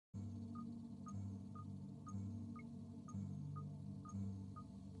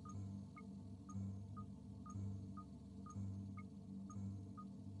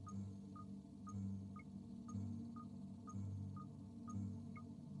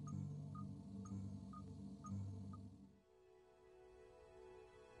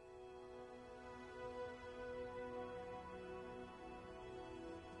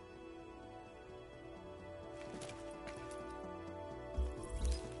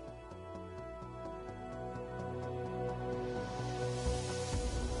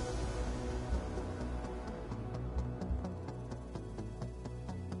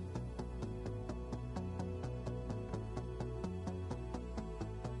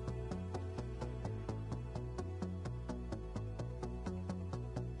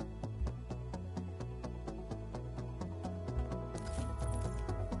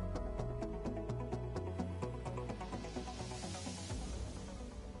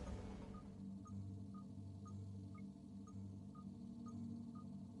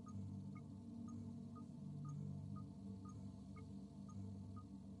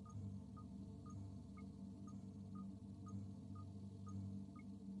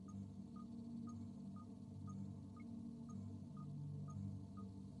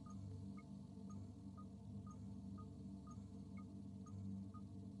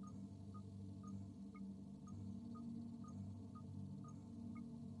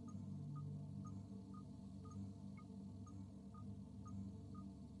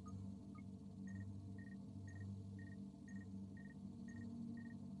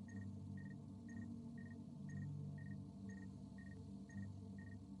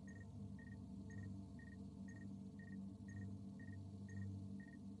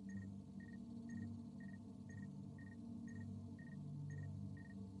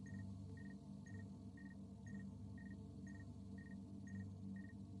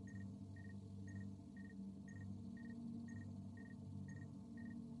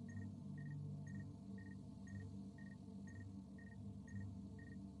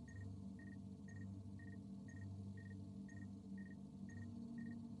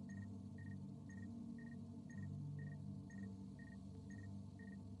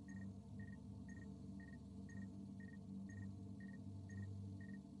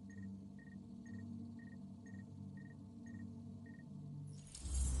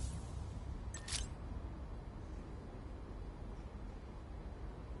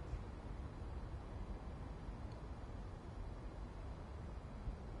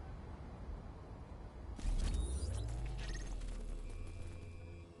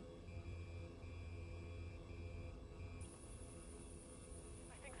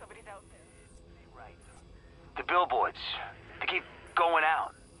billboards. They keep going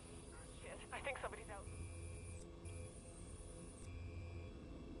out. Shit, I think somebody's out.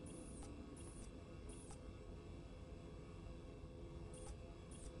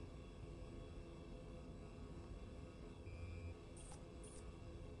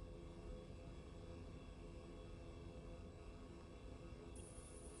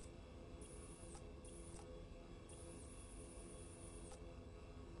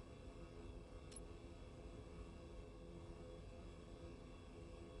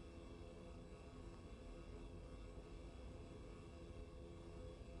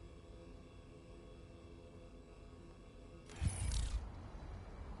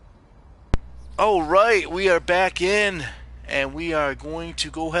 All right, we are back in, and we are going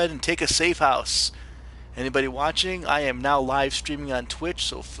to go ahead and take a safe house. Anybody watching? I am now live streaming on Twitch,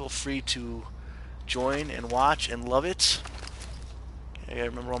 so feel free to join and watch and love it. Okay, I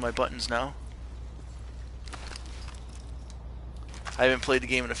gotta remember all my buttons now. I haven't played the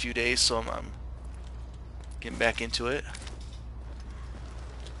game in a few days, so I'm getting back into it.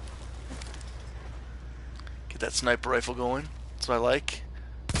 Get that sniper rifle going. That's what I like.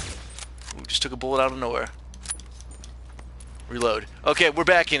 Ooh, just took a bullet out of nowhere. Reload. Okay, we're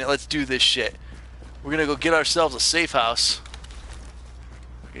back in it. Let's do this shit. We're gonna go get ourselves a safe house.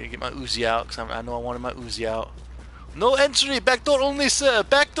 I'm gonna get my Uzi out, because I know I wanted my Uzi out. No entry! Backdoor only, sir!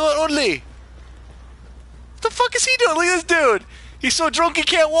 Backdoor only! What the fuck is he doing? Look at this dude! He's so drunk he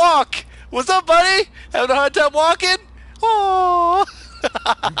can't walk! What's up, buddy? Having a hard time walking? Oh! You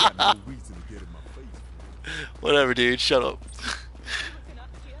got no reason to get in my face. Whatever, dude. Shut up.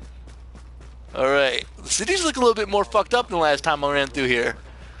 Alright. The city's looking a little bit more fucked up than the last time I ran through here.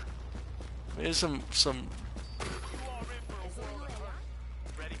 There's some...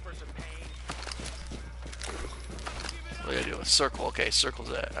 What do I do? A circle. Okay, circle's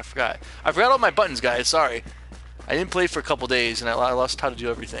that. I forgot. I forgot all my buttons, guys. Sorry. I didn't play for a couple days, and I lost how to do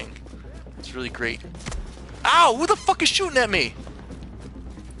everything. It's really great. Ow! Who the fuck is shooting at me?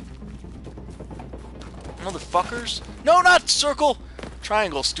 Motherfuckers. No, not circle!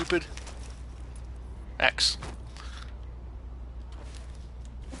 Triangle, stupid. X.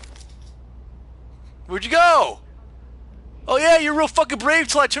 Where'd you go? Oh yeah, you're real fucking brave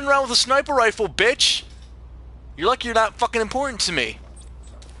till I turn around with a sniper rifle, bitch. You're lucky you're not fucking important to me.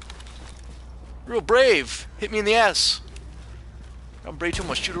 Real brave. Hit me in the ass. I'm brave too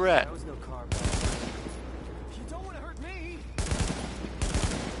much. Shoot a rat. You don't want to hurt me.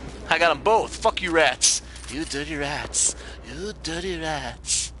 I got them both. Fuck you, rats. You dirty rats. You dirty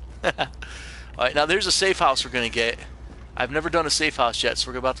rats. Alright, now there's a safe house we're going to get. I've never done a safe house yet,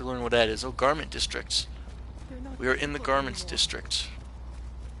 so we're about to learn what that is. Oh, garment districts. We are in the garments district.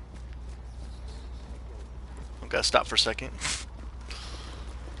 I've got to stop for a second.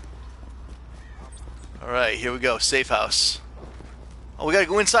 Alright, here we go. Safe house. Oh, we got to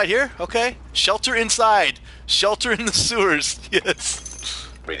go inside here? Okay. Shelter inside. Shelter in the sewers. Yes.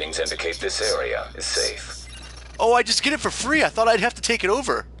 Readings indicate this area is safe. Oh, I just get it for free. I thought I'd have to take it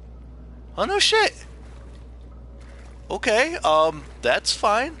over. Oh, no shit. Okay, that's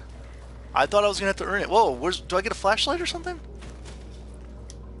fine. I thought I was gonna have to earn it. Whoa, do I get a flashlight or something?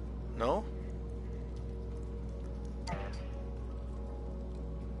 No?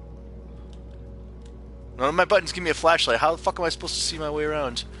 None of my buttons give me a flashlight. How the fuck am I supposed to see my way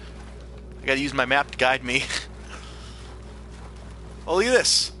around? I gotta use my map to guide me. Oh, look at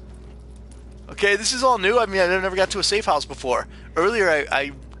this. Okay, this is all new. I mean, I never got to a safe house before. Earlier,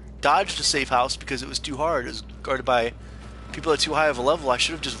 I dodged a safe house because it was too hard. It was guarded by people at too high of a level. I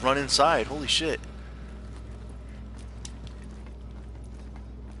should have just run inside. Holy shit.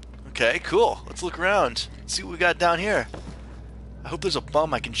 Okay, cool. Let's look around. See what we got down here. I hope there's a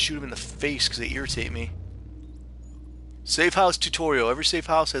bum I can shoot him in the face because they irritate me. Safe house tutorial. Every safe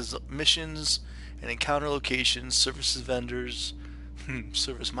house has missions and encounter locations, services vendors,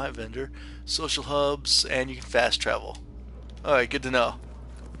 service my vendor, social hubs, and you can fast travel. Alright, good to know.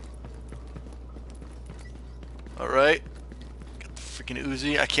 Alright. Got the freaking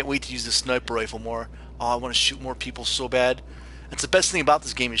Uzi. I can't wait to use the sniper rifle more. Oh, I want to shoot more people so bad. That's the best thing about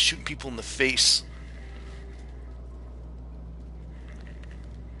this game is shooting people in the face.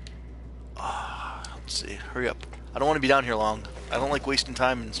 Let's see. Hurry up. I don't want to be down here long. I don't like wasting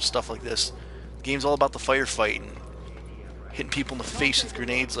time and stuff like this. The game's all about the firefight and hitting people in the face with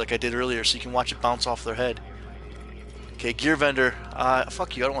grenades like I did earlier so you can watch it bounce off their head. Okay, gear vendor.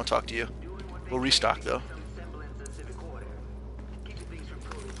 Fuck you. I don't want to talk to you. We'll restock though.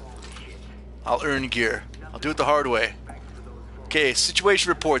 I'll earn gear. I'll do it the hard way. Okay, situation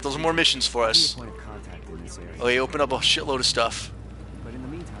report. Those are more missions for us. Okay, open up a shitload of stuff. But in the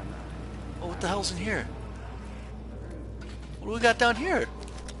meantime, Oh, what the hell's in here? What do we got down here?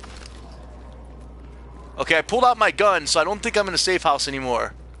 Okay, I pulled out my gun, so I don't think I'm in a safe house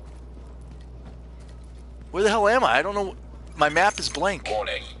anymore. Where the hell am I? I don't know. My map is blank.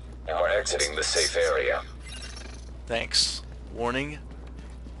 Warning. You are exiting the safe area. Thanks. Warning.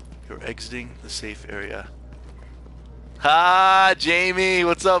 You're exiting the safe area. Ha, Jamie.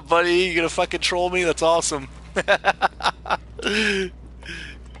 What's up, buddy? You gonna fucking troll me? That's awesome.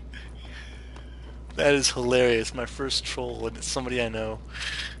 That is hilarious. My first troll, and it's somebody I know.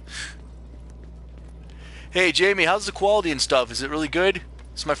 Hey, Jamie, how's the quality and stuff? Is it really good?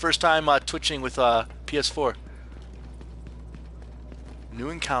 It's my first time twitching with PS4. New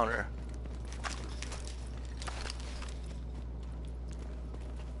encounter.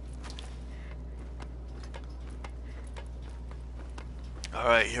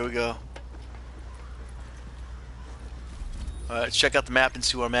 Alright, here we go. Alright, let's check out the map and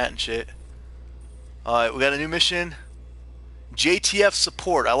see where I'm at and shit. Alright, we got a new mission. JTF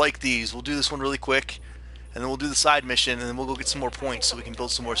support. I like these. We'll do this one really quick. And then we'll do the side mission, and then we'll go get some more points so we can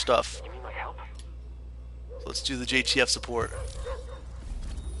build some more stuff. So let's do the JTF support.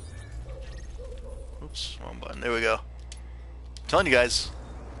 Oops, wrong button. There we go. I'm telling you guys.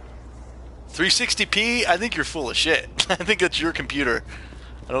 360p? I think you're full of shit. I think that's your computer.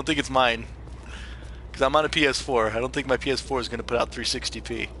 I don't think it's mine. Because I'm on a PS4. I don't think my PS4 is going to put out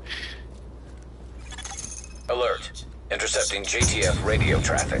 360p. Alert. Intercepting JTF radio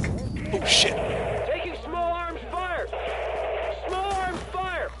traffic. Oh, shit. Taking small arms fire! Small arms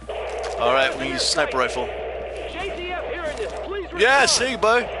fire! Alright, we use a sniper rifle. JTF hearing this, please respond! Yes, hey,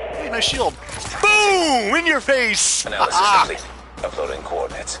 bud. Hey, nice shield. Boom! In your face! Analysis Ah. complete. Uploading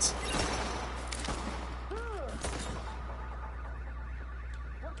coordinates.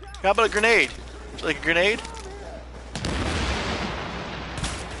 How about a grenade? Would you like a grenade?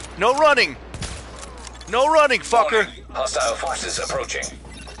 No running! No running, fucker! Warning. Hostile forces approaching.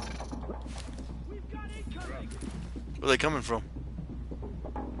 Where are they coming from?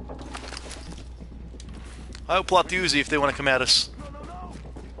 I'll pull out the Uzi if they want to come at us.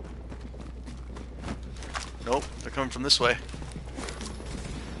 Nope, they're coming from this way.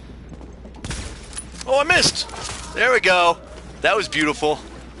 Oh, I missed! There we go. That was beautiful.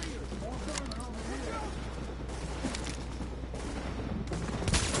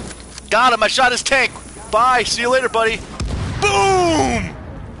 Got him, I shot his tank. Bye, see you later, buddy. Boom!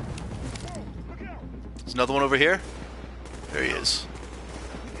 There's another one over here. There he is.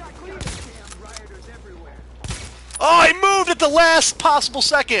 Oh, he moved at the last possible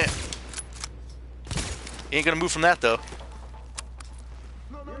second. He ain't gonna move from that, though.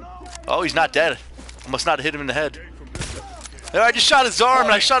 Oh, he's not dead. I must not have hit him in the head. There, I just shot his arm,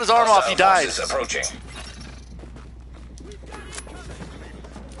 and I shot his arm off. He died. Approaching.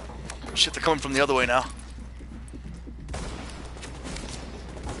 Shit, they're coming from the other way now.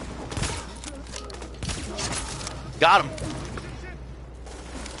 Got him.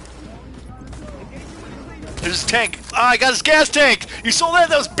 There's his tank. Ah, I got his gas tank. You saw that?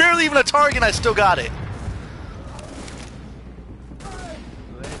 That was barely even a target, and I still got it.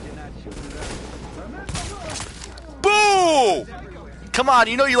 Boo! Come on,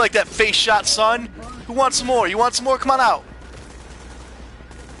 you know you like that face shot, son. Who wants some more? You want some more? Come on out.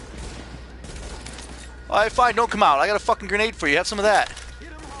 Alright, fine, don't come out. I got a fucking grenade for you. Have some of that.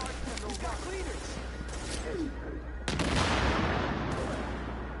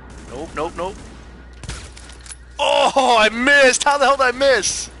 Nope, nope, nope. Oh, I missed! How the hell did I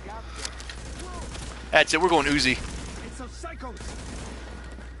miss? That's it, we're going Uzi.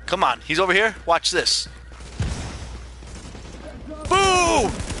 Come on, he's over here. Watch this. Boo!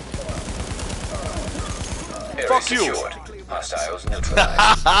 Fuck you. Hostiles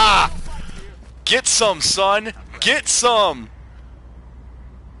neutralized. Get some, son. Get some.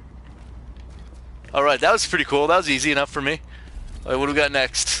 Alright, that was pretty cool. That was easy enough for me. Alright, what do we got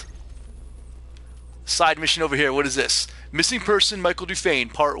next? Side mission over here. What is this? Missing person Michael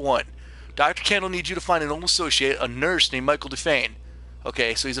Dufane, Part 1. Dr. Candle needs you to find an old associate, a nurse named Michael Dufane.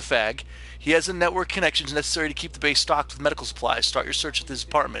 Okay, so he's a fag. He has the network connections necessary to keep the base stocked with medical supplies. Start your search at his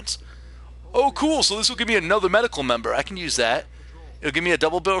apartments. Oh, cool. So this will give me another medical member. I can use that. It'll give me a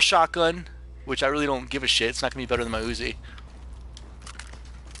double barrel shotgun, which I really don't give a shit. It's not going to be better than my Uzi.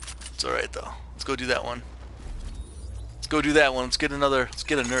 It's alright, though. Let's go do that one. Let's go do that one. Let's get another. Let's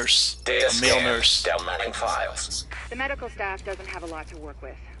get a nurse. A male nurse. Downloading files. The medical staff doesn't have a lot to work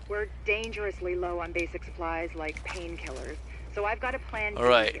with. We're dangerously low on basic supplies like painkillers, so I've got a plan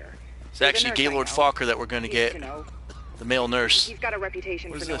Alright. here. It's actually Gaylord Fokker that we're going to get. The male nurse. He's got a reputation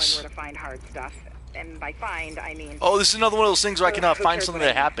What for is knowing this? where to find hard stuff. And by find, I mean... Oh, this is another one of those things where I can find something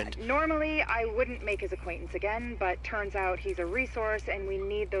that happened. Normally, I wouldn't make his acquaintance again, but turns out he's a resource and we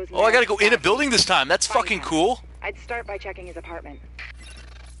need those... Oh, I gotta go in a building this time. That's fucking cool. I'd start by checking his apartment.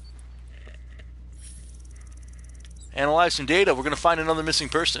 Analyze some data. We're gonna find another missing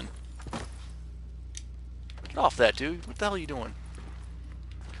person. Get off that, dude. What the hell are you doing?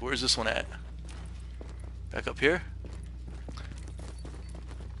 Where's this one at? Back up here?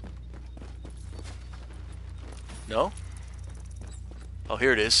 No? Oh,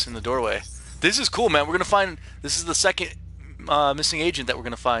 here it is, in the doorway. This is cool, man. We're gonna find... This is the second missing agent that we're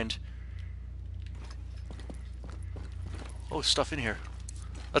gonna find. Oh, stuff in here.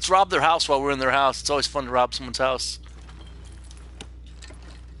 Let's rob their house while we're in their house. It's always fun to rob someone's house.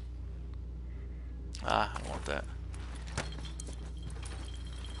 Ah, I don't want that.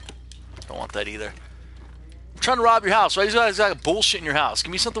 Don't want that either. I'm trying to rob your house, right? You guys got bullshit in your house.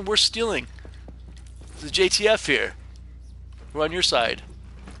 Give me something worth stealing. There's a JTF here. We're on your side.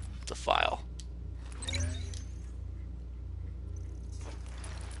 It's a file.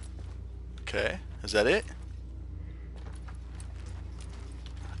 Okay, is that it?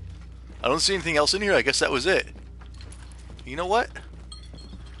 I don't see anything else in here. I guess that was it. You know what?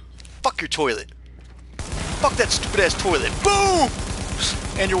 Fuck your toilet. Fuck that stupid ass toilet. Boom!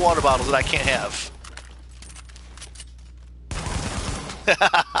 And your water bottles that I can't have.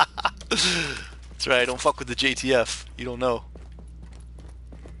 That's right, don't fuck with the JTF. You don't know.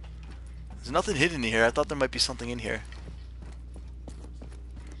 There's nothing hidden in here. I thought there might be something in here.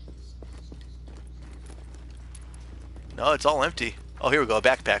 No, it's all empty. Oh, here we go, a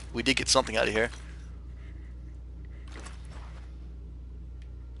backpack. We did get something out of here.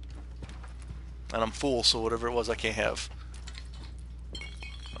 And I'm full, so whatever it was I can't have.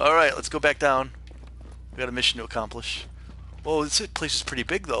 Alright, let's go back down. We got a mission to accomplish. Whoa, this place is pretty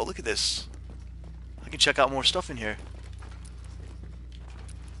big though. Look at this. I can check out more stuff in here.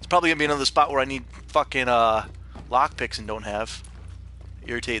 It's probably gonna be another spot where I need fucking lockpicks and don't have.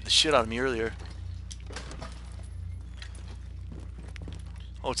 Irritated the shit out of me earlier.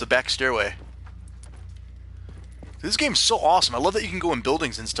 Oh, it's a back stairway. This game's so awesome. I love that you can go in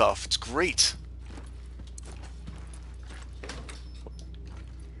buildings and stuff. It's great.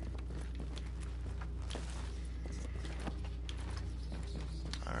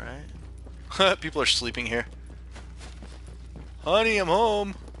 Alright. People are sleeping here. Honey, I'm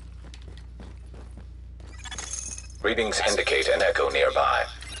home. Readings indicate an echo nearby.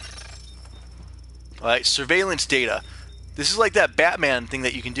 Alright, surveillance data. This is like that Batman thing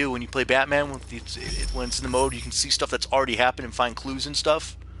that you can do when you play Batman. When it's in the mode, you can see stuff that's already happened and find clues and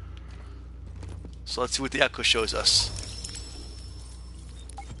stuff. So let's see what the echo shows us.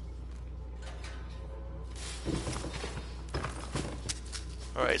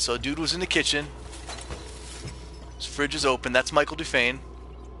 Alright, so a dude was in the kitchen. His fridge is open. That's Michael Dufane.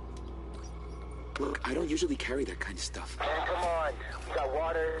 Look, I don't usually carry that kind of stuff. Man, come on. We got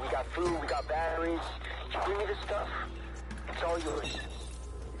water, we got food, we got batteries. Did you bring me this stuff? It's all yours.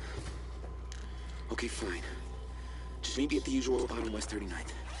 Okay, fine. Just meet me at the usual spot on West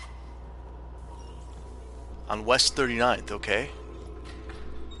 39th. On West 39th, okay.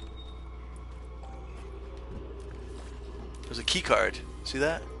 There's a key card. See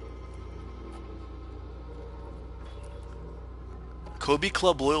that? Kobe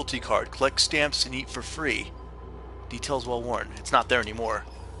Club loyalty card. Collect stamps and eat for free. Details well worn. It's not there anymore.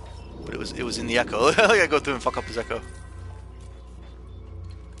 But it was in the echo. I gotta go through and fuck up his echo.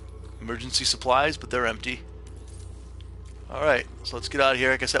 Emergency supplies, but they're empty. Alright, so let's get out of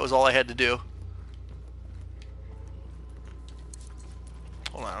here. I guess that was all I had to do.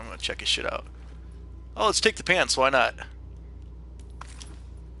 Hold on, I'm gonna check his shit out. Oh, let's take the pants, why not?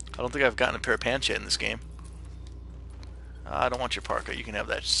 I don't think I've gotten a pair of pants yet in this game. I don't want your parka, you can have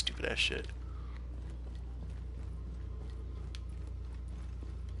that stupid ass shit.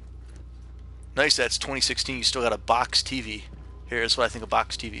 Nice, that's 2016, you still got a box TV. Here, that's what I think of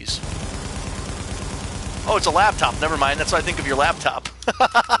box TVs. Oh, it's a laptop. Never mind. That's what I think of your laptop.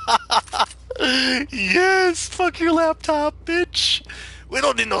 Yes, fuck your laptop, bitch. We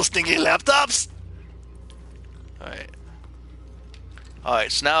don't need no stinky laptops. Alright.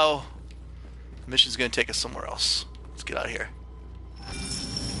 Alright, so now the mission's going to take us somewhere else. Let's get out of here.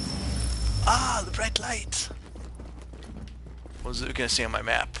 Ah, the bright light. What is it going to say on my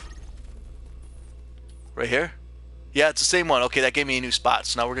map? Right here? Yeah, it's the same one. Okay, that gave me a new spot.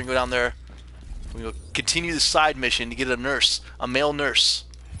 So now we're going to go down there. We're going to continue the side mission to get a nurse. A male nurse.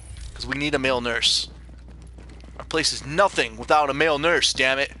 Because we need a male nurse. Our place is nothing without a male nurse,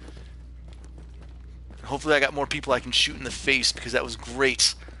 damn it. Hopefully I got more people I can shoot in the face because that was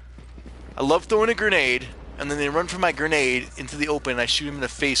great. I love throwing a grenade, and then they run from my grenade into the open, and I shoot them in the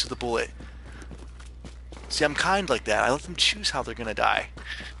face with a bullet. See, I'm kind like that. I let them choose how they're gonna die.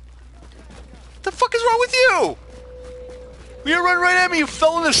 What the fuck is wrong with you? You run right at me, you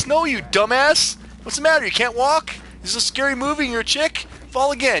fell in the snow, you dumbass! What's the matter, you can't walk? This is a scary movie and you're a chick?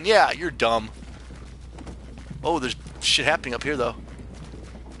 Fall again. Yeah, you're dumb. Oh, there's shit happening up here, though.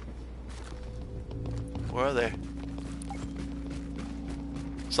 Where are they?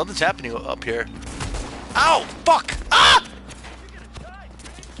 Something's happening up here. Ow! Fuck! Ah!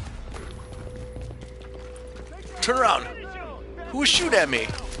 Turn around. Who was shooting at me?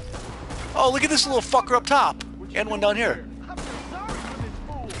 Oh, look at this little fucker up top. And one down here.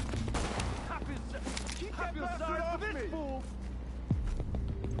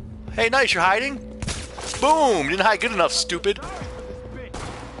 Hey, nice, you're hiding? Boom! Didn't hide good enough, stupid.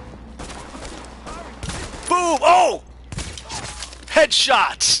 Boom! Oh!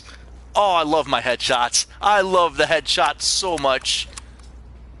 Headshots! Oh, I love my headshots. I love the headshots so much.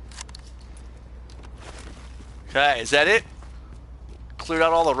 Okay, is that it? Cleared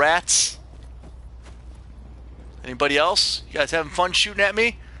out all the rats? Anybody else? You guys having fun shooting at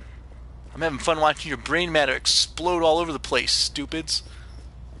me? I'm having fun watching your brain matter explode all over the place, stupids.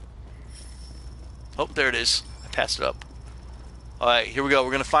 Oh, there it is. I passed it up. Alright, here we go.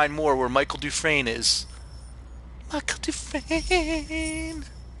 We're going to find more where Michael Dufresne is. Michael Dufresne!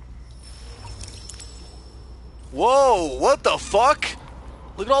 Whoa, what the fuck?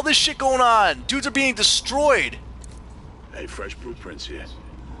 Look at all this shit going on. Dudes are being destroyed. Hey, fresh blueprints here.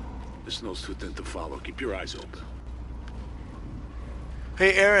 The snow's too thin to follow. Keep your eyes open.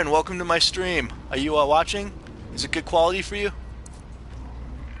 Hey Aaron, welcome to my stream. Are you watching? Is it good quality for you?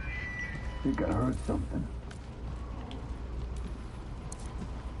 I think I heard something.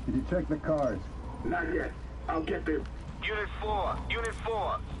 Did you check the cars? Not yet. I'll get there. Unit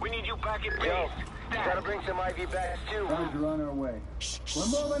 4, we need you back in base. Yo, you gotta bring some IV bags too. Roger, on our way. We're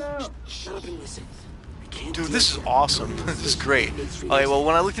moving out. Shut up and listen. Dude, this is awesome. This is great. Okay, well,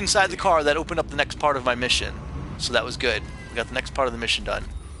 when I looked inside the car, that opened up the next part of my mission. So that was good. We got the next part of the mission done.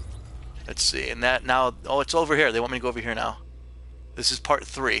 Let's see. And that now... Oh, it's over here. They want me to go over here now. This is part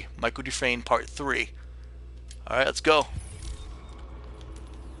 3. Michael Dufresne, part 3. Alright, let's go.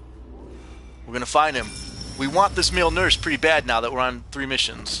 We're gonna find him. We want this male nurse pretty bad now that we're on 3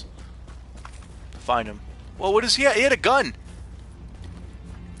 missions. Find him. Well, what is he at? He had a gun.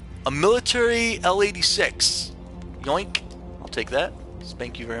 A military L-86. Yoink. I'll take that.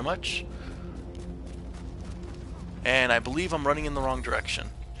 Thank you very much. And I believe I'm running in the wrong direction.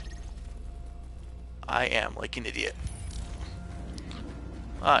 I am, like an idiot.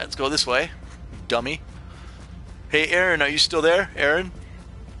 Alright, let's go this way. Dummy. Hey, Aaron, are you still there? Aaron?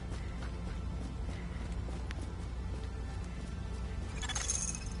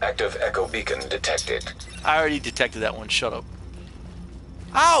 Active echo beacon detected. I already detected that one. Shut up.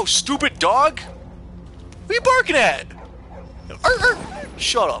 Ow, stupid dog! What are you barking at?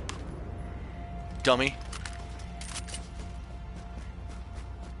 Shut up. Dummy.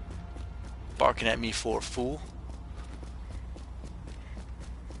 Barking at me for a fool.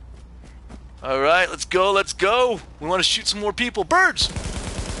 Alright, let's go, let's go! We want to shoot some more people. Birds!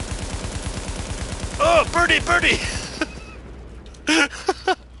 Oh, birdie, birdie!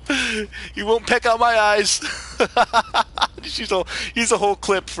 You won't peck out my eyes. He's a whole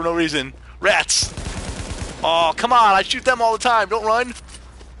clip for no reason. Rats! Oh, come on, I shoot them all the time, don't run!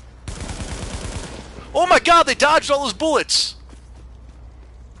 Oh my god, they dodged all those bullets!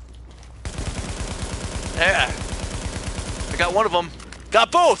 Yeah. I got one of them.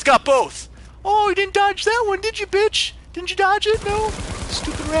 Got both! Got both! Oh, you didn't dodge that one, did you, bitch? Didn't you dodge it? No?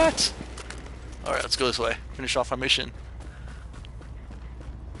 Stupid rats. Alright, let's go this way. Finish off our mission.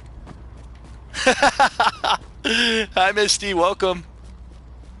 Hi, Misty. Welcome.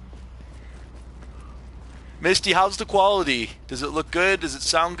 Misty, how's the quality? Does it look good? Does it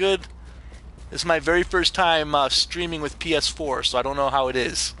sound good? This is my very first time streaming with PS4, so I don't know how it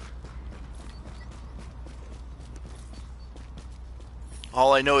is.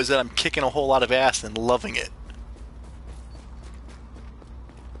 All I know is that I'm kicking a whole lot of ass and loving it.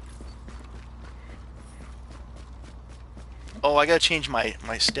 Oh, I gotta change my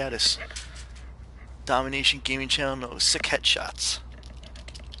status. Domination Gaming Channel, no, sick headshots.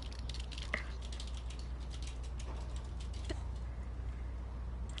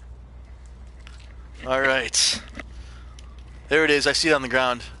 Alright. There it is, I see it on the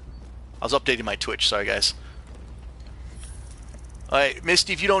ground. I was updating my Twitch, sorry guys. Alright,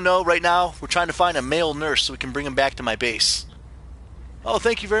 Misty, if you don't know, right now, we're trying to find a male nurse so we can bring him back to my base. Oh,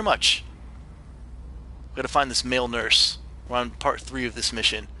 thank you very much. We've got to find this male nurse. We're on part 3 of this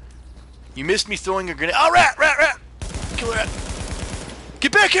mission. You missed me throwing a grenade. Oh, rat! Kill a rat.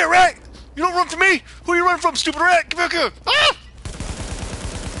 Get back here, rat! You don't run from me! Who are you running from, stupid rat? Get back here! Ah!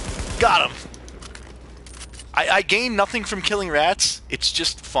 Got him. I gain nothing from killing rats. It's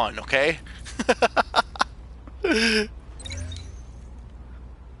just fun, okay?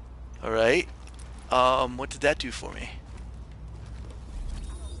 Alright. What did that do for me?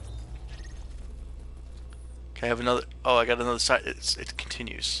 Can I have another? Oh, I got another side. It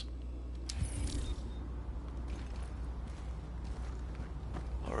continues.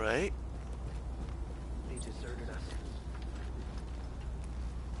 Alright. They deserted us.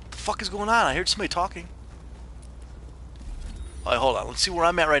 What the fuck is going on? I heard somebody talking. Alright, hold on. Let's see where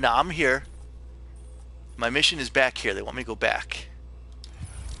I'm at right now. I'm here. My mission is back here. They want me to go back.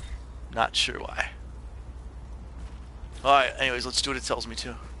 Not sure why. Alright, anyways, let's do what it tells me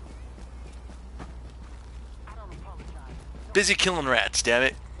to. Busy killing rats, damn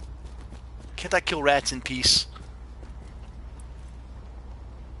it. Can't I kill rats in peace?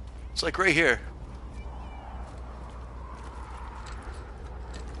 It's like right here.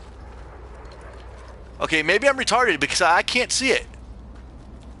 Okay, maybe I'm retarded because I can't see it.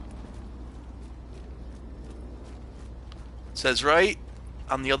 It says right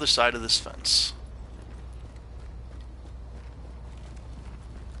on the other side of this fence.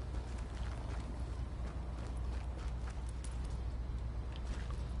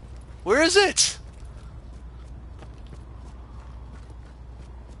 Where is it?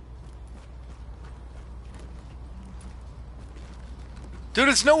 Dude,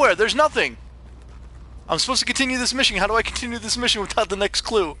 it's nowhere. There's nothing. I'm supposed to continue this mission. How do I continue this mission without the next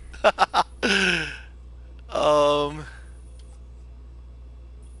clue? It's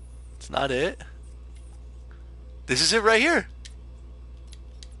not it. This is it right here.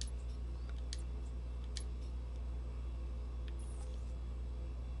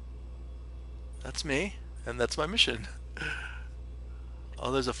 That's me, and that's my mission.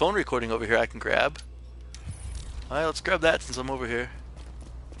 Oh, there's a phone recording over here I can grab. Alright, let's grab that since I'm over here.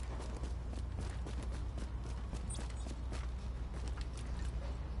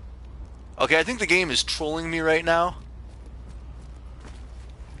 Okay, I think the game is trolling me right now,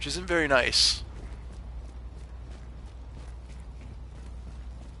 which isn't very nice.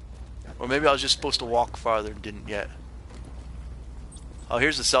 Or maybe I was just supposed to walk farther and didn't yet. Oh,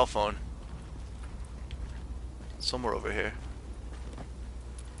 here's the cell phone. Somewhere over here.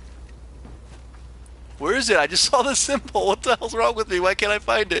 Where is it? I just saw the symbol. What the hell's wrong with me? Why can't I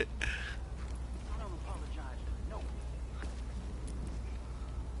find it?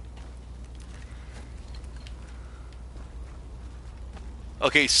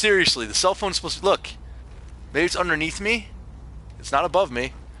 Okay, seriously, the cell phone's supposed to... Look. Maybe it's underneath me? It's not above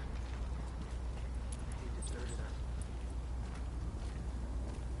me.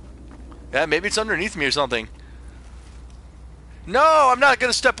 Yeah, maybe it's underneath me or something. No, I'm not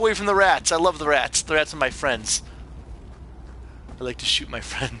going to step away from the rats. I love the rats. The rats are my friends. I like to shoot my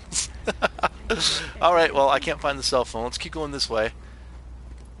friends. Alright, well, I can't find the cell phone. Let's keep going this way.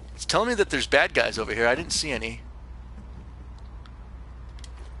 It's telling me that there's bad guys over here. I didn't see any.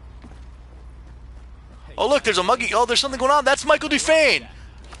 Oh, look, there's a muggy. Oh, there's something going on. That's Michael Dufane.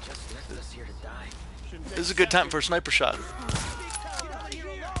 This is a good time for a sniper shot.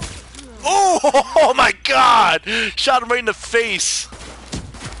 Oh my god! Shot him right in the face.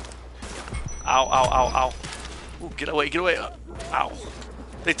 Ow, ow, ow, ow. Ooh, get away, get away. Ow.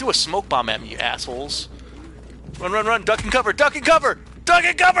 They threw a smoke bomb at me, you assholes. Run, run, run. Duck and cover, duck and cover! Duck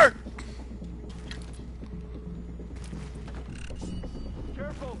and cover!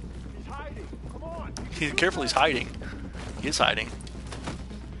 Careful, he's hiding. Come on. Careful, he's hiding. He is hiding.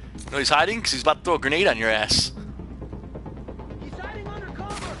 You know he's hiding? Because he's about to throw a grenade on your ass. He's hiding under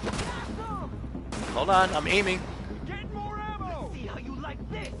cover. Blast him. Hold on, I'm aiming. Get more ammo. See how you like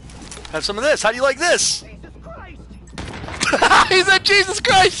this. Have some of this. How do you like this? Jesus Christ. He said, Jesus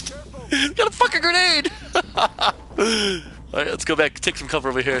Christ! Got a fucking grenade! Alright, let's go back, take some cover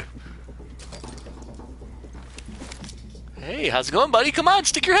over here. Hey, how's it going, buddy? Come on,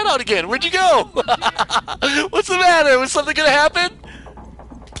 stick your head out again. Where'd you go? What's the matter? Was something gonna happen?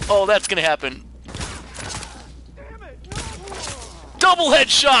 Oh, that's gonna happen. Damn it. No. Double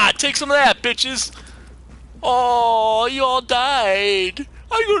headshot! Take some of that, bitches! Oh, you all died.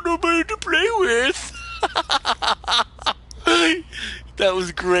 I got nobody to play with. That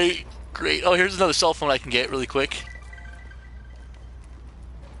was great. Great. Oh, here's another cell phone I can get really quick.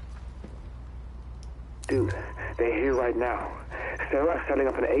 Dude, they're here right now. Sarah's setting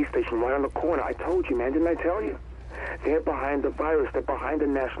up an A station right on the corner. I told you, man. Didn't I tell you? They're behind the virus. They're behind the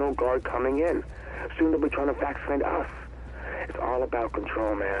National Guard coming in. Soon they'll be trying to vaccinate us. It's all about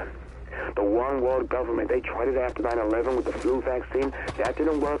control, man. The one world government, they tried it after 9/11 with the flu vaccine. That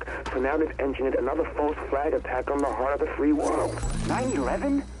didn't work, so now they've engineered another false flag attack on the heart of the free world.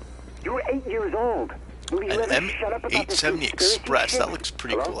 9/11? You were 8 years old. Will you An ever shut up about this M870 conspiracy Express. shit? That looks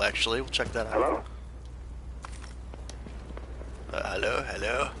pretty Hello? cool, actually. We'll check that out. Hello?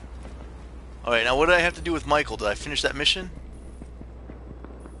 Hello. Alright, now what did I have to do with Michael? Did I finish that mission?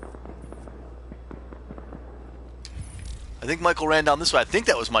 I think Michael ran down this way. I think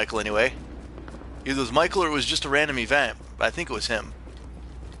that was Michael anyway. Either it was Michael or it was just a random event. But I think it was him.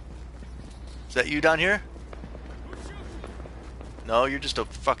 Is that you down here? No, you're just a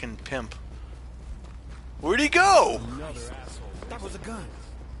fucking pimp. Where'd he go? Another asshole. That was a gun.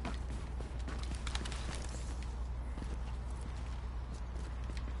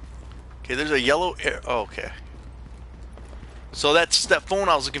 Okay, there's a yellow air. Oh, okay. So that phone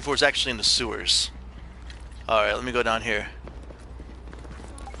I was looking for is actually in the sewers. Alright, let me go down here.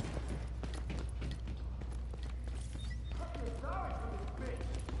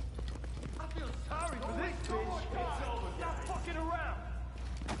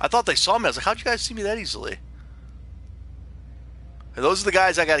 I thought they saw me. I was like, how'd you guys see me that easily? And those are the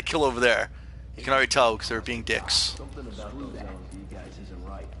guys I gotta kill over there. You can already tell because they're being dicks.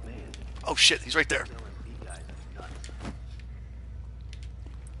 Oh shit, he's right there.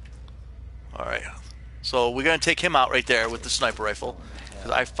 Alright. So we're gonna take him out right there with the sniper rifle. Because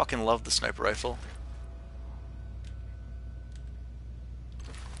I fucking love the sniper rifle.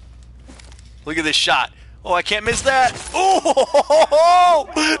 Look at this shot. Oh, I can't miss that. Oh,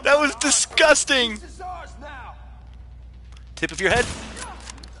 that was disgusting. Tip of your head.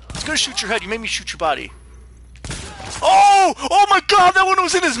 It's gonna shoot your head. You made me shoot your body. Oh, oh my God, that one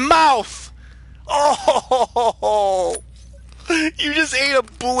was in his mouth. Oh, you just ate a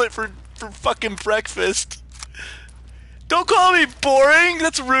bullet for fucking breakfast. Don't call me boring.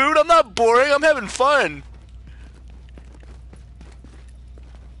 That's rude. I'm not boring. I'm having fun.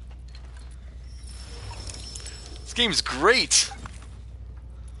 This game's great.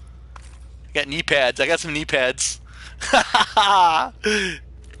 I got knee pads. I got some knee pads. Alright,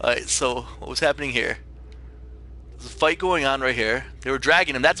 so what was happening here? There's a fight going on right here. They were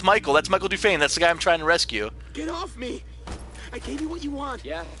dragging him. That's Michael. That's Michael Dufayne. That's the guy I'm trying to rescue. Get off me! I gave you what you want.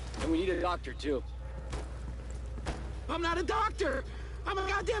 Yeah, and we need a doctor too. I'm not a doctor. I'm a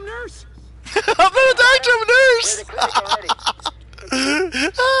goddamn nurse. I'm not a doctor. I'm a nurse.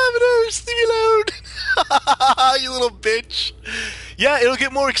 I'm a nurse. Leave me alone. You little bitch. Yeah, it'll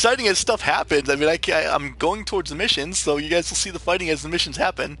get more exciting as stuff happens. I mean, I'm going towards the missions, so you guys will see the fighting as the missions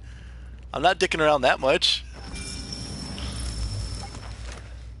happen. I'm not dicking around that much.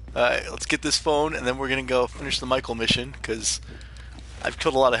 Alright, let's get this phone, and then we're gonna go finish the Michael mission, because I've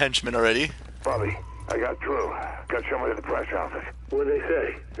killed a lot of henchmen already. Bobby, I got through. Got somebody at the press office. What did they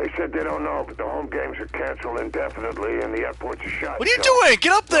say? They said they don't know, but the home games are canceled indefinitely, and the airports are shut. What are you doing?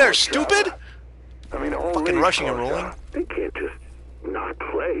 Get up there, stupid! I mean, the whole Fucking league rushing and closed rolling. down. They can't just not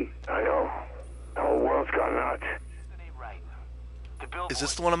play. I know. The whole world's gone nuts. Is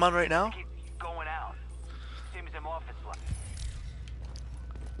this the one I'm on right now?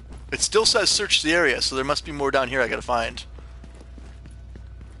 It still says search the area, so there must be more down here I gotta find.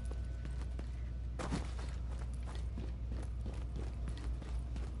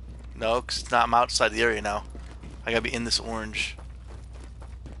 No, because I'm outside the area now. I gotta be in this orange.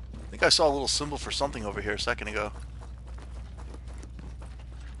 I think I saw a little symbol for something over here a second ago.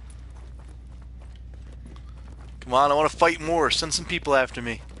 Come on, I want to fight more. Send some people after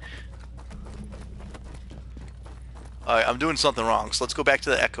me. Alright, I'm doing something wrong, so let's go back to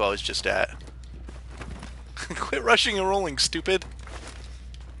the echo I was just at. Quit rushing and rolling, stupid.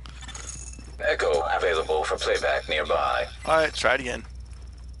 Echo available for playback nearby. Alright, let's try it again.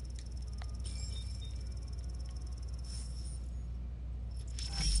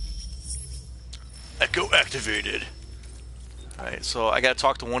 Echo activated. Alright, so I gotta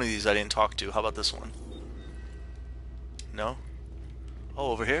talk to one of these I didn't talk to. How about this one? No?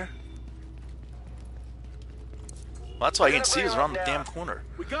 Oh, over here? Well, that's why I can't see. He's around the damn corner.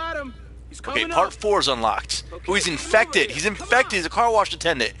 We got him. He's Okay, coming part up. 4 is unlocked. Oh, he's infected. He's infected. He's a car wash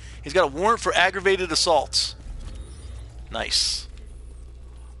attendant. He's got a warrant for aggravated assaults. Nice.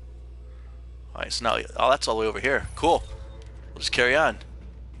 Alright, so now, oh, that's all the way over here. Cool. We'll just carry on.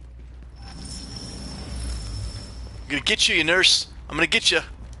 I'm gonna get you, you nurse. I'm gonna get you.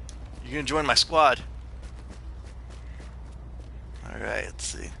 You're gonna join my squad. Alright, let's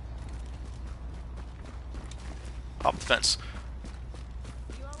see. Hop the fence.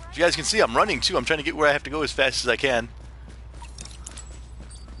 As you guys can see, I'm running too. I'm trying to get where I have to go as fast as I can.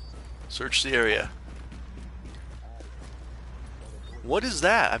 Search the area. What is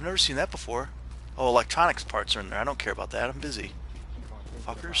that? I've never seen that before. Oh, electronics parts are in there. I don't care about that. I'm busy.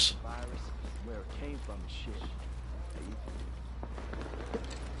 Fuckers. Where it came from and shit.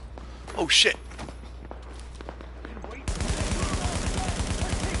 Oh shit.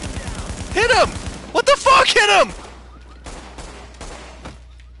 Hit him! What the fuck? Hit him!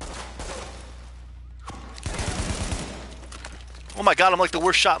 Oh my god, I'm like the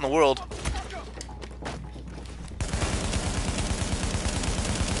worst shot in the world.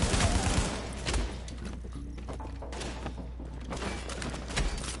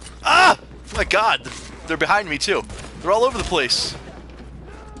 Ah! Oh my god, they're behind me too. They're all over the place.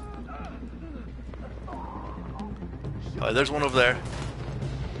 Oh, there's one over there.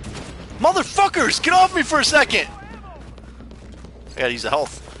 Motherfuckers! Get off me for a second! I gotta use the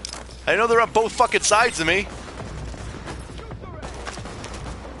health. I know they're on both fucking sides of me.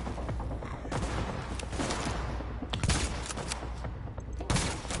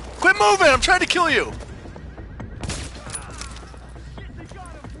 Quit moving! I'm trying to kill you!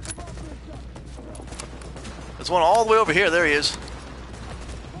 There's one all the way over here. There he is.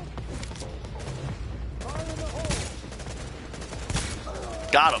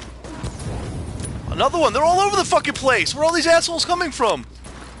 Got him. Another one. They're all over the fucking place. Where are all these assholes coming from?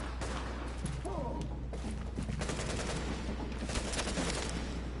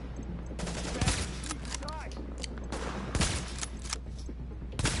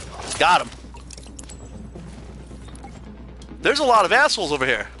 Got him. There's a lot of assholes over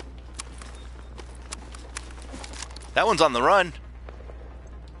here. That one's on the run.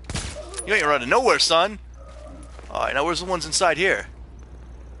 You ain't running nowhere, son. Alright, now where's the ones inside here?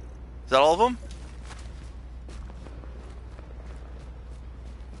 Is that all of them?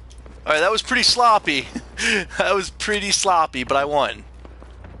 Alright, that was pretty sloppy. That was pretty sloppy, but I won.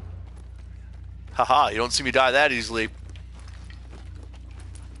 Haha, you don't see me die that easily.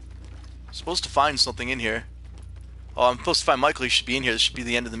 I'm supposed to find something in here. Oh, I'm supposed to find Michael. He should be in here. This should be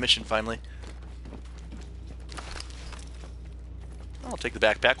the end of the mission, finally. I'll take the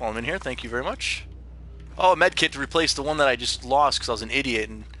backpack while I'm in here. Thank you very much. Oh, a med kit to replace the one that I just lost because I was an idiot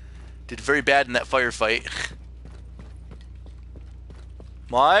and did very bad in that firefight.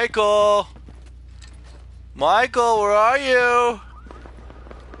 Michael! Michael, where are you?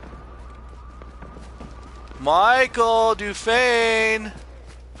 Michael Dufane!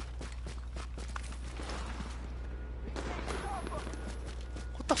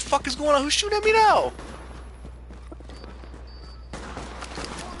 What the fuck is going on? Who's shooting at me now?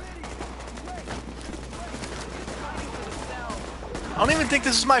 I don't even think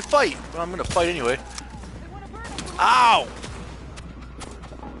this is my fight, but I'm gonna fight anyway. Ow!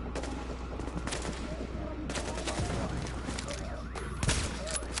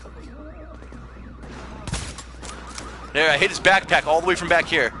 There, I hit his backpack all the way from back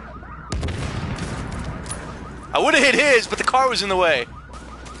here. I would have hit his, but the car was in the way.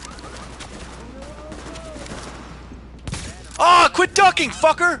 Ah, oh, quit ducking,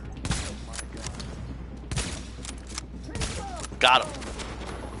 fucker! Got him.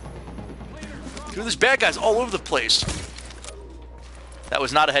 Dude, this bad guy's all over the place. That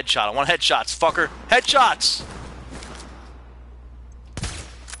was not a headshot. I want headshots, fucker. Headshots!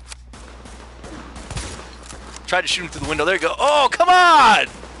 Tried to shoot him through the window. There you go. Oh, come on!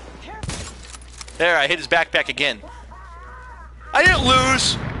 There, I hit his backpack again. I didn't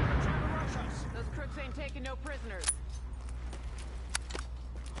lose! Those crooks ain't taking no prisoners.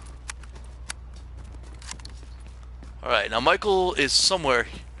 Alright, now Michael is somewhere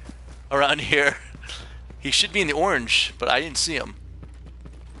around here. He should be in the orange, but I didn't see him.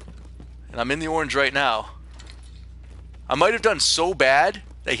 And I'm in the orange right now. I might have done so bad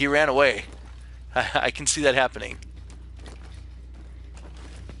that he ran away. I can see that happening.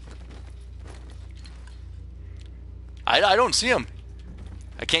 I don't see him.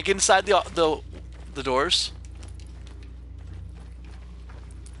 I can't get inside the doors.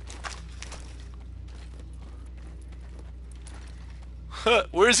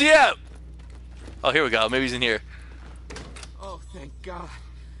 Where's he at? Oh, here we go. Maybe he's in here. Oh, thank God.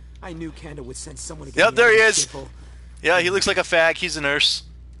 I knew Kanda would send someone to get Yep, me there out he of is. this shithole. Yeah, he looks like a fag. He's a nurse.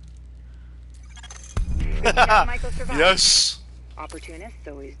 Michael survived. Yes. Opportunists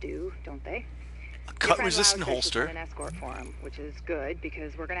always do, don't they? A cut-resistant holster. An escort for him, which is good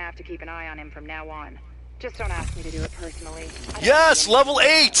because we're gonna have to keep an eye on him from now on. Just don't ask me to do it personally. Yes, level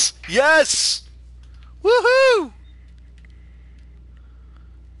 8. Yes. Woohoo!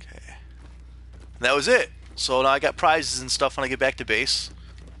 Okay. That was it. So now I got prizes and stuff when I get back to base.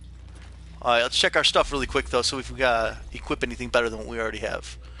 Alright, let's check our stuff really quick though, so if we gotta equip anything better than what we already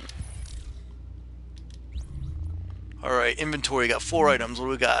have. Alright, inventory. Got 4 items. What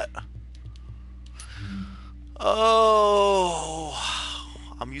do we got? Oh,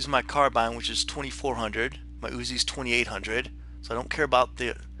 I'm using my carbine, which is 2400. My Uzi's 2800. So I don't care about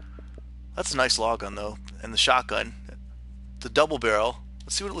the... That's a nice log gun, though. And the shotgun. The double barrel.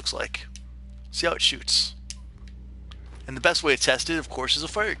 Let's see what it looks like. See how it shoots. And the best way to test it, of course, is a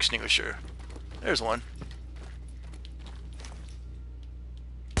fire extinguisher. There's one.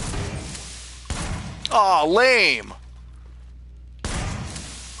 Aw, lame!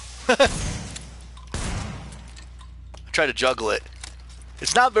 I try to juggle it.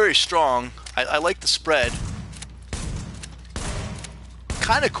 It's not very strong. I like the spread.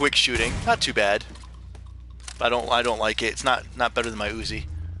 Kind of quick shooting, not too bad. But I don't like it. It's not better than my Uzi.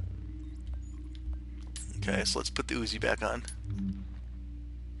 Okay, so let's put the Uzi back on.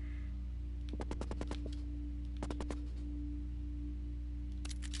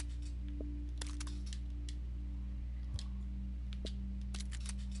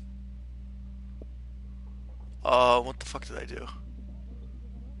 What the fuck did I do?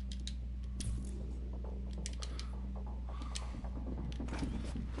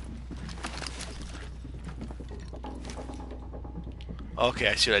 Okay,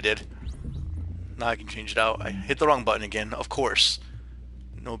 I see what I did. Now I can change it out. I hit the wrong button again, of course.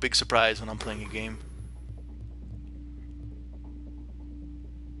 No big surprise when I'm playing a game.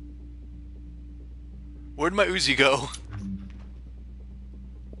 Where'd my Uzi go?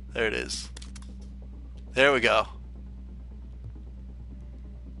 There it is. There we go.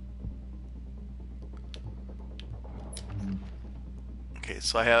 Okay,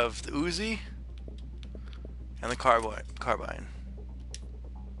 so I have the Uzi and the carbine.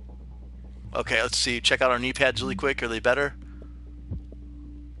 Okay, let's see. Check out our knee pads really quick. Are they better?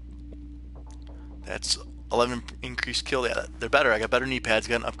 That's 11 increased kill. Yeah, they're better. I got better knee pads.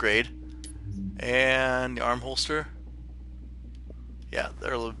 Got an upgrade. And the arm holster. Yeah,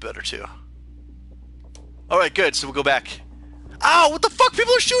 they're a little bit better too. Alright, good. So we'll go back. Ow! What the fuck?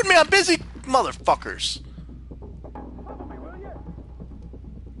 People are shooting me! I'm busy! Motherfuckers.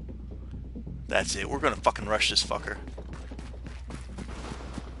 That's it. We're gonna fucking rush this fucker.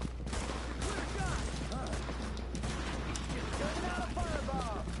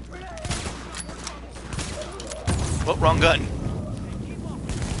 Oh, wrong gun.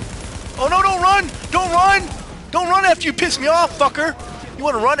 Oh no, don't run! Don't run! Don't run after you piss me off, fucker! You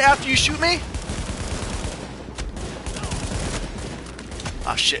wanna run after you shoot me?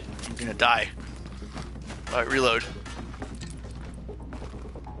 Ah, shit. I'm gonna die. Alright, reload.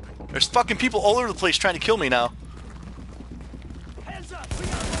 There's fucking people all over the place trying to kill me now.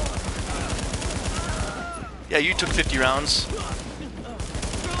 Yeah, you took 50 rounds.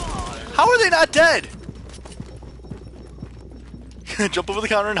 How are they not dead? Jump over the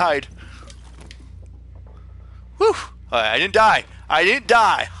counter and hide. Whew. Alright, I didn't die. I didn't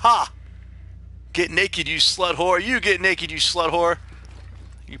die. Ha! Get naked, you slut whore. You get naked, you slut whore.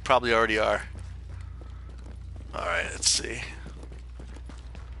 You probably already are. Alright, let's see.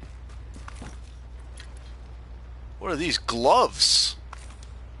 What are these? Gloves?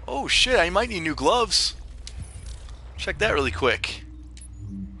 Oh shit, I might need new gloves. Check that really quick.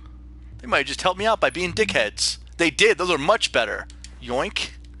 They might just help me out by being dickheads. They did. Those are much better.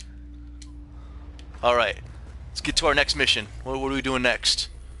 Yoink. Alright. Let's get to our next mission. What are we doing next?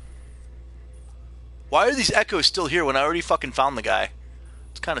 Why are these echoes still here when I already fucking found the guy?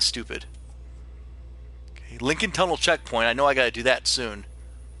 It's kind of stupid. Okay, Lincoln Tunnel checkpoint. I know I gotta do that soon.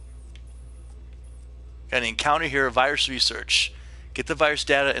 Got an encounter here, virus research. Get the virus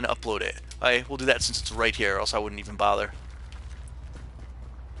data and upload it. Alright, we'll do that since it's right here, or else I wouldn't even bother.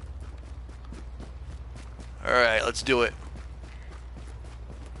 Alright, let's do it.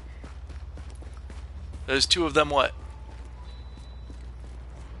 There's 2 of them, what?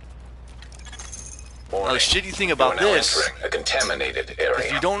 Now, the shitty thing about this, a contaminated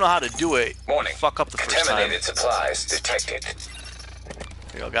area. if you don't know how to do it, you fuck up the first time. Contaminated supplies detected.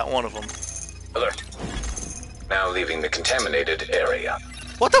 Here, I got one of them. Alert. Now leaving the contaminated area.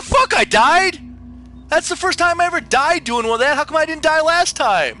 What the fuck? I died? That's the first time I ever died doing one of that. How come I didn't die last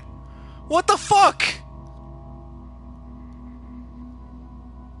time? What the fuck?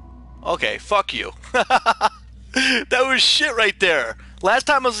 Okay, fuck you. That was shit right there. Last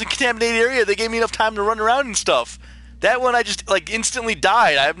time I was in a contaminated area, they gave me enough time to run around and stuff. That one I just, like, instantly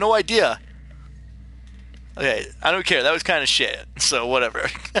died. I have no idea. Okay, I don't care. That was kind of shit. So, whatever.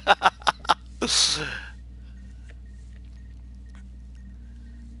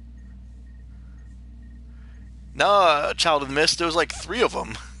 No, Child of the Mist, there was like 3 of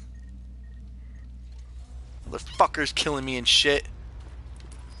them. The fuckers killing me and shit.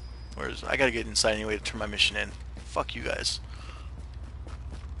 I gotta get inside anyway to turn my mission in. Fuck you guys.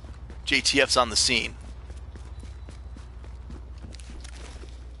 JTF's on the scene.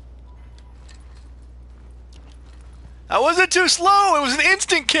 That wasn't too slow. It was an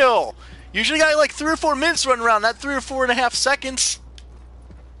instant kill. Usually got like 3 or 4 minutes running around, not 3 or 4.5 seconds.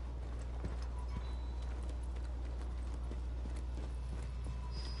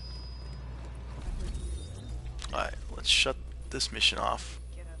 Alright, let's shut this mission off.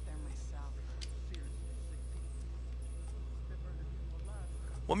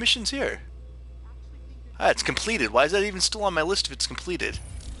 What mission's here? Ah, it's completed. Why is that even still on my list if it's completed?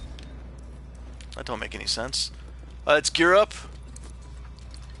 That don't make any sense. Let's gear up.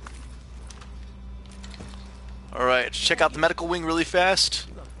 Alright, let's check out the medical wing really fast.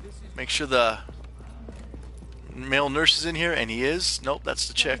 Make sure the male nurse is in here, and he is. Nope, that's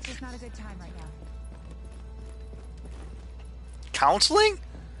the chick. Counseling?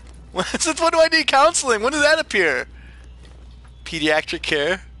 What do I need counseling? When did that appear? Pediatric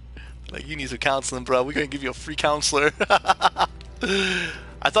care? Like, you need some counseling, bro. We're gonna give you a free counselor.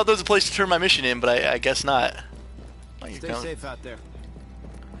 I thought there was a place to turn my mission in, but I guess not. Stay safe out there.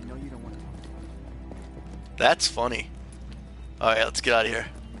 I know you don't want to. That's funny. Alright, let's get out of here.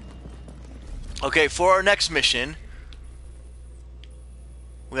 Okay, for our next mission,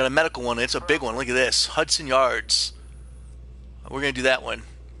 we got a medical one. It's a big one. Look at this. Hudson Yards. We're going to do that one.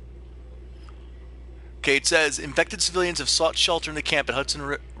 Okay, it says, infected civilians have sought shelter in the camp at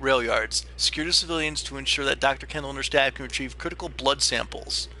Hudson Rail Yards. Secure the civilians to ensure that Dr. Kendall and her staff can retrieve critical blood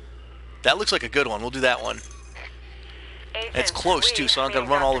samples. That looks like a good one. We'll do that one. Agent, it's close, too, so I'm not going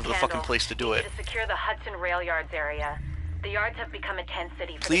to run all over the Kendall, fucking place to do it. To secure the Hudson Rail Yards area. The yards have become a tent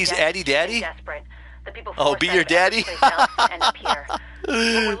city for Please, the Addy Daddy? desperate. The people Oh, be your daddy? and up here. What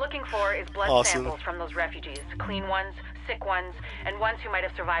we're looking for is blood Awesome. samples from those refugees. Clean ones, sick ones, and ones who might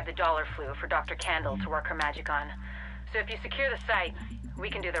have survived the dollar flu for Dr. Kendall to work her magic on. So if you secure the site,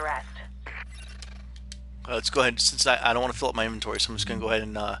 we can do the rest. Let's go ahead, since I don't want to fill up my inventory, so I'm just going to go ahead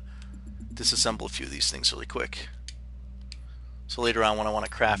and disassemble a few of these things really quick. So later on when I want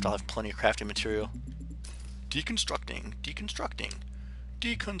to craft, I'll have plenty of crafting material. Deconstructing, deconstructing,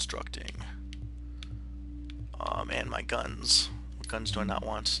 deconstructing. Oh man, my guns. What guns do I not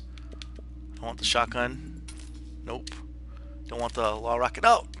want? I want the shotgun. Nope. Don't want the law rocket.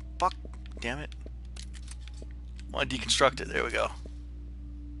 Oh! Fuck! Damn it. I want to deconstruct it. There we go.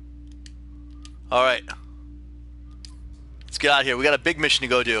 Alright. Let's get out of here. We got a big mission to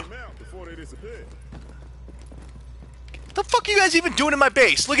go do. What the fuck are you guys even doing in my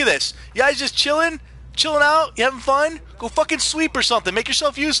base? Look at this. You guys just chilling? Chilling out? You having fun? Go fucking sweep or something. Make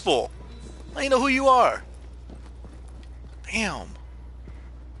yourself useful. Let you know who you are. Damn.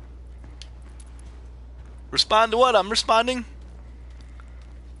 Respond to what? I'm responding.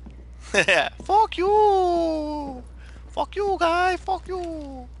 Fuck you. Fuck you, guy. Fuck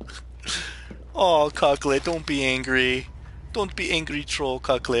you. Oh, Cucklet, don't be angry. Don't be angry, troll,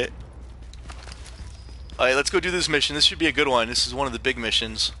 Cucklet. Alright, let's go do this mission. This should be a good one. This is one of the big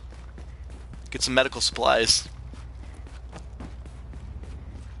missions. Get some medical supplies.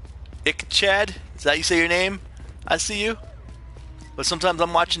 Chad? Is that how you say your name? I see you. But sometimes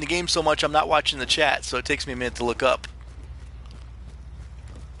I'm watching the game so much I'm not watching the chat, so it takes me a minute to look up.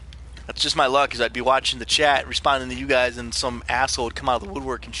 That's just my luck, is I'd be watching the chat, responding to you guys, and some asshole would come out of the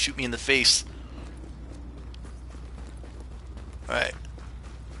woodwork and shoot me in the face. Alright.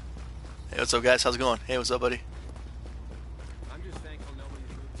 Hey, what's up, guys? How's it going? Hey, what's up, buddy? I'm just thankful nobody's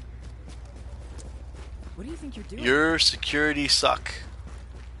moving. What do you think you're doing? Your security suck.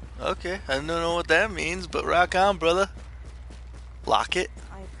 Okay, I don't know what that means, but rock on, brother. Lock it.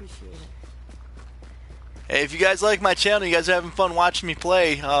 I appreciate it. Hey, if you guys like my channel, you guys are having fun watching me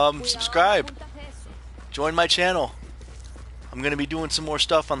play, subscribe. Join my channel. I'm gonna be doing some more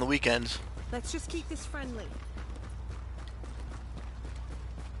stuff on the weekend. Let's just keep this friendly.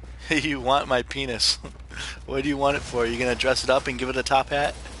 You want my penis. What do you want it for? Are you gonna dress it up and give it a top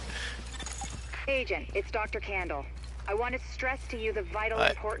hat? Agent, it's Dr. Kendall. I want to stress to you the vital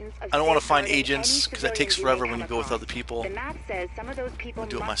importance of I don't want to find safeguarding agents because that any takes civilians forever you when may you go with come other people. The map says some of those people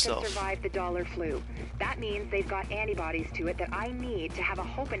do it must have myself. survived the dollar flu. That means they've got antibodies to it that I need to have a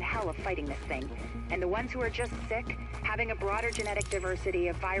hope in hell of fighting this thing. And the ones who are just sick, having a broader genetic diversity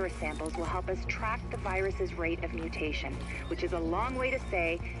of virus samples will help us track the virus's rate of mutation, which is a long way to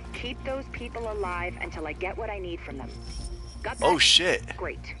say, keep those people alive until I get what I need from them. Got that? Oh shit.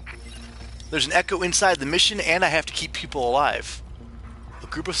 Great. There's an echo inside the mission and I have to keep people alive. A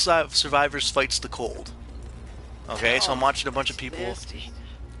group of survivors fights the cold. Okay, so I'm watching a bunch of people. Nasty.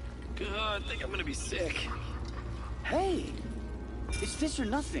 God, I think I'm gonna be sick. Hey, it's this or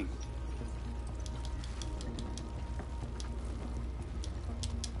nothing.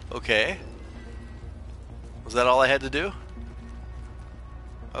 Okay. Was that all I had to do?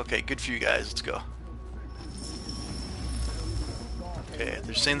 Okay, good for you guys. Let's go. Okay,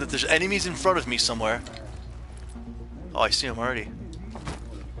 they're saying that there's enemies in front of me somewhere. Oh, I see them already.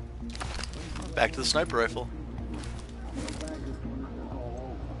 Back to the sniper rifle.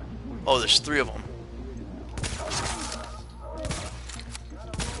 Oh, there's 3 of them.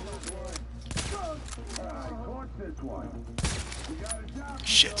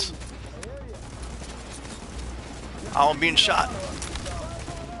 Shit. Oh, I'm being shot.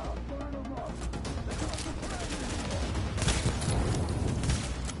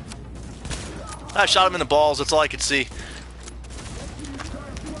 I shot him in the balls, that's all I could see.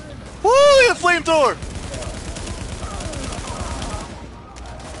 Woo! Look at the flamethrower!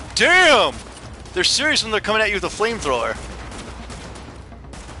 Damn! They're serious when they're coming at you with a flamethrower.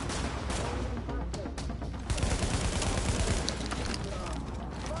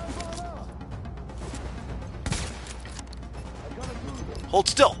 Hold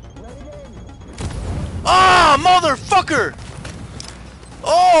still. Ah, motherfucker!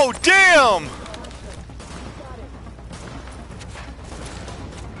 Oh, damn!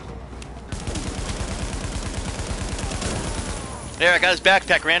 There, I got his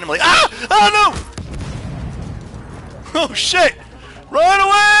backpack randomly. Ah! Oh no! Oh shit! Run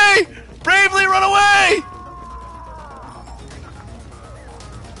away! Bravely run away!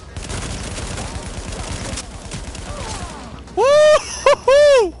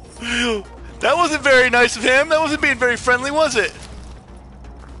 Woo-hoo-hoo! That wasn't very nice of him. That wasn't being very friendly, was it?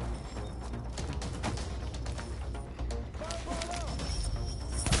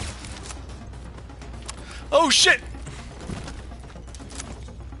 Oh shit!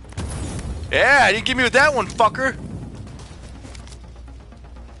 Yeah, you didn't give me with that one, fucker.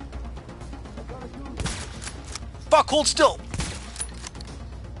 Fuck, hold still.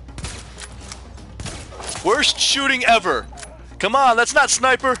 Worst shooting ever. Come on, that's not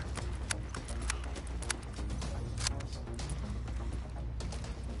sniper.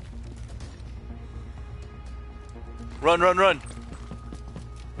 Run, run, run.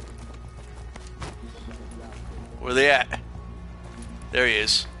 Where are they at? There he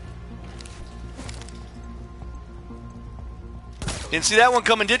is. Didn't see that one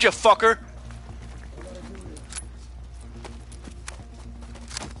coming, did you, fucker?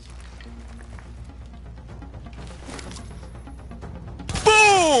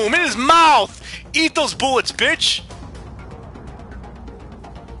 Boom! In his mouth! Eat those bullets, bitch!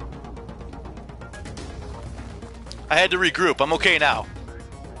 I had to regroup. I'm okay now.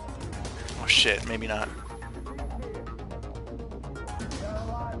 Oh shit, maybe not.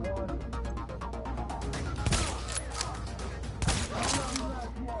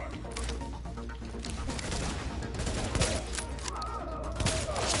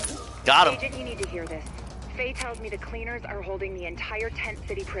 Got him. Agent, you need to hear this. Faye tells me the cleaners are holding the entire Tent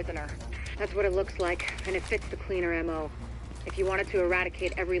City prisoner. That's what it looks like, and it fits the cleaner MO. If you wanted to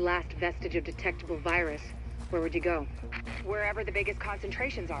eradicate every last vestige of detectable virus, where would you go? Wherever the biggest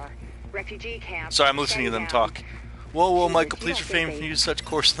concentrations are. Refugee camps. Sorry, I'm listening to them talk. Whoa, whoa, Michael, please refrain from using such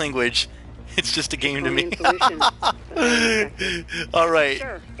coarse language. It's just a game to me. Alright.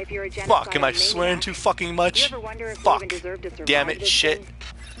 Sure, Fuck, am I swearing too fucking much? Fuck. Damn it, shit.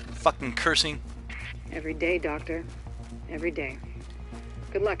 Fucking cursing. Every day, Doctor. Every day.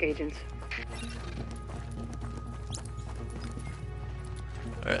 Good luck, agents.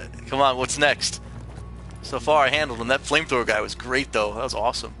 Alright, come on, what's next? So far I handled him. That flamethrower guy was great though. That was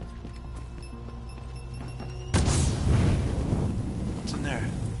awesome. What's in there?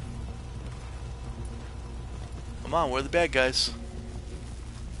 Come on, where are the bad guys?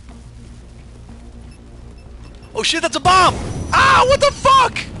 Oh shit, that's a bomb! Ah, what the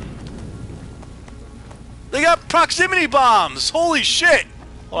fuck? They got proximity bombs! Holy shit!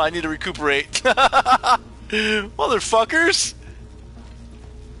 Oh, I need to recuperate. Motherfuckers!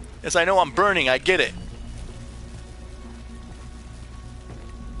 Yes, I know I'm burning, I get it.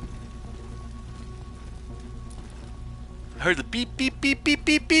 I heard the beep, beep, beep, beep,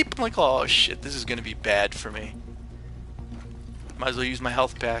 beep, beep. I'm like, oh shit, this is gonna be bad for me. Might as well use my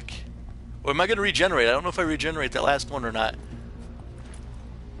health pack. Or am I gonna regenerate? I don't know if I regenerate that last one or not.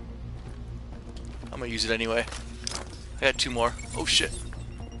 I'm gonna use it anyway. I got 2 more. Oh shit.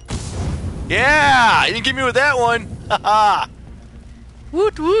 Yeah! You didn't get me with that one! Haha!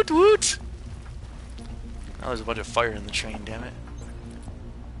 Woot woot woot! Now there's a bunch of fire in the train, damn it.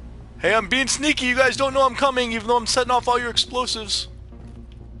 Hey, I'm being sneaky, you guys don't know I'm coming, even though I'm setting off all your explosives.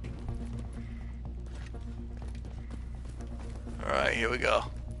 Alright, here we go.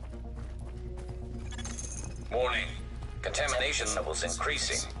 Warning. Contamination levels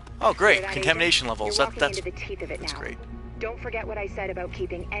increasing. Oh, great. Hear that, Contamination Agent? levels. You're walking That's into the teeth of it now. great. Don't forget what I said about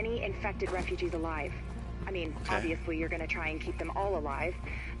keeping any infected refugees alive. I mean, obviously you're gonna try and keep them all alive,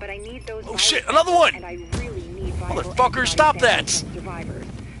 but I need those. Oh shit! Another one! And I really need viable Motherfucker, stop that! Survivors.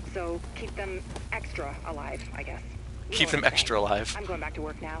 So keep them extra alive, I guess. You Keep know them what I'm extra saying. alive. I'm going back to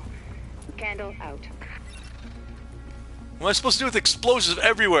work now. Candle out. What am I supposed to do with explosives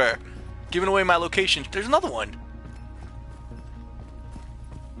everywhere? Giving away my location. There's another one.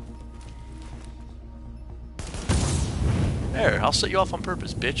 There, I'll set you off on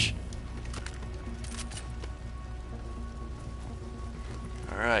purpose, bitch.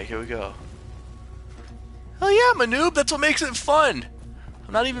 Alright, here we go. Hell yeah, I'm a noob. That's what makes it fun.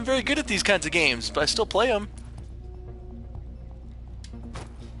 I'm not even very good at these kinds of games, but I still play them.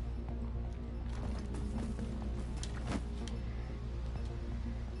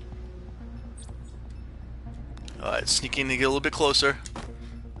 Alright, sneaking to get a little bit closer.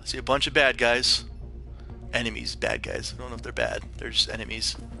 I see a bunch of bad guys. Enemies, bad guys. I don't know if they're bad. They're just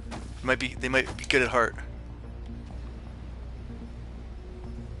enemies. They might be good at heart.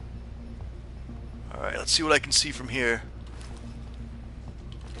 Alright, let's see what I can see from here.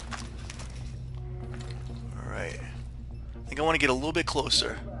 Alright. I think I want to get a little bit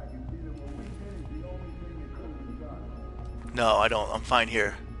closer. No, I don't. I'm fine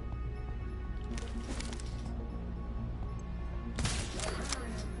here.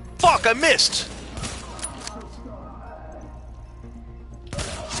 Fuck, I missed!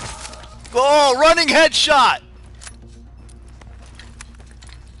 Oh, running headshot!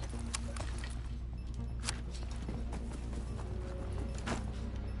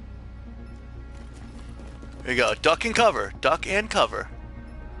 There you go. Duck and cover. Duck and cover.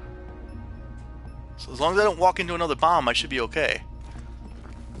 So as long as I don't walk into another bomb, I should be okay.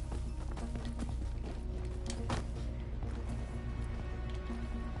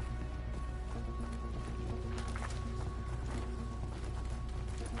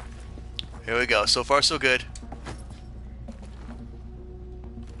 Here we go. So far, so good.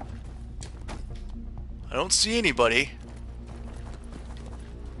 I don't see anybody.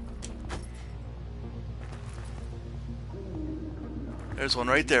 There's one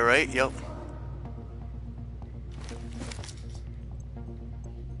right there, right? Yep.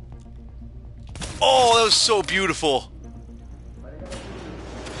 Oh, that was so beautiful.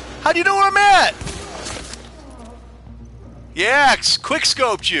 How do you know where I'm at? Yeah, quick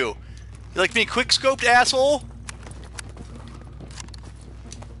scoped you. You like being quick scoped, asshole?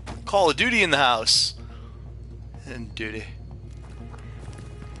 Call of Duty in the house. And duty.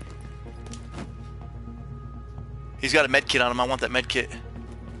 He's got a med kit on him. I want that med kit.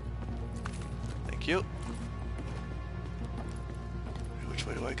 Thank you. Which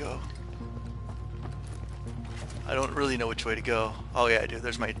way do I go? I don't really know which way to go. Oh yeah, I do.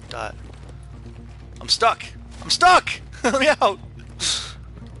 There's my dot. I'm stuck. I'm stuck! Let me out!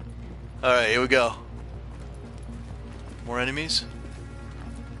 Alright, here we go. More enemies.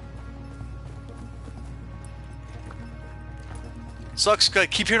 Sucks, I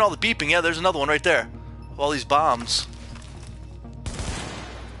keep hearing all the beeping. Yeah, there's another one right there. All these bombs.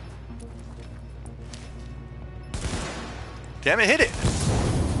 Damn it, hit it!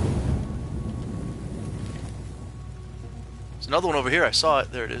 There's another one over here. I saw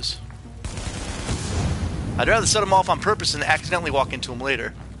it. There it is. I'd rather set them off on purpose than accidentally walk into them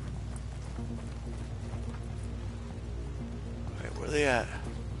later. Alright, where are they at?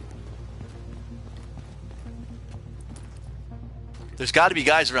 There's got to be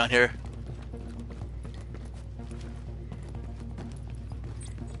guys around here.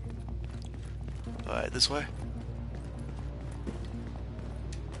 Alright, this way.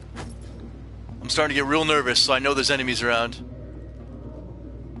 I'm starting to get real nervous, so I know there's enemies around.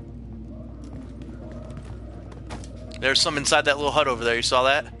 There's some inside that little hut over there. You saw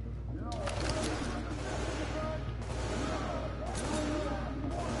that?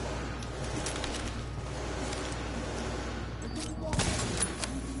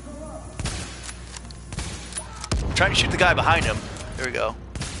 I'm trying to shoot the guy behind him. There we go.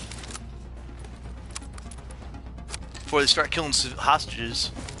 Before they start killing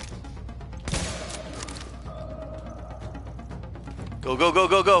hostages. Go, go, go,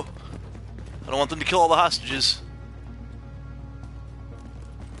 go, go. I don't want them to kill all the hostages.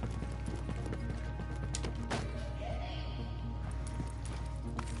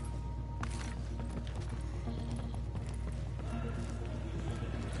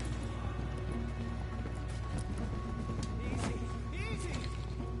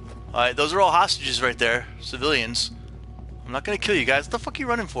 Alright, those are all hostages right there. Civilians. I'm not gonna kill you guys. What the fuck are you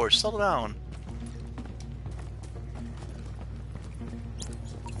running for? Settle down.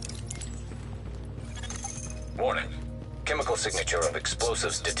 Warning. Chemical signature of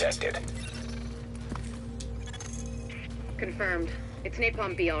explosives detected. Confirmed. It's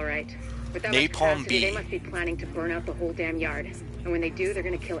Napalm B, all right. With that much Napalm capacity, B. they must be planning to burn out the whole damn yard. And when they do, they're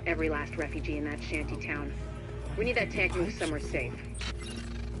gonna kill every last refugee in that shanty town. We need that tank moved somewhere safe.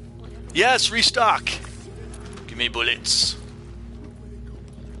 Yes, restock. Give me bullets.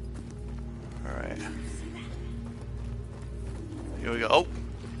 Alright. Here we go. Oh!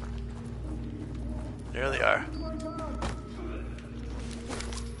 There they are.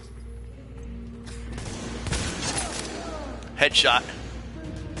 Headshot.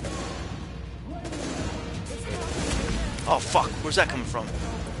 Oh fuck, where's that coming from?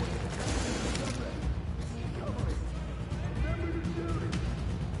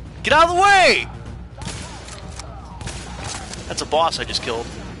 Get out of the way! That's a boss I just killed.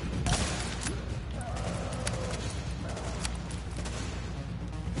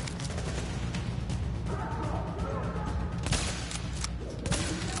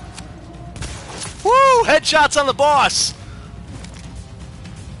 Woo! Headshots on the boss!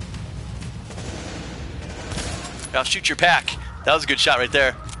 I'll shoot your pack. That was a good shot right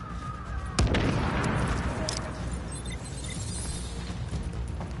there.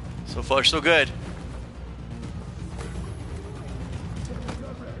 So far, so good.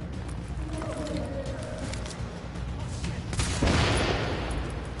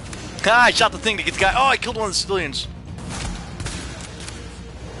 Ah, I shot the thing to get the guy. Oh, I killed one of the civilians.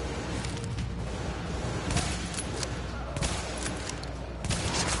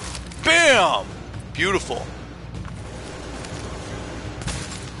 Bam! Beautiful.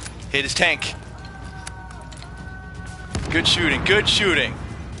 Hit his tank. Good shooting, good shooting.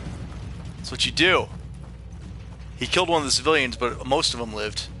 That's what you do. He killed one of the civilians, but most of them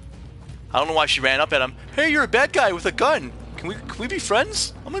lived. I don't know why she ran up at him. Hey, you're a bad guy with a gun. Can we be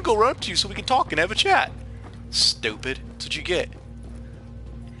friends? I'm gonna go run up to you so we can talk and have a chat. Stupid. That's what you get.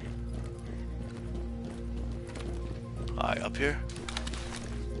 Alright, up here.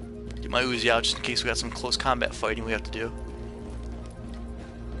 Get my Uzi out just in case we got some close combat fighting we have to do.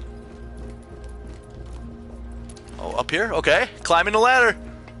 Oh, up here? Okay. Climbing the ladder.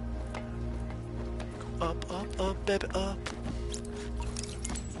 Up, up, up, baby, up.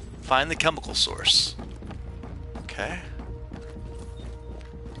 Find the chemical source. Okay.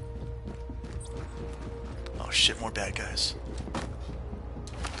 Oh shit, more bad guys.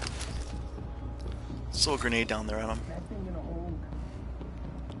 Throw a grenade down there at him.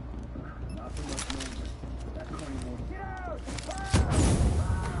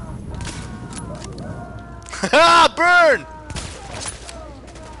 Ha! Burn!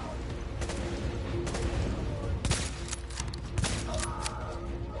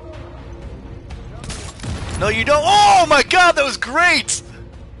 No, you don't. Oh my god, that was great!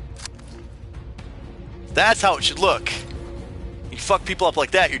 That's how it should look. You fuck people up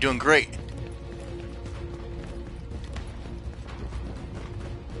like that, you're doing great.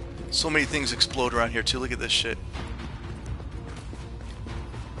 So many things explode around here too. Look at this shit.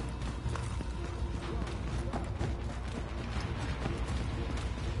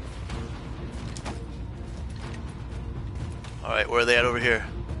 Alright, where are they at over here?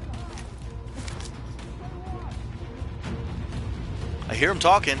 I hear them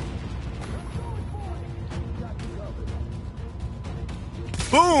talking.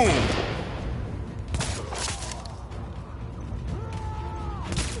 Boom!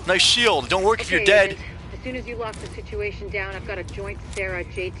 Nice shield. Don't work if you're dead. Agent. As soon as you lock the situation down, I've got a joint Sarah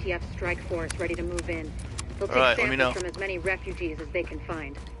JTF strike force ready to move in. They'll take samples from as many refugees as they can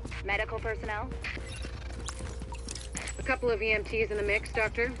find. Medical personnel? A couple of EMTs in the mix,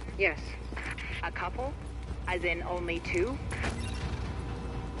 Doctor? Yes. A couple? As in only two?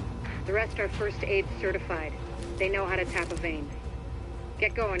 The rest are first aid certified. They know how to tap a vein.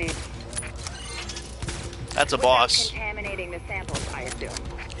 Get going, Abe. That's a boss. Contaminating the samples, I assume.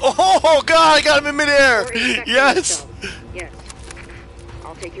 Oh god, I got him in midair! Yes! Yes.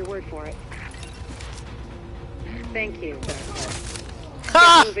 I'll take your word for it. Thank you.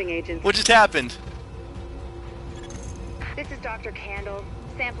 Ha! Moving, agents. What just happened? This is Dr. Candle.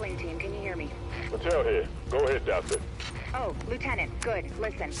 Sampling team, can you hear me? Mattel here. Go ahead, Doctor. Oh, Lieutenant, good.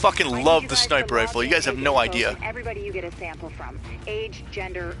 Listen. Fucking love the sniper rifle. You guys have no idea. Everybody you get a sample from. Age,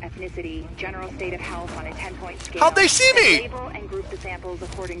 gender, ethnicity, general state of health on a 10-point scale. How'd they see me? Label and group the samples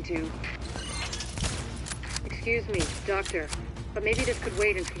according to... Excuse me, Doctor, but maybe this could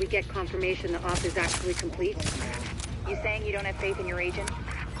wait until we get confirmation the op is actually complete. You saying you don't have faith in your agent?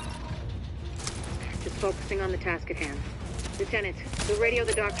 Just focusing on the task at hand. Lieutenant, the radio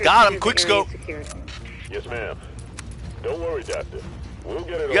the doctor... Got him, quick scope. Secured. Yes, ma'am. Don't worry, Doctor. We'll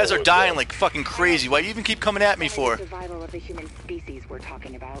get it You guys all are dying done. like fucking crazy. Why do you even keep coming at me Only for? the survival of the human species we're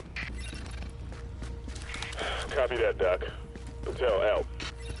talking about. Copy that, Doc. Patel out.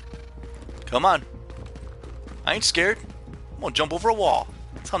 Come on. I ain't scared. I'm gonna jump over a wall.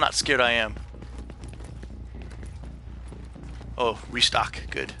 That's how not scared I am. Oh, restock.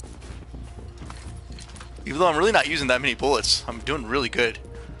 Good. Even though I'm really not using that many bullets, I'm doing really good.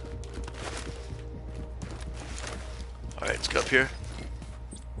 Alright, let's go up here.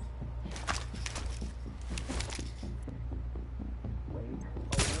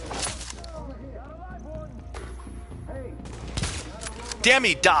 Damn,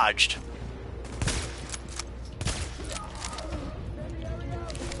 he dodged.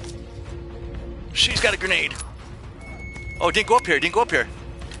 She's got a grenade. Oh, it didn't go up here. It didn't go up here.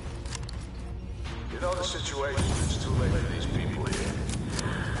 You know the situation. It's too late for these people here.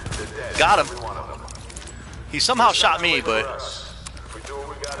 They're dead. Got him. Every one of them. He somehow shot It's not too me, late but... for us. If we do what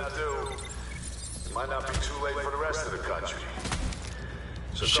we gotta do, it might not be too late for the rest of the country.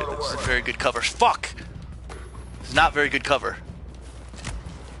 So Shit, go to this is work. very good cover. Fuck! This is not very good cover.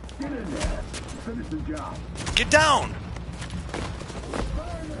 Get in there. Finish the job. Get down!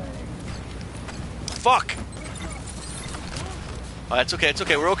 Fuck! Oh, it's okay, it's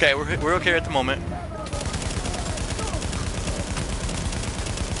okay, we're okay. We're okay at the moment.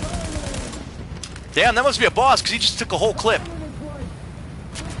 Damn, that must be a boss, because he just took a whole clip.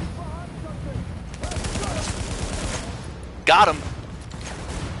 Got him.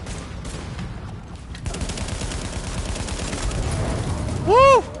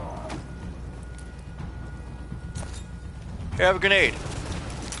 Woo! Here, have a grenade.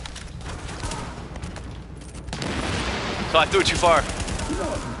 So I threw it too far.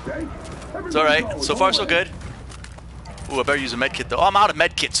 It's alright. So far, so good. Ooh, I better use a medkit, though. Oh, I'm out of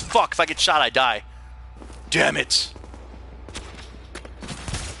medkits. Fuck, if I get shot, I die. Damn it.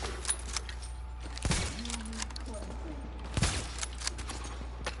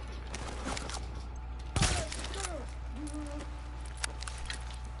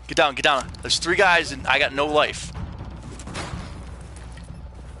 Get down, get down. There's 3 guys, and I got no life.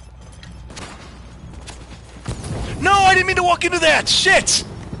 No, I didn't mean to walk into that! Shit!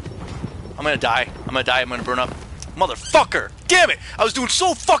 I'm gonna die. I'm gonna die. I'm gonna burn up. Motherfucker! Damn it! I was doing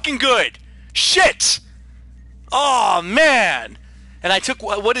so fucking good! Shit! Oh, man! And I took...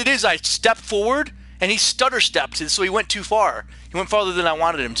 What it is, I stepped forward, and he stutter-stepped, so he went too far. He went farther than I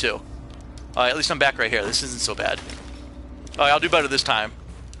wanted him to. Alright, at least I'm back right here. This isn't so bad. Alright, I'll do better this time.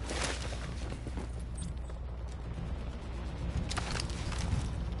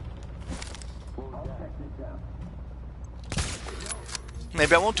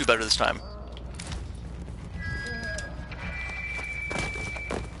 Maybe I won't do better this time.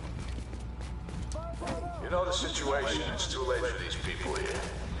 You know the situation. It's too late for these people here.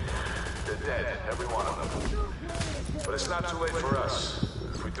 They're dead, every one of them. But it's not too late for us.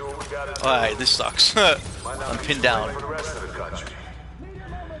 If we do what we gotta do. Alright, this sucks. I'm pinned down. For the rest of the country.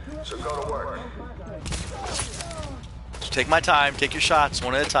 So go to work. Just take my time. Take your shots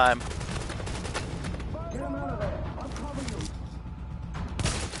one at a time.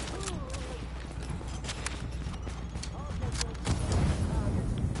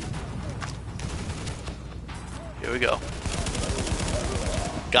 Here we go.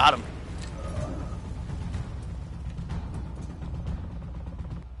 Got him.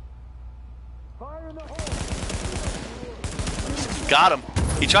 Got him.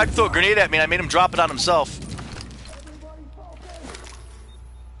 He tried to throw a grenade at me and I made him drop it on himself.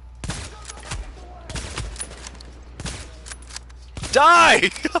 Die!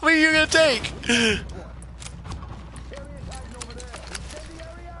 How many are you gonna take?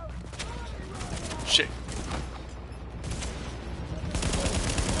 Shit.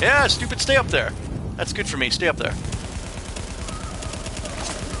 Yeah, stupid, stay up there. That's good for me, stay up there.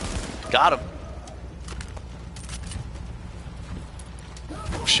 Got him.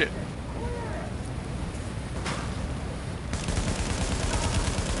 Oh, shit.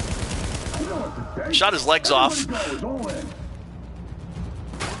 Shot his legs off.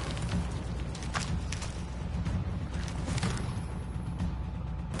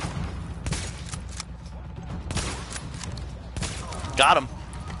 Got him.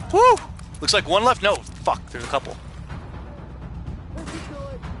 Woo! Looks like one left. No, fuck, there's a couple.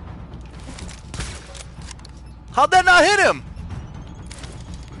 How'd that not hit him?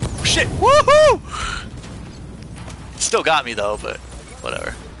 Shit! Woohoo! Still got me though, but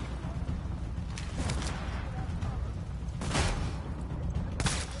whatever.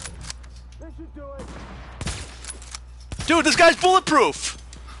 Dude, this guy's bulletproof!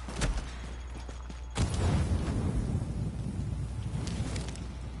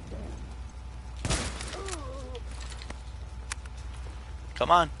 Come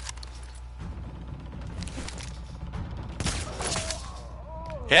on.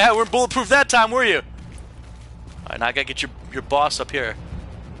 Yeah, we're bulletproof that time, were you? Alright, now I gotta get your boss up here.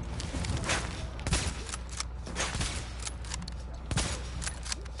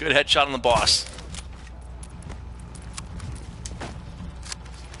 Good headshot on the boss.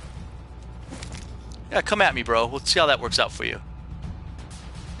 Yeah, come at me, bro. We'll see how that works out for you.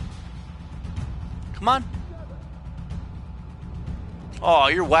 Come on. Oh,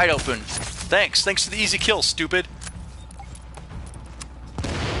 you're wide open. Thanks. Thanks for the easy kill, stupid.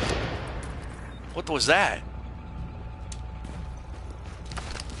 What was that?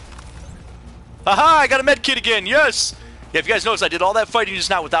 Haha, I got a med kit again. Yes! Yeah, if you guys notice, I did all that fighting just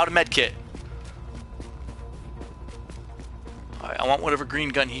now without a med kit. Alright, I want whatever green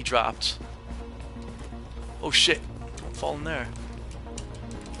gun he dropped. Oh shit. Don't fall in there.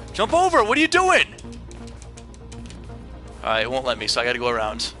 Jump over! What are you doing? Alright, it won't let me, so I gotta go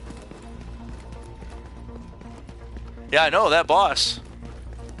around. Yeah, I know, that boss.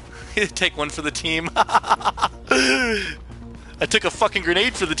 Take one for the team. I took a fucking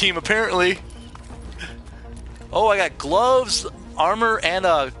grenade for the team, apparently. Oh, I got gloves, armor, and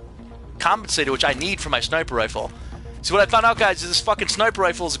a compensator, which I need for my sniper rifle. See, what I found out, guys, is this fucking sniper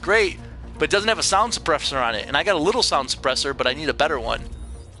rifle is great, but it doesn't have a sound suppressor on it. And I got a little sound suppressor, but I need a better one.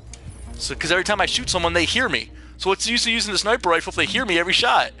 So, because every time I shoot someone, they hear me. So what's the use of using the sniper rifle if they hear me every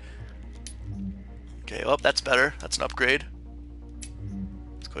shot? Okay, well, that's better. That's an upgrade.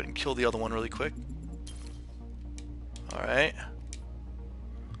 Let's go ahead and kill the other one really quick. Alright.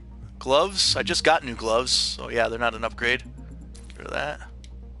 Gloves. I just got new gloves, so yeah, they're not an upgrade. Get rid of that.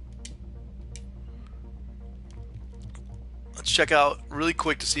 Let's check out really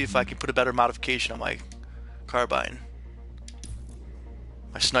quick to see if I can put a better modification on my carbine.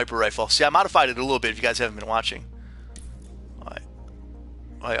 My sniper rifle. See, I modified it a little bit if you guys haven't been watching.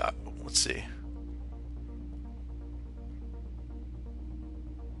 Alright. Let's see.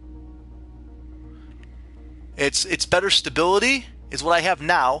 It's better stability is what I have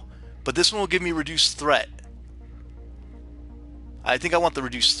now, but this one will give me reduced threat. I think I want the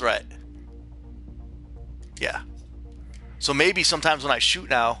reduced threat. Yeah. So maybe sometimes when I shoot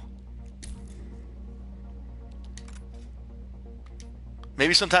now,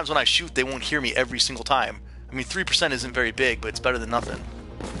 maybe sometimes when I shoot they won't hear me every single time. I mean, 3% isn't very big, but it's better than nothing.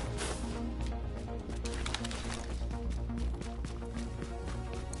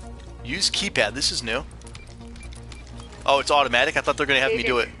 Use keypad. This is new. Oh, it's automatic? I thought they were going to have me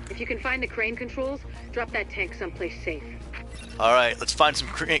do it. If you can find the crane controls, drop that tank someplace safe. Alright, let's find some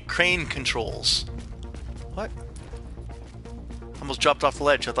crane controls. What? Almost dropped off the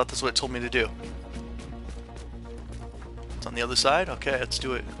ledge. I thought that's what it told me to do. It's on the other side? Okay, let's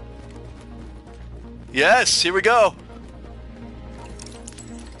do it. Yes, here we go.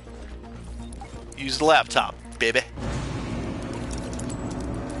 Use the laptop, baby.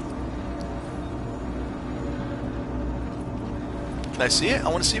 Can I see it? I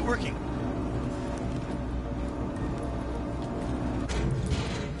want to see it working.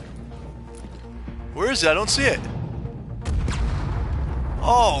 Where is it? I don't see it.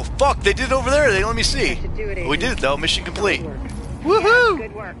 Oh, fuck. They did it over there. They didn't let me see. We did it, though. Mission complete. Woohoo! Yeah,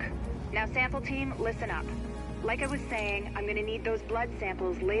 good work. Now, sample team, listen up. Like I was saying, I'm going to need those blood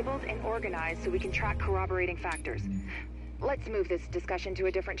samples labeled and organized so we can track corroborating factors. Let's move this discussion to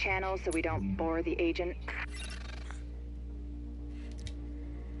a different channel so we don't bore the agent.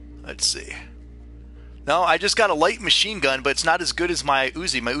 Let's see. No, I just got a light machine gun, but it's not as good as my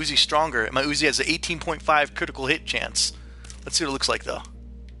Uzi. My Uzi's stronger. My Uzi has an 18.5 critical hit chance. Let's see what it looks like, though.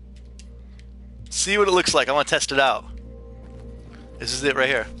 See what it looks like. I want to test it out. This is it right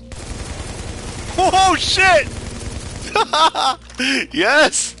here. Oh, shit!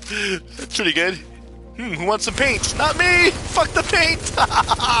 Yes! That's pretty good. Who wants some paint? Not me! Fuck the paint!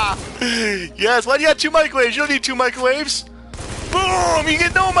 Yes, why do you have 2 microwaves? You don't need 2 microwaves. Boom! You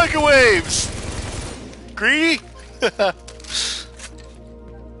get no microwaves! Greedy?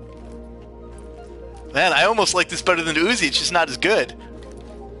 Man, I almost like this better than the Uzi. It's just not as good.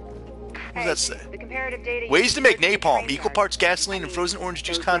 What does that say? The comparative data Ways to make napalm. Equal parts gasoline and frozen orange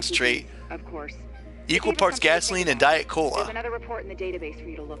juice concentrate. Of course. Equal parts gasoline and Diet There's Cola. another report in the database for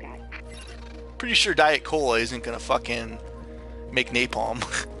you to look at. Pretty sure Diet Cola isn't gonna fucking make napalm.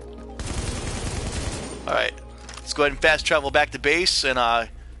 Alright. Let's go ahead and fast travel back to base and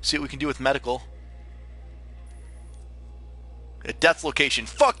see what we can do with medical. A death location.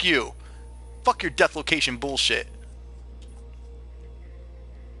 Fuck you! Fuck your death location bullshit.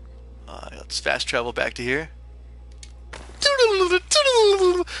 Let's fast travel back to here.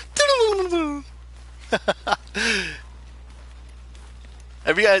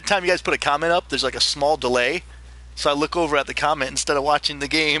 Every time you guys put a comment up, there's like a small delay. So I look over at the comment instead of watching the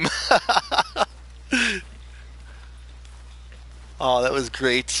game. Oh, that was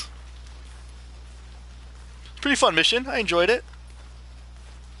great. Pretty fun mission. I enjoyed it.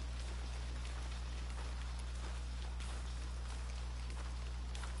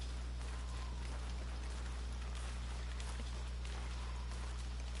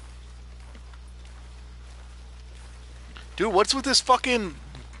 Dude, what's with this fucking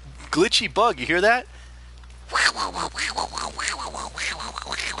glitchy bug? You hear that?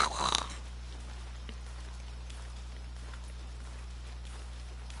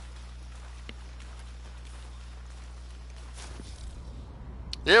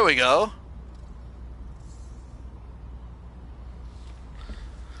 There we go.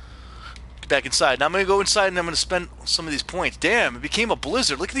 Get back inside. Now I'm going to go inside and I'm going to spend some of these points. Damn, it became a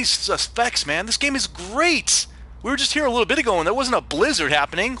blizzard. Look at these effects, man. This game is great. We were just here a little bit ago and there wasn't a blizzard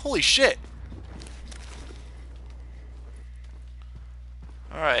happening. Holy shit.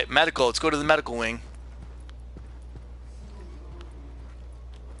 Alright, medical. Let's go to the medical wing.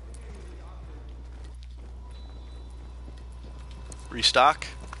 Restock.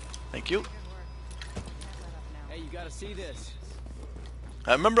 Thank you. Hey, you gotta see this.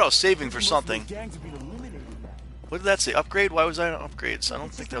 I remember I was saving for something. What did that say? Upgrade? Why was I on upgrades? I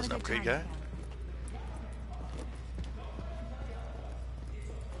don't think that was an upgrade guy.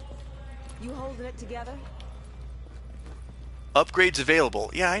 You holding it together? Upgrades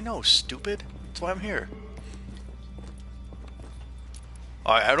available. Yeah, I know, stupid. That's why I'm here.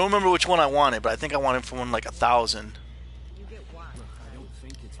 Alright, I don't remember which one I wanted, but I think I wanted for one like 1,000.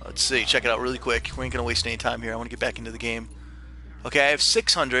 Let's see, check it out really quick. We ain't gonna waste any time here. I want to get back into the game. Okay, I have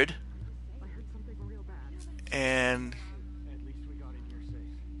 600. And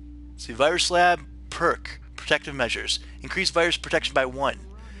let's see, virus lab perk, protective measures. Increase virus protection by 1.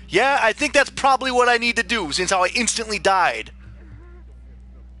 Yeah, I think that's probably what I need to do, since how I instantly died.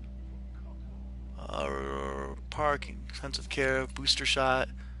 Park, intensive care, booster shot.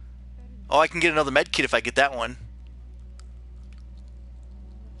 Oh, I can get another med kit if I get that one.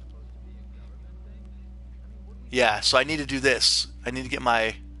 Yeah, so I need to do this. I need to get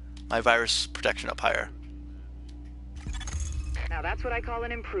my virus protection up higher. Now that's what I call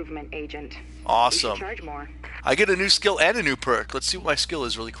an improvement, Agent. Awesome. You should charge more. I get a new skill and a new perk. Let's see what my skill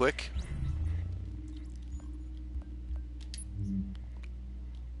is really quick.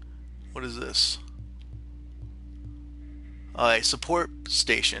 What is this? Alright, support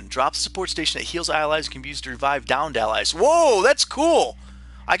station. Drop the support station that heals allies and can be used to revive downed allies. Whoa, that's cool!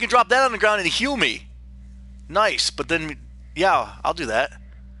 I can drop that on the ground and heal me. Nice, but then, yeah, I'll do that.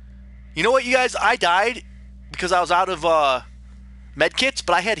 You know what, you guys? I died because I was out of medkits,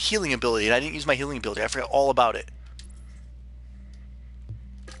 but I had healing ability, and I didn't use my healing ability. I forgot all about it.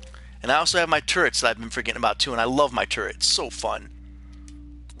 And I also have my turrets that I've been forgetting about, too, and I love my turrets. So fun.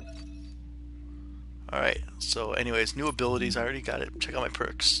 Alright, so anyways, new abilities. I already got it. Check out my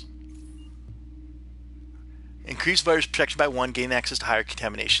perks. Increase virus protection by 1, gain access to higher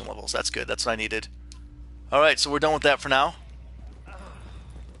contamination levels. That's good. That's what I needed. Alright, so we're done with that for now.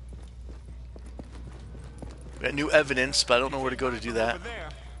 We got new evidence, but I don't know where to go to do that.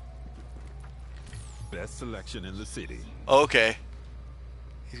 Best selection in the city. Oh, okay.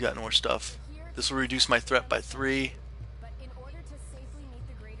 He's got more stuff. This will reduce my threat by 3.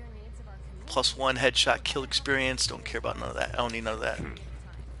 +1 headshot kill experience. Don't care about none of that. I don't need none of that. My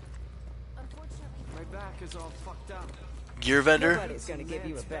back is all fucked up. Gear vendor. Nobody's gonna give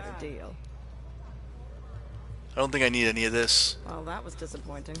you a better deal. I don't think I need any of this. Well, that was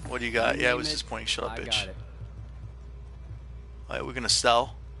disappointing. What do you got? Yeah, it was disappointing. Shut up, bitch. Alright, we're gonna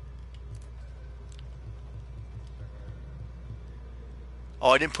sell.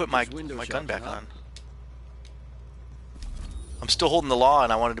 Oh, I didn't put my gun back on. I'm still holding the law,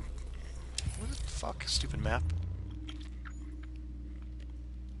 and I wanted to. What the fuck? Stupid map.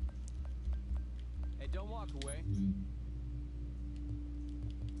 Hey, don't walk away.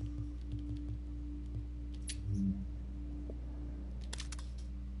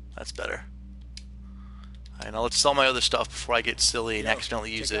 That's better. Alright, now let's sell my other stuff before I get silly and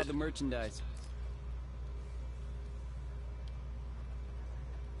accidentally use check it. out the merchandise.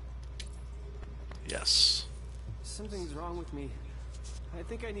 Yes. Something's wrong with me. I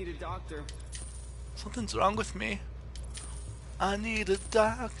think I need a doctor. Something's wrong with me. I need a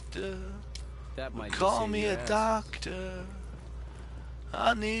doctor. That might Call me a doctor.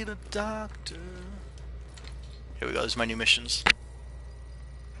 I need a doctor. Here we go. There's my new missions.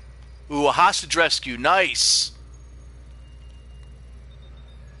 Ooh, a hostage rescue. Nice.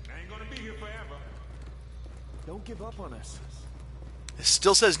 I ain't gonna be here forever. Don't give up on us. It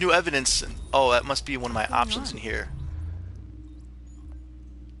still says new evidence. Oh, that must be one of my options in here.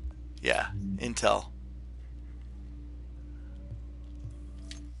 Yeah, intel.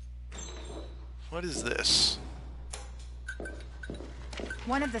 What is this?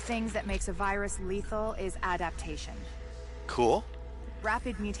 One of the things that makes a virus lethal is adaptation. Cool.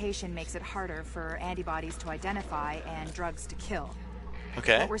 Rapid mutation makes it harder for antibodies to identify and drugs to kill.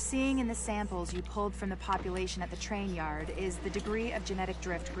 Okay. What we're seeing in the samples you pulled from the population at the train yard is the degree of genetic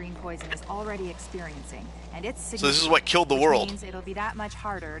drift green poison is already experiencing, and it's significant. So this is what killed the world. Which means it'll be that much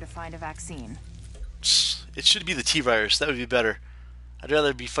harder to find a vaccine. It should be the T-virus. That would be better. I'd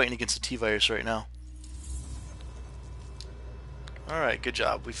rather be fighting against the T-virus right now. Alright, good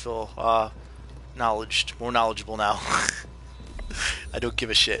job. We feel more knowledgeable now. I don't give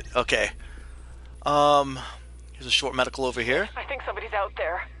a shit. Okay. Here's a short medical over here. I think somebody's out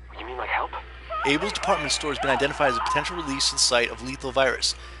there. You mean like help? Abel's department store has been identified as a potential release to the site of lethal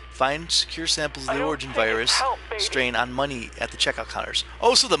virus. Find secure samples of the origin virus strain on money at the checkout counters.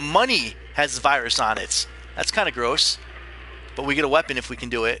 Oh, so the money has the virus on it. That's kind of gross. But we get a weapon if we can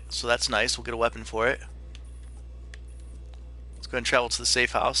do it, so that's nice. We'll get a weapon for it. Let's go ahead and travel to the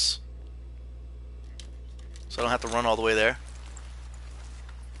safe house, so I don't have to run all the way there.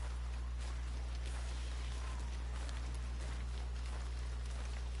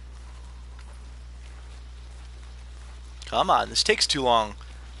 Come on, this takes too long.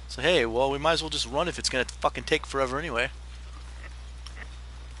 So hey, well, we might as well just run if it's gonna fucking take forever anyway.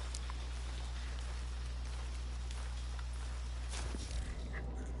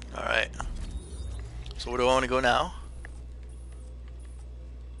 Alright. So where do I want to go now?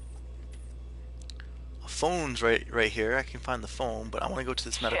 A phone's right here. I can find the phone, but I want to go to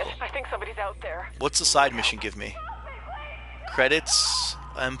this medical. Shit, I think somebody's out there. What's the side mission give me? Credits,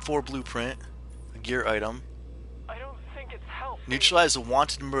 M4 blueprint, a gear item. I don't think it's help. Neutralize a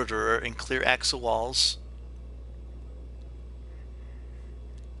wanted murderer and clear axle walls.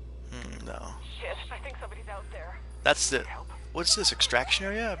 No. Shit, I think somebody's out there. That's the... What's this, extraction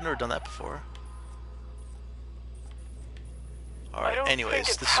area? I've never done that before. Alright,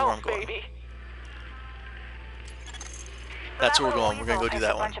 anyways, this is where I'm going. That's where we're going. We're gonna go do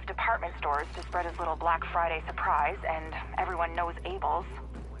that one. A bunch of department stores to spread his little Black Friday surprise, and everyone knows Abel's.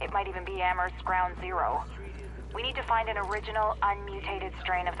 It might even be Amherst's Ground Zero. We need to find an original, unmutated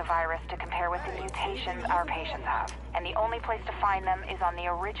strain of the virus to compare with the mutations our patients have. And the only place to find them is on the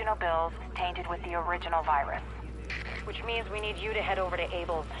original bills tainted with the original virus. Which means we need you to head over to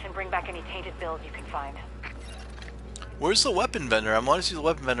Abel's and bring back any tainted bills you can find. Where's the weapon vendor? I want to see the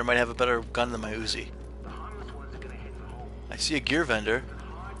weapon vendor might have a better gun than my Uzi. I see a gear vendor.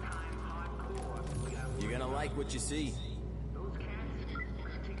 You're gonna like what you see.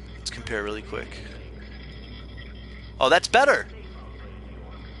 Let's compare really quick. Oh, that's better!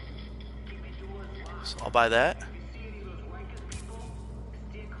 So I'll buy that.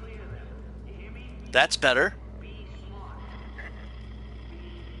 That's better.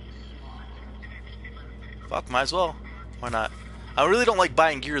 Fuck, might as well. Why not? I really don't like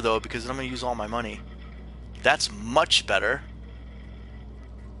buying gear though, because then I'm gonna use all my money. That's much better.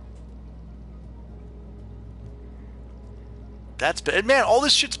 That's better. Man, all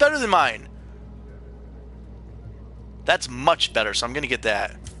this shit's better than mine. That's much better, so I'm gonna get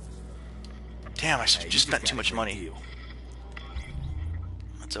that. Damn, I just spent too much money.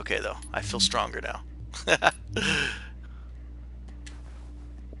 That's okay though. I feel stronger now.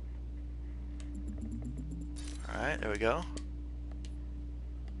 Alright, there we go.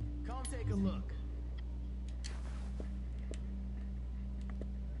 Come take a look.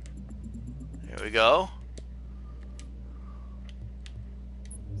 Here we go.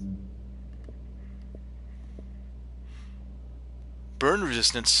 Burn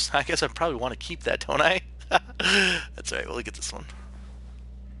resistance. I guess I probably want to keep that, don't I? That's alright, we'll look at this one.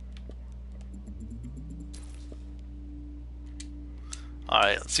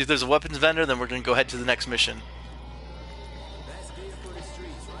 Alright, let's see if there's a weapons vendor, then we're going to go head to the next mission. Best gear for the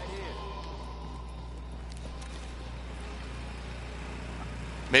streets right here.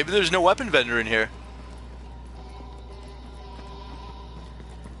 Maybe there's no weapon vendor in here.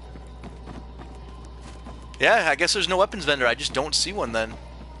 Yeah, I guess there's no weapons vendor. I just don't see one then.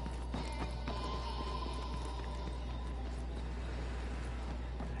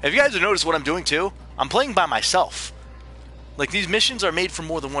 Have you guys noticed what I'm doing too? I'm playing by myself. Like, these missions are made for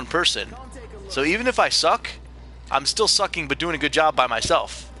more than one person. So even if I suck, I'm still sucking but doing a good job by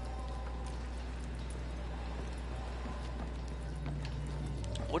myself.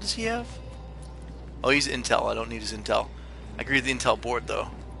 What does he have? Oh, he's intel. I don't need his intel. I agree with the intel board though.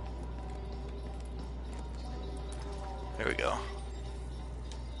 There we go.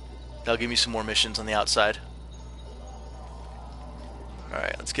 That'll give me some more missions on the outside.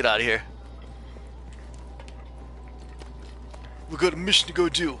 Alright, let's get out of here. We got a mission to go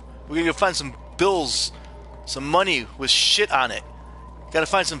do. We're gonna go find some bills, some money with shit on it. Gotta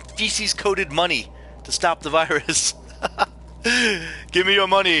find some feces-coated money to stop the virus. Give me your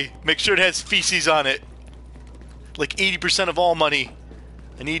money. Make sure it has feces on it. Like 80% of all money.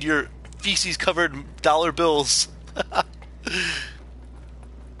 I need your feces-covered dollar bills.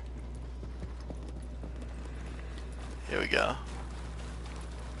 Here we go.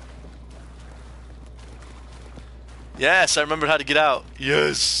 Yes, I remembered how to get out.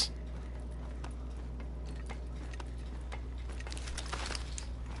 Yes.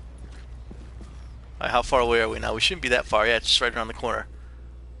 Alright, how far away are we now? We shouldn't be that far. Yeah, it's just right around the corner.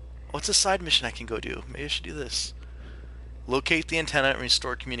 What's a side mission I can go do? Maybe I should do this. Locate the antenna and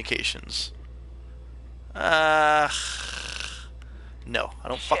restore communications. No, I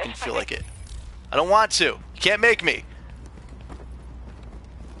don't fucking feel like it. I don't want to. You can't make me.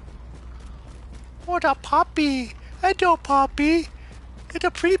 What a puppy. Hello, puppy. It's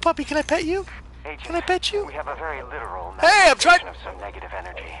a pretty puppy. Can I pet you? Agent, can I pet you? We have a very literal hey, I'm trying. Of some negative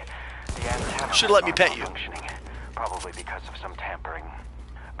energy. The antenna should let me pet you. Probably because of some tampering.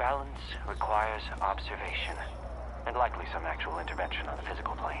 Balance requires observation, and likely some actual intervention on the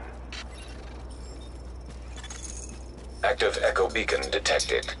physical plane. Active echo beacon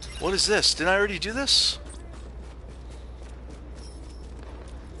detected. What is this? Didn't I already do this?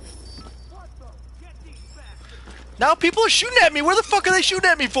 Now people are shooting at me. Where the fuck are they shooting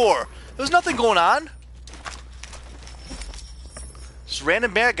at me for? There's nothing going on. Just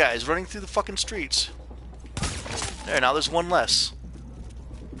random bad guys running through the fucking streets. There, now there's one less.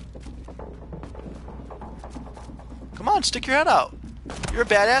 Come on, stick your head out. You're a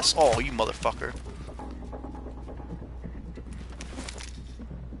badass? Oh, you motherfucker.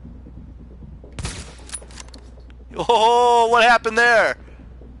 Oh, what happened there?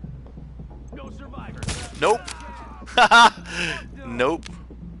 No survivors. Nope. Nope.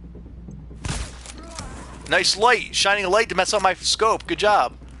 Nice light. Shining a light to mess up my scope. Good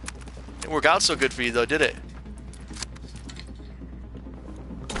job. Didn't work out so good for you though, did it?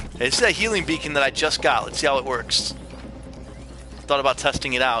 Hey, this is that healing beacon that I just got. Let's see how it works. Thought about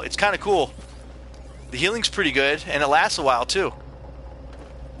testing it out. It's kind of cool. The healing's pretty good, and it lasts a while too.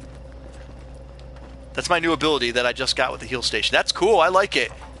 That's my new ability that I just got with the heal station. That's cool. I like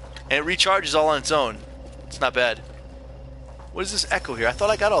it. And it recharges all on its own. It's not bad. What is this echo here? I thought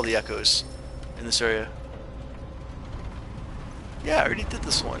I got all the echoes in this area. Yeah, I already did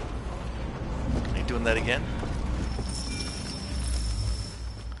this one. Ain't doing that again.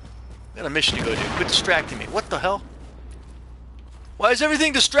 Got a mission to go do. Quit distracting me. What the hell? Why is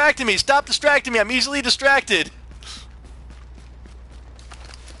everything distracting me? Stop distracting me. I'm easily distracted.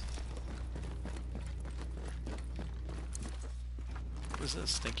 What is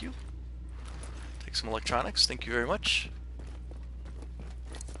this? Thank you. Take some electronics. Thank you very much.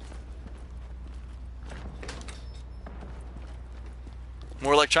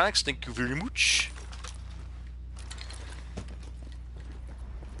 More electronics. Thank you very much.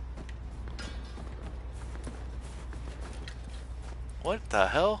 What the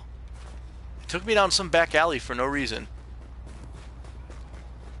hell? It took me down some back alley for no reason.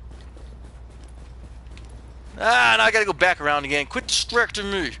 Ah, now I gotta go back around again. Quit distracting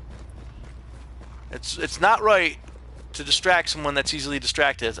me. It's not right to distract someone that's easily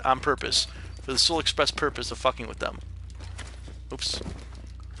distracted on purpose, for the sole express purpose of fucking with them. Oops.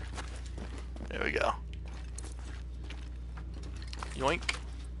 There we go. Yoink.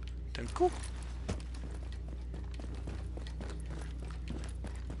 Thank you.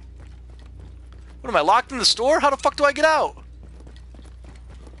 What am I, locked in the store? How the fuck do I get out?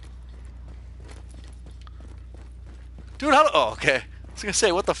 Dude, how do... Oh, okay. I was gonna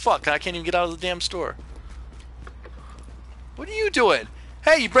say, what the fuck? I can't even get out of the damn store. What are you doing?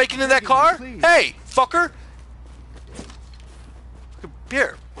 Hey, you breaking into that car? Hey, fucker!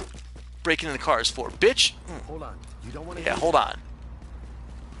 Here. Breaking into cars for, bitch. Hold on. You don't want to... Yeah, hold on.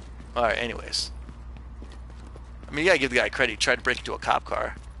 Alright, anyways. I mean, you gotta give the guy credit. He tried to break into a cop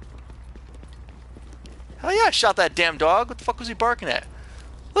car. Hell yeah, I shot that damn dog. What the fuck was he barking at?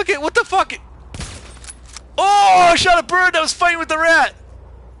 Look at, what the fuck? Oh, I shot a bird that was fighting with the rat.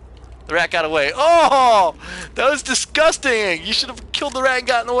 The rat got away. Oh, that was disgusting. You should have killed the rat and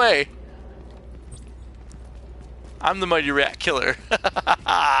gotten away. I'm the mighty rat killer.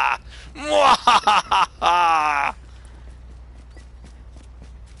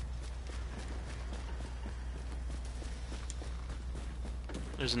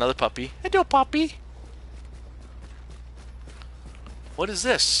 There's another puppy. Hello, puppy. What is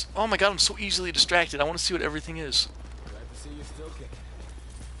this? Oh my god, I'm so easily distracted. I want to see what everything is. Glad to see you're still kicking.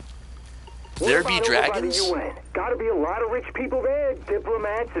 There be dragons? What about over by the UN? Gotta be a lot of rich people there,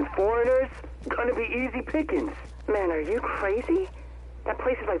 diplomats and foreigners. Gonna be easy pickings. Man, are you crazy? That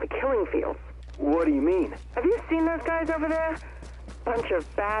place is like the killing fields. What do you mean? Have you seen those guys over there? Bunch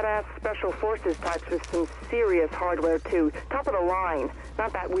of badass special forces types with some serious hardware too. Top of the line.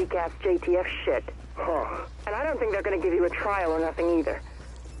 Not that weak-ass JTF shit. Huh. And I don't think they're gonna give you a trial or nothing either.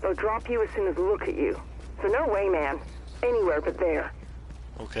 They'll drop you as soon as look at you. So no way, man. Anywhere but there.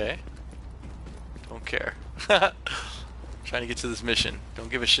 Okay. Don't care. Trying to get to this mission. Don't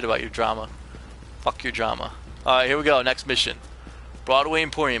give a shit about your drama. Fuck your drama. Alright, here we go. Next mission. Broadway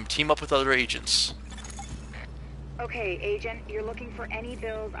Emporium. Team up with other agents. Okay, Agent, you're looking for any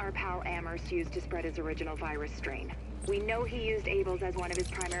bills our pal Amherst used to spread his original virus strain. We know he used Abel's as one of his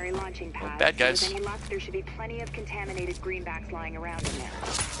primary launching pads. Bad guys. So with any luck, there should be plenty of contaminated greenbacks lying around in there.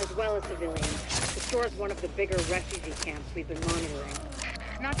 As well as civilians. The store's one of the bigger refugee camps we've been monitoring.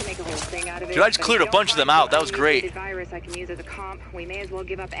 Not to make a whole thing out of it. Dude, I just cleared a bunch of them out. That was great. Virus I can use as a comp. We may as well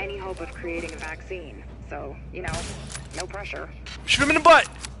give up any hope of creating a vaccine. So, you know, no pressure. Shoot him in the butt!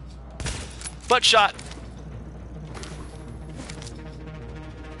 Butt shot.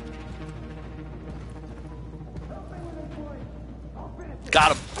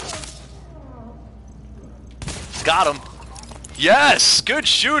 Got him. Got him. Yes! Good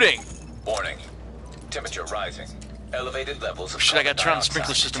shooting! Warning. Temperature rising. Elevated levels of Shit, I gotta turn on the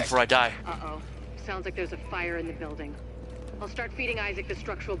sprinkler system before I die. Uh-oh. Sounds like there's a fire in the building. I'll start feeding Isaac the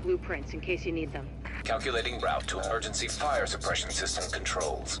structural blueprints in case you need them. Calculating route to emergency fire suppression system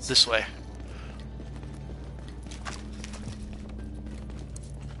controls. This way.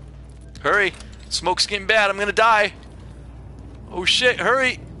 Hurry! Smoke's getting bad, I'm gonna die! Oh shit,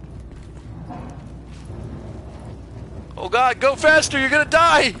 hurry! Oh god, go faster, you're gonna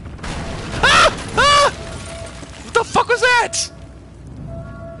die! Ah! Ah! What the fuck was that?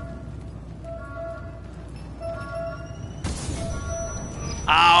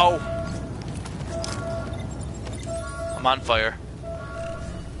 Ow! I'm on fire.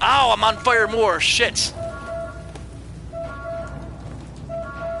 Ow, I'm on fire more, shit!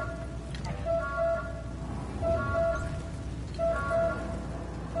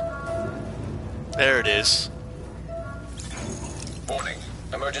 There it is. Warning.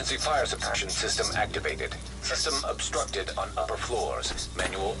 Emergency fire suppression system activated. System obstructed on upper floors.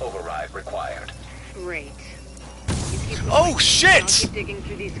 Manual override required. Great. Oh shit! I'll keep digging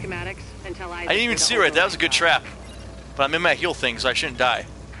through these schematics until I didn't even see right. That was a good trap. But I'm in my heal thing, so I shouldn't die.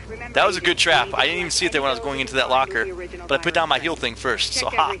 That was a good trap. I didn't even see it there when I was going into that locker. But I put down my heal thing first, so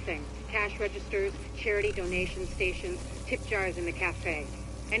Check ha. everything. Cash registers, charity donation stations, tip jars in the cafe.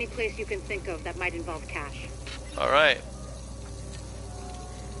 Any place you can think of that might involve cash. Alright.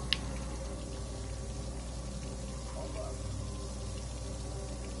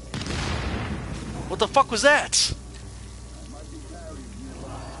 What the fuck was that?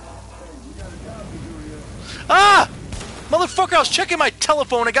 Ah! Motherfucker, I was checking my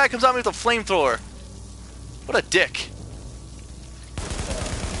telephone, a guy comes at me with a flamethrower. What a dick.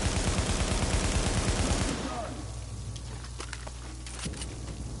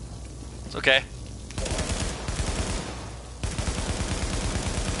 It's okay.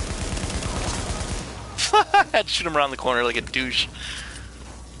 I had to shoot him around the corner like a douche.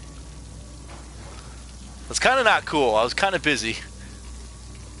 That's kind of not cool. I was kind of busy.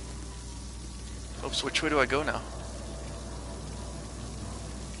 Oops, which way do I go now?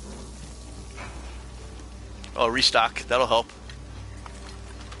 Oh, restock. That'll help.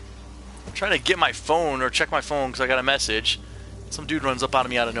 I'm trying to get my phone or check my phone because I got a message. Some dude runs up on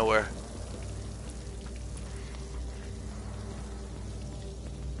me out of nowhere.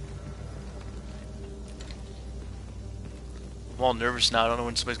 I'm all nervous now. I don't know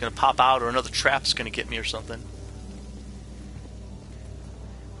when somebody's going to pop out or another trap's going to get me or something.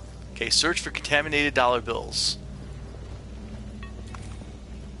 Okay, search for contaminated dollar bills.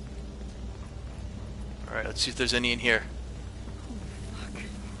 Alright, let's see if there's any in here.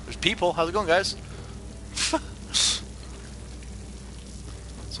 There's people. How's it going, guys? Is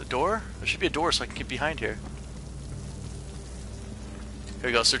it a door? There should be a door so I can get behind here. Here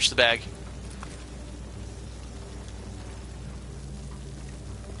we go, search the bag.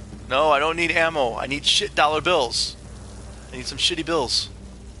 No, I don't need ammo. I need shit dollar bills. I need some shitty bills.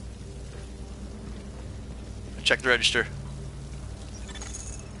 Check the register.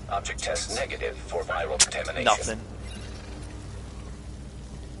 Object test negative for viral contamination. Nothing.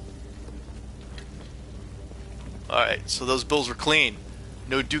 Alright, so those bills were clean.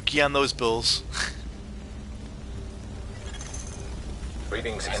 No dookie on those bills.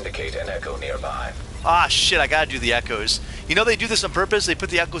 Readings indicate an echo nearby. Ah, shit, I gotta do the echoes. You know they do this on purpose? They put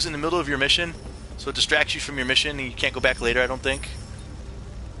the echoes in the middle of your mission, so it distracts you from your mission and you can't go back later, I don't think.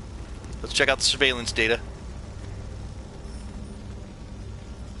 Let's check out the surveillance data.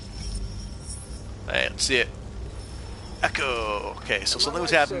 Alright, let's see it. Echo. Okay, so something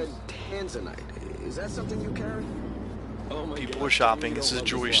was happening. Tanzanite. Is that something you carry? Oh my People God, were shopping. you This don't is a love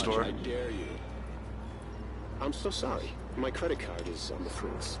jewelry this watch, store. I dare you. I'm so sorry. My credit card is on the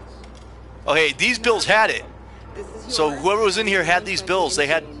fritz. Oh, hey, these bills had it. So whoever was in here had these bills. They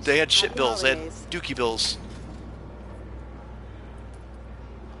had shit bills. They had dookie bills.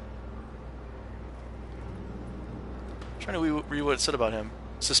 I'm trying to read what it said about him.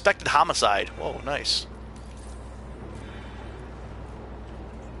 Suspected homicide. Whoa, nice.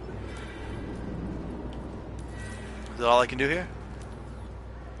 Is that all I can do here?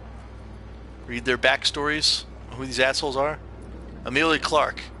 Read their backstories, who these assholes are. Amelia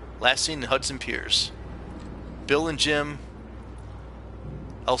Clark, last seen in Hudson Piers. Bill and Jim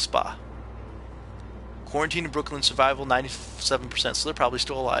Elspa. Quarantine in Brooklyn, survival 97%, so they're probably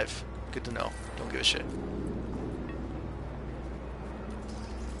still alive. Good to know. Don't give a shit.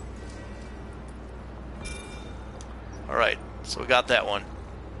 Alright, so we got that one.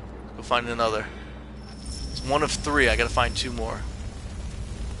 Let's go find another. It's one of 3, I gotta find 2 more.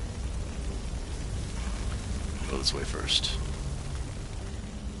 Go this way first.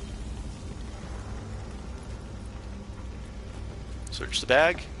 Search the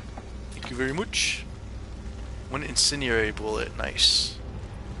bag. Thank you very much. One incendiary bullet. Nice.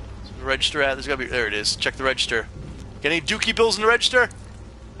 So the register at? There's gotta be. There it is. Check the register. Got any dookie bills in the register?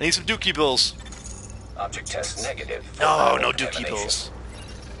 I need some dookie bills. Object test negative. No, no dookie bills.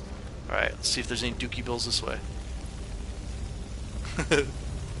 Alright, let's see if there's any dookie bills this way. There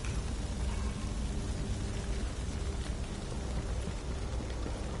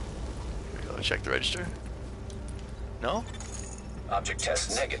we go. Check the register. No? Object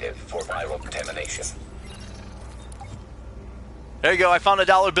test negative for viral contamination. There you go, I found a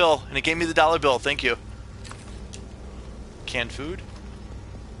 $1 bill, and it gave me the $1 bill, thank you. Canned food.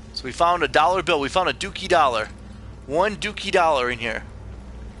 So we found a $1 bill, we found a dookie dollar. One dookie dollar in here.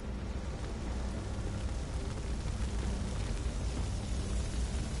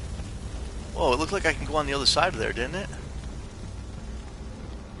 Whoa, it looked like I can go on the other side of there, didn't it?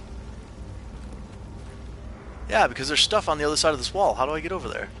 Yeah, because there's stuff on the other side of this wall. How do I get over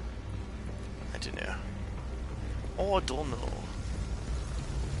there? I don't know. Oh, I don't know.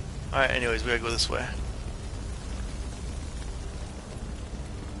 Alright, anyways, we gotta go this way.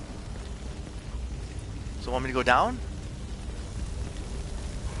 So want me to go down?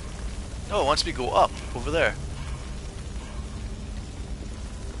 No, it wants me to go up, over there.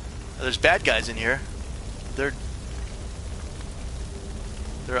 There's bad guys in here. They're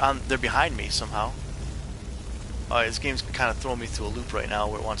behind me somehow. Alright, this game's kind of throwing me through a loop right now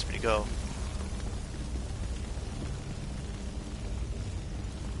where it wants me to go.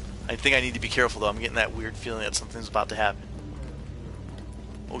 I think I need to be careful though. I'm getting that weird feeling that something's about to happen.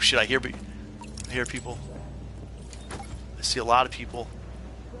 Oh shit, I hear people. I see a lot of people.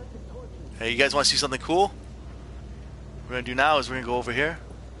 Hey, you guys want to see something cool? What we're gonna do now is we're gonna go over here.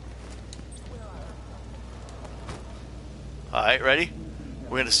 Alright, ready?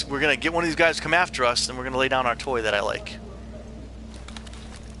 We're gonna get one of these guys to come after us, and we're gonna lay down our toy that I like.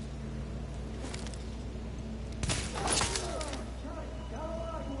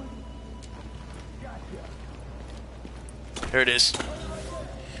 Here it is.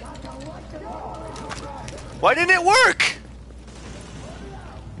 Why didn't it work?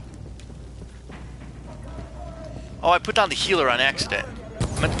 Oh, I put down the healer on accident.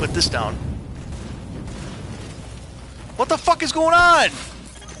 I meant to put this down. What the fuck is going on?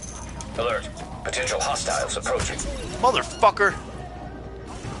 Alert. Potential hostiles approaching. Motherfucker.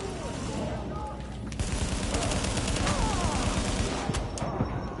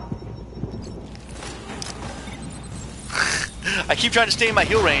 I keep trying to stay in my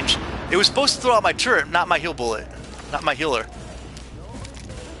heal range. It was supposed to throw out my turret, not my heal bullet. Not my healer.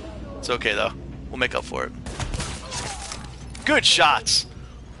 It's okay though. We'll make up for it. Good shots.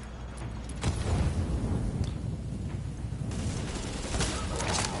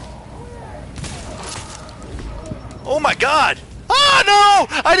 Oh my god! Oh no!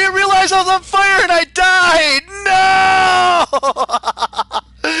 I didn't realize I was on fire and I died! No!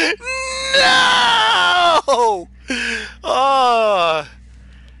 No! Oh!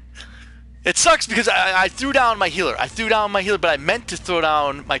 It sucks because I threw down my healer. But I meant to throw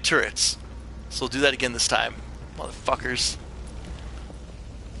down my turrets. So we'll do that again this time. Motherfuckers.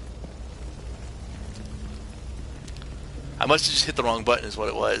 I must have just hit the wrong button is what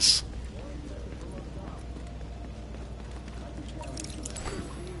it was.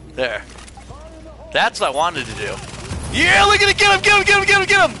 There. That's what I wanted to do. Yeah, look at it! Get him! Get him! Get him! Get him!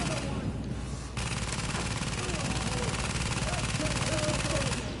 Get him!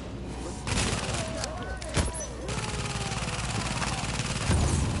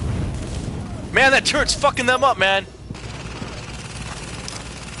 Man, that turret's fucking them up, man.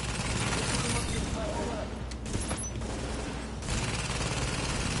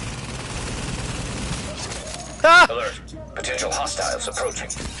 Ah! Alert. Potential hostiles approaching.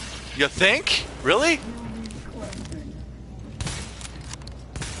 You think? Really?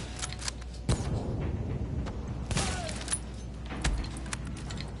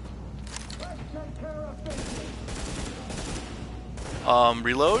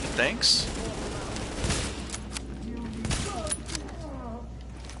 Reload, thanks.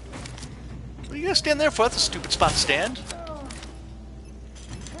 What are you gonna stand there for? That's a stupid spot to stand.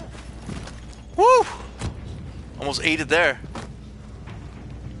 Woo! Almost ate it there.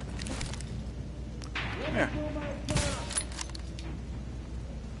 Here.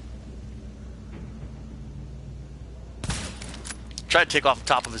 Try to take off the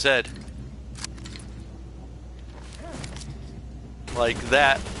top of his head. Like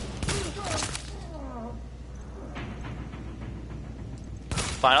that.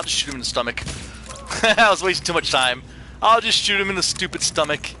 Fine, I'll just shoot him in the stomach. I was wasting too much time. I'll just shoot him in the stupid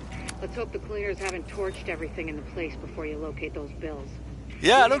stomach. Let's hope the cleaners haven't torched everything in the place before you locate those bills.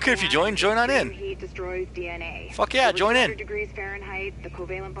 Yeah, I don't care if you join on in. Heat destroys DNA. Fuck yeah, join in. 200 degrees Fahrenheit, the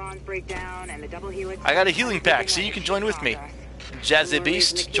covalent bonds break down, and the double helix. I got a healing pack, so you can join with me. Jazzy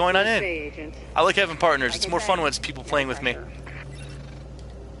Beast, join on in. I like having partners. It's more fun when it's people playing with me.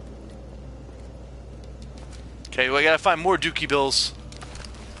 Okay, well, I gotta find more dookie bills.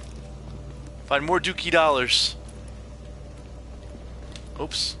 Find more dookie dollars.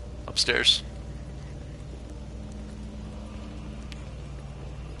 Oops. Upstairs.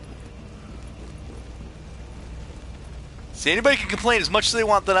 See, anybody can complain as much as they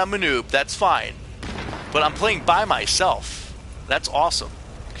want that I'm a noob. That's fine. But I'm playing by myself. That's awesome.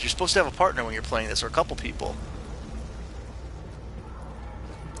 Because you're supposed to have a partner when you're playing this, or a couple people.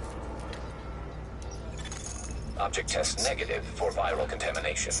 Object test negative for viral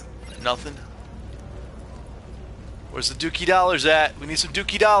contamination. Nothing. Where's the dookie dollars at? We need some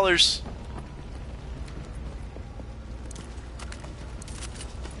dookie dollars.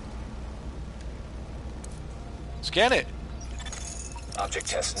 Scan it. Object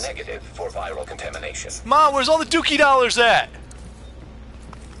test negative for viral contamination. Mom, where's all the dookie dollars at?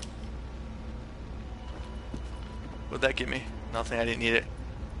 What'd that give me? Nothing, I didn't need it.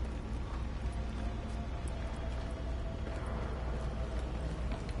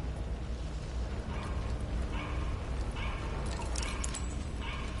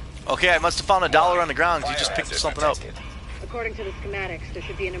 Okay, I must have found $1 on the ground because you just picked something up. According to the schematics, there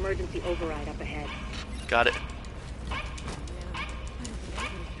should be an emergency override up ahead. Got it.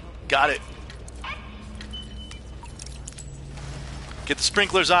 Got it. Get the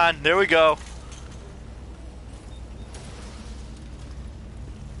sprinklers on. There we go.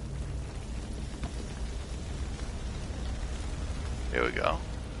 There we go.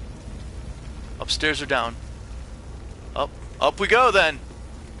 Upstairs or down? Up. Up we go then.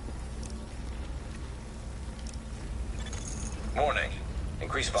 Warning.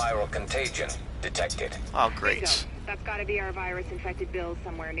 Increased viral contagion detected. Oh, great. That's gotta be our virus-infected bills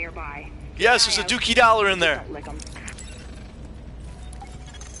somewhere nearby. Yes, there's a dookie dollar in there.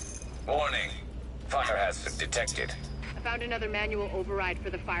 Warning. Fire hazard detected. I found another manual override for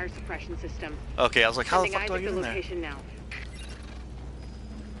the fire suppression system. Okay, I was like, how the fuck do I Sending get in Isaac the there? location now.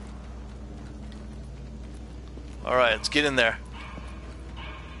 Alright, let's get in there.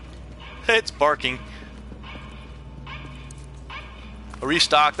 It's barking. A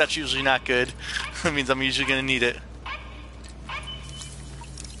restock, that's usually not good. That means I'm usually gonna need it.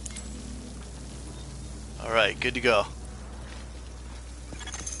 Alright, good to go.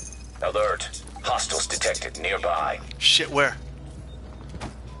 Alert. Hostiles detected nearby. Shit, where?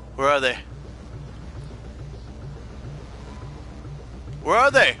 Where are they? Where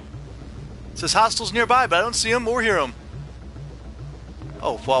are they? It says hostiles nearby, but I don't see them or hear them.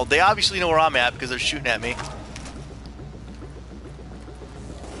 Oh, well, they obviously know where I'm at because they're shooting at me.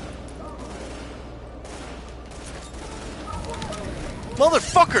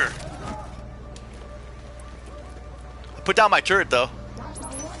 Motherfucker! I put down my turret, though.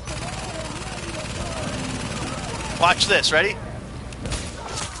 Watch this, ready?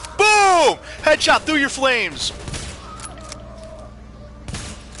 Boom! Headshot through your flames!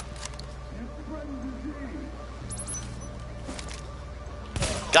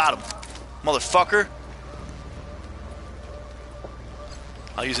 Got him. Motherfucker.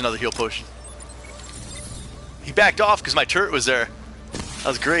 I'll use another heal potion. He backed off because my turret was there. That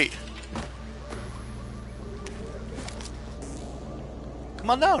was great. Come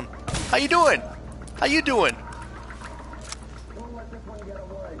on down. How you doing? How you doing?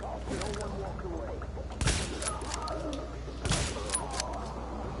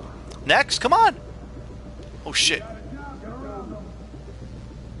 Next, come on. Oh shit.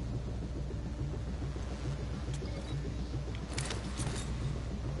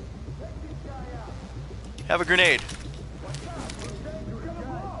 Have a grenade.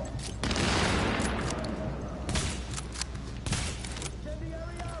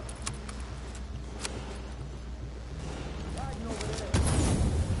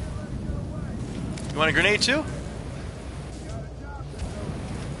 You want a grenade too?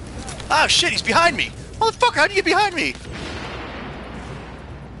 Oh shit, he's behind me! Motherfucker, how'd you get behind me?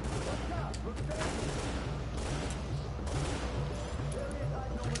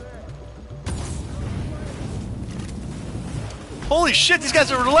 Holy shit, these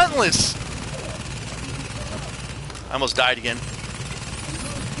guys are relentless! I almost died again.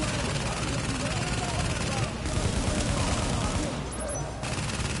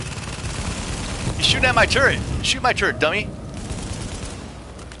 He's shooting at my turret. Shoot my turret, dummy.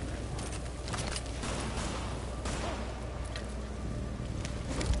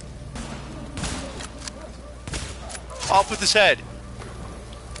 Off with his head.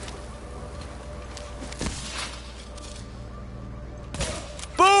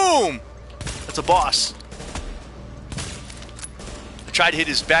 Boom! That's a boss. I tried to hit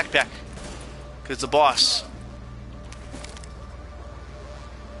his backpack because it's a boss.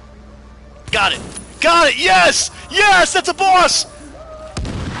 Got it! Got it! Yes! Yes! That's a boss! Boom!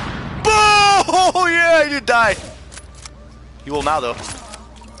 Oh yeah, he did die. He will now though.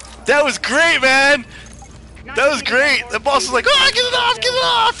 That was great, man! That was great! The boss was like, oh, get it off! Get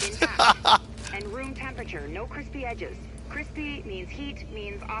it off! And room temperature, no crispy edges. Crispy means heat,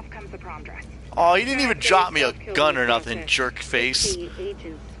 means off comes the prom dress. Oh, he didn't even drop me a gun or nothing, jerk face.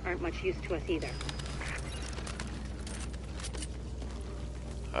 Agents aren't much use to us either.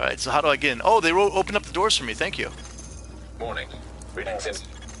 Alright, so how do I get in? Oh, they opened up the doors for me, thank you. Morning. Readings in.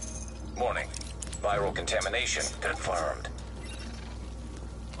 Morning. Viral contamination confirmed.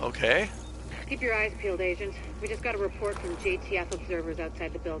 Okay. Keep your eyes peeled, Agent. We just got a report from JTF observers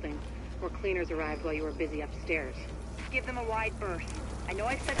outside the building. More cleaners arrived while you were busy upstairs. Give them a wide berth. I know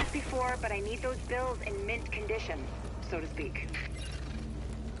I've said this before, but I need those bills in mint condition, so to speak.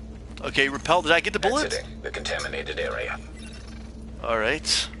 Okay, repel. Did I get the bullet? Exiting the contaminated area.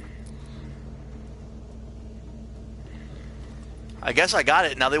 Alright. I guess I got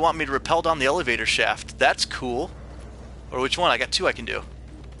it. Now they want me to rappel down the elevator shaft. That's cool. Or which one? I got two I can do.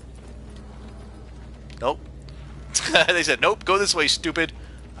 Nope. They said, nope, go this way, stupid.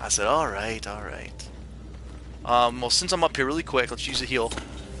 I said, alright, alright. Well, since I'm up here really quick, let's use a heal.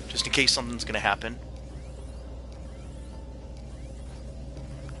 Just in case something's gonna happen.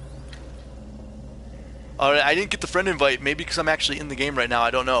 Alright, I didn't get the friend invite. Maybe because I'm actually in the game right now.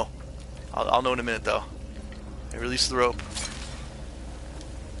 I don't know. I'll know in a minute, though. I released the rope.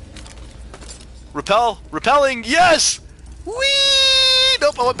 Repel! Repelling! Yes! Whee!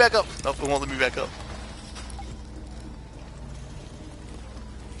 Nope, I went back up. Nope, it won't let me back up.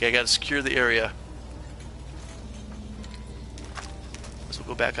 Okay, I gotta secure the area. So we'll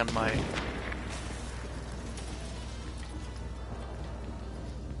go back on my...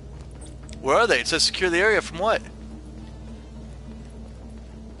 Where are they? It says secure the area from what?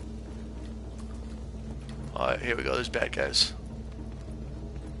 Alright, here we go. There's bad guys.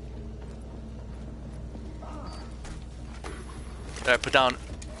 Alright, put down.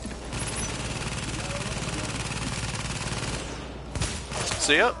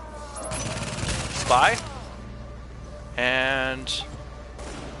 See ya. Spy. And...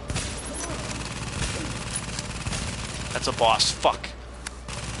 that's a boss. Fuck.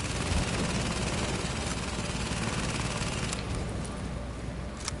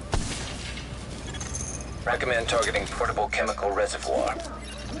 Recommend targeting portable chemical reservoir.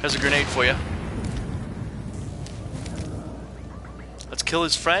 Here's a grenade for you. Let's kill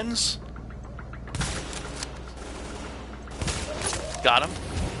his friends. Got him.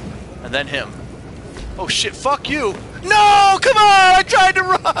 And then him. Oh shit, fuck you. No, come on, I tried to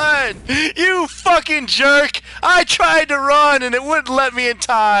run. You fucking jerk. I tried to run and it wouldn't let me in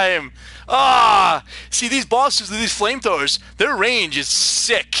time. Ah, see these bosses with these flamethrowers, their range is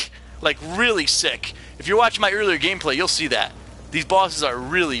sick. Like really sick. If you're watching my earlier gameplay, you'll see that. These bosses are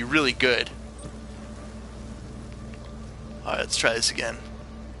really, really good. Alright, let's try this again.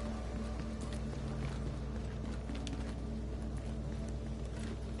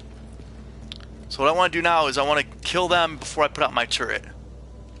 So what I want to do now is I want to kill them before I put out my turret.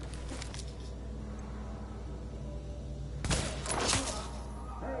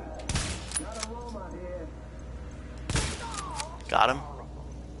 Got him.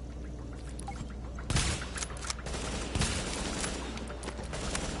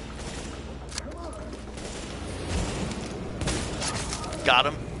 Got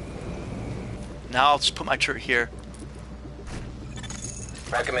him. Now I'll just put my turret here.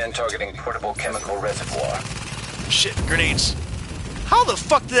 Recommend targeting portable chemical reservoir. Shit, grenades. How the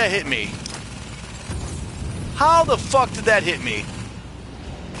fuck did that hit me? How the fuck did that hit me?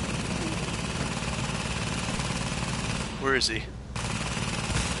 Where is he?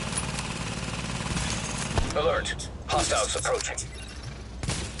 Alert. Hostiles approaching.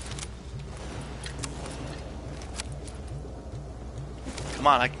 Come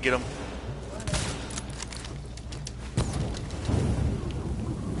on, I can get him.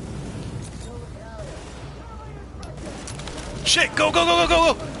 Shit! Go, go, go,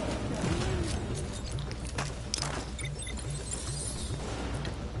 go, go, go!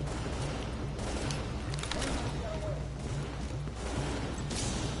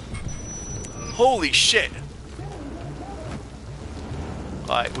 Holy shit!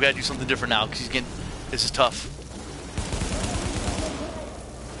 Alright, we gotta do something different now, because he's getting... This is tough.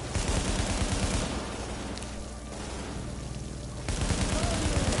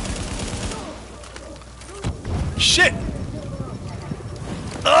 Shit!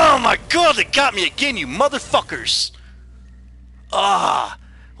 Oh my god, they got me again, you motherfuckers! Ah!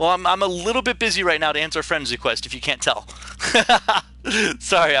 Well, I'm a little bit busy right now to answer a friend's request, if you can't tell.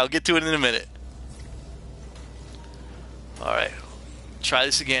 Sorry, I'll get to it in a minute. Alright. Try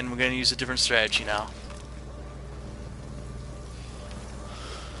this again. We're going to use a different strategy now.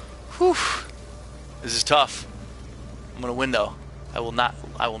 Whew. This is tough. I'm going to win though. I will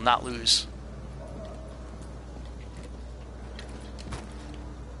not lose.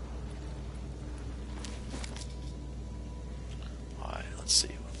 Alright, let's see.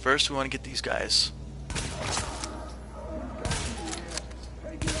 First we want to get these guys.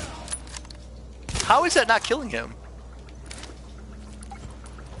 How is that not killing him?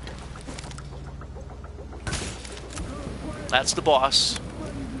 That's the boss.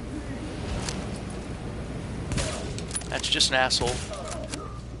 That's just an asshole.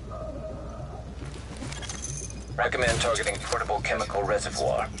 Recommend targeting portable chemical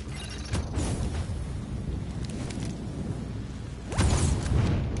reservoir.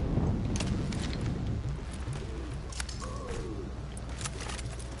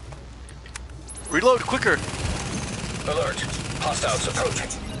 Reload quicker. Alert. Hostiles approaching.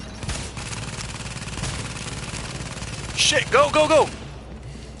 Shit, go, go, go!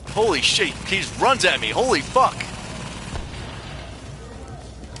 Holy shit, he runs at me. Holy fuck.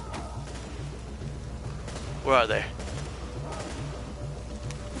 Where are they?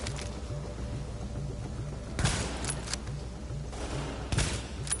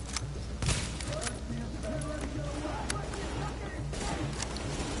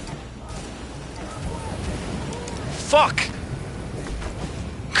 Fuck!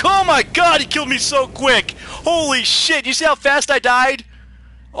 Oh my god, he killed me so quick! Holy shit, you see how fast I died?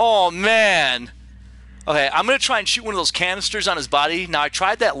 Oh man. Okay, I'm gonna try and shoot one of those canisters on his body. Now I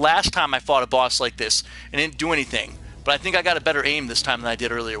tried that last time I fought a boss like this and didn't do anything. But I think I got a better aim this time than I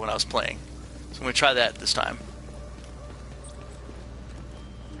did earlier when I was playing. So I'm gonna try that this time.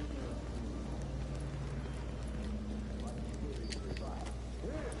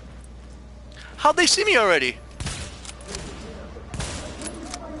 How'd they see me already?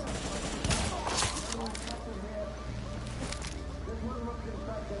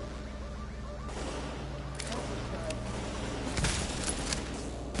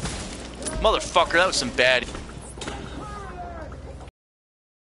 Motherfucker, that was some bad.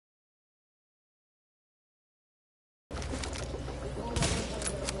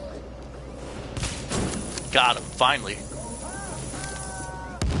 Got him, finally.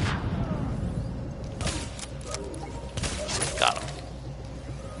 Got him.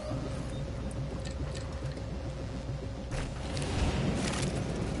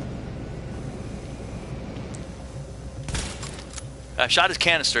 I shot his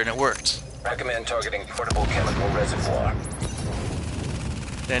canister and it worked. Recommend targeting portable chemical reservoir.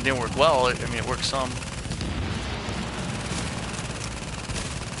 That didn't work well. I mean, it worked some.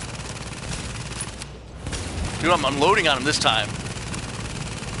 Dude, I'm unloading on him this time.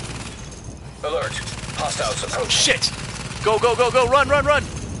 Alert. Hostiles approaching. Shit! Go, go, go, go! Run, run, run!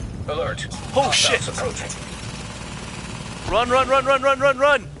 Alert. Oh, Hostiles shit! Approaching. Run, run, run, run, run, run,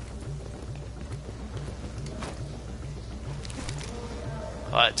 run!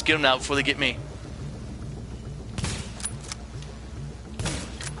 Alright, let's get them now before they get me.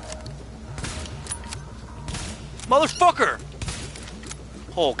 Motherfucker!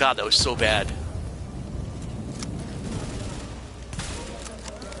 Oh god, that was so bad.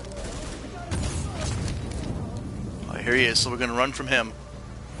 Oh, here he is, so we're gonna run from him.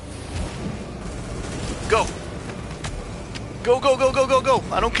 Go! Go, go, go, go, go, go!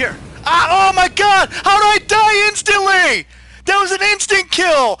 I don't care. Ah! Oh my god! How did I die instantly? That was an instant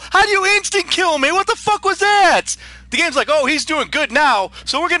kill! How do you instant kill me? What the fuck was that? The game's like, oh, he's doing good now,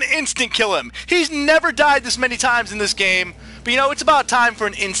 so we're gonna instant kill him. He's never died this many times in this game, but you know, it's about time for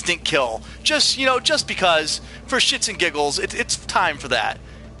an instant kill. Just, you know, just because, for shits and giggles, it's time for that.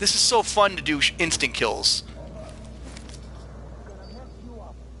 This is so fun to do instant kills.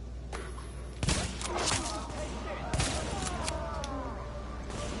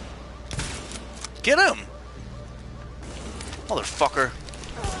 Get him! Motherfucker.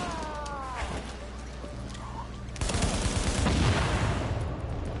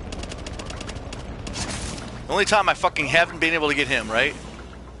 The only time I fucking haven't been able to get him, right?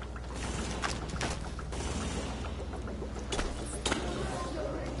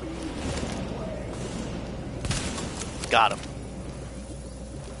 Got him.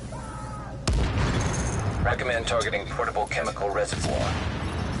 Recommend targeting portable chemical reservoir.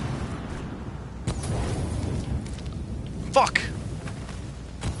 Fuck!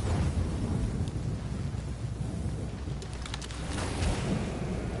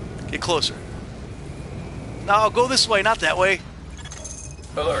 Get closer. No, go this way, not that way.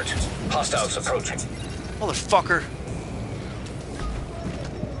 Alert. Hostiles approaching. Motherfucker.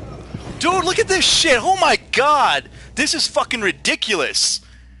 Dude, look at this shit! Oh my god! This is fucking ridiculous!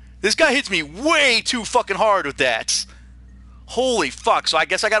 This guy hits me way too fucking hard with that. Holy fuck, so I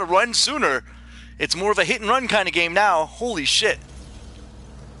guess I gotta run sooner. It's more of a hit and run kind of game now. Holy shit.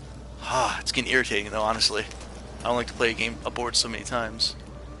 Ah, it's getting irritating though, honestly. I don't like to play a game aboard so many times.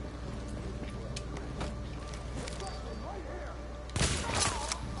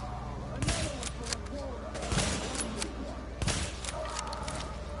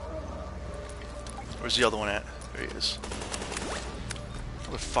 Where's the other one at? There he is.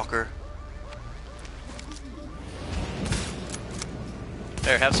 Motherfucker.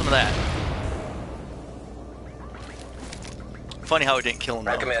 There, have some of that. Funny how it didn't kill him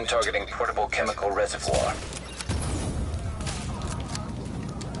though. Recommend targeting portable chemical reservoir.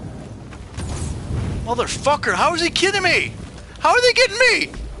 Motherfucker, how is he kidding me? How are they getting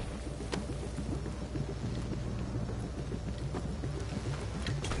me?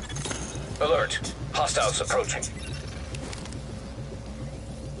 Alert. Hostiles approaching.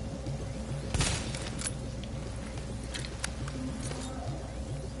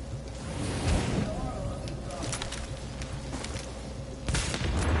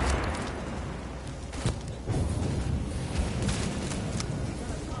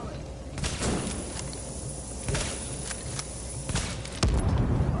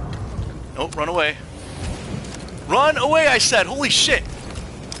 Nope, run away. Run away, I said. Holy shit.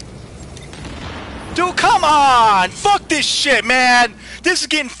 Dude, come on! Fuck this shit, man! This is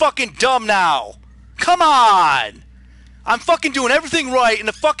getting fucking dumb now. Come on! I'm fucking doing everything right, and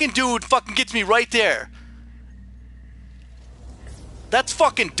the fucking dude fucking gets me right there. That's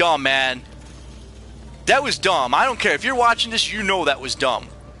fucking dumb, man. That was dumb. I don't care. If you're watching this, you know that was dumb.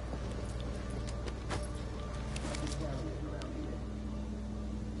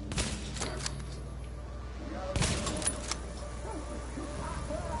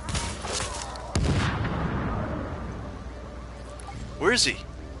 Where is he?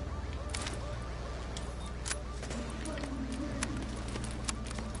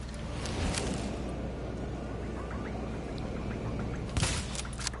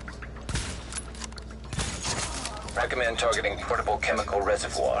 Recommend targeting portable chemical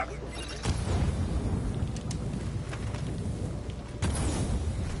reservoir.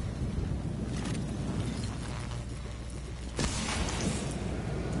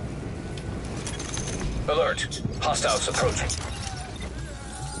 Alert. Hostiles approaching.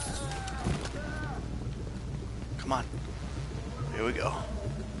 Come on. Here we go.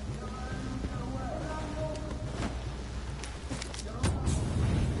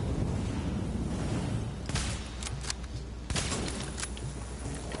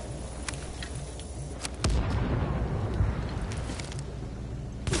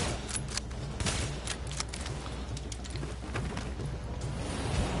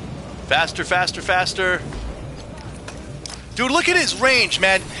 Faster, faster, faster. Dude, look at his range,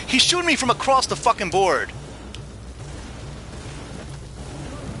 man. He's shooting me from across the fucking board.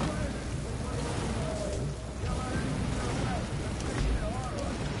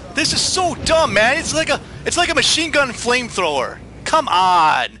 This is so dumb, man. It's like a machine gun flamethrower. Come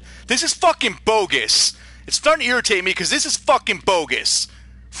on. This is fucking bogus. It's starting to irritate me because this is fucking bogus.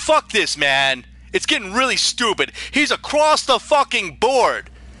 Fuck this, man. It's getting really stupid. He's across the fucking board.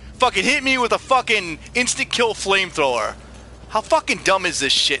 Fucking hit me with a fucking instant kill flamethrower. How fucking dumb is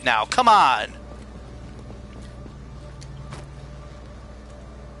this shit now? Come on.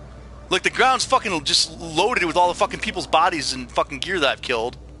 Look, the ground's fucking just loaded with all the fucking people's bodies and fucking gear that I've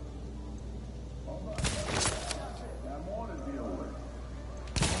killed.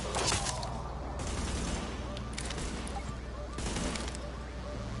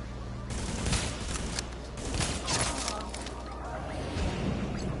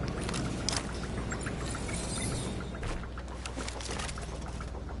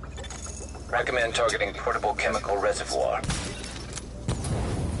 Recommend targeting portable chemical reservoir.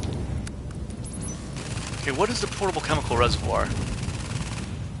 Okay, what is the portable chemical reservoir?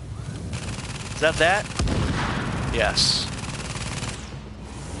 Is that? Yes.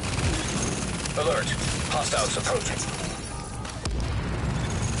 Alert. Hostiles approaching.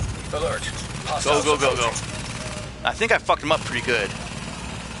 Alert. Hostiles Go. approaching. I think I fucked him up pretty good.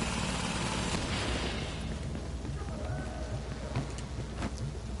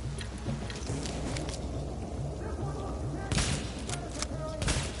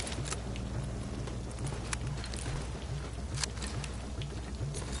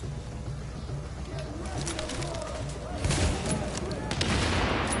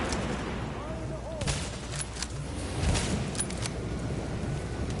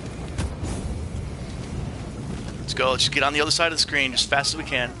 Let's go. Let's just get on the other side of the screen just as fast as we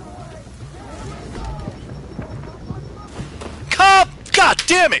can. God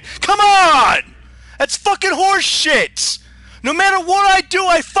damn it! Come on! That's fucking horse shit! No matter what I do,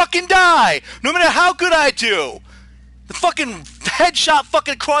 I fucking die! No matter how good I do! The fucking headshot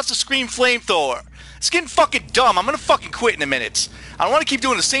fucking across the screen flamethrower. It's getting fucking dumb. I'm gonna fucking quit in a minute. I don't want to keep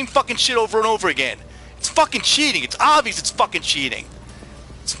doing the same fucking shit over and over again. It's fucking cheating. It's obvious it's fucking cheating.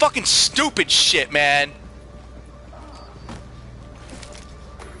 It's fucking stupid shit, man.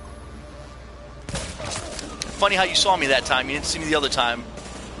 Funny how you saw me that time. You didn't see me the other time.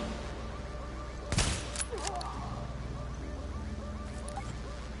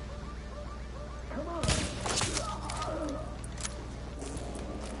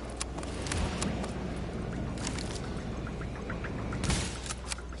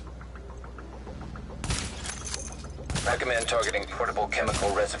 Recommend targeting portable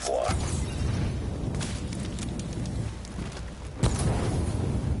chemical reservoir.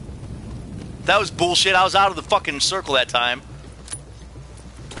 That was bullshit. I was out of the fucking circle that time.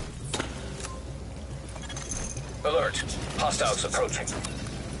 Alert. Hostiles approaching.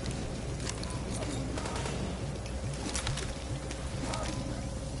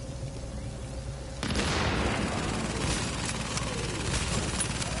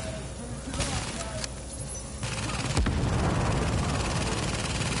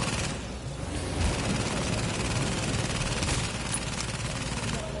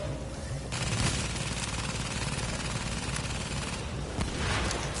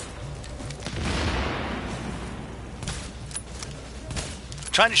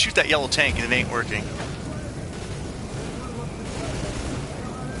 Trying to shoot that yellow tank and it ain't working.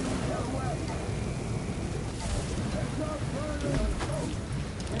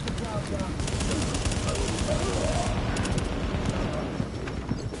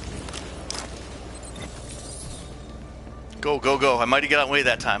 Go. I might have got away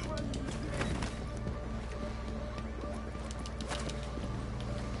that time.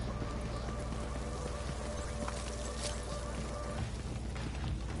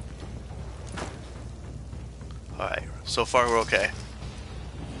 Alright, so far we're okay.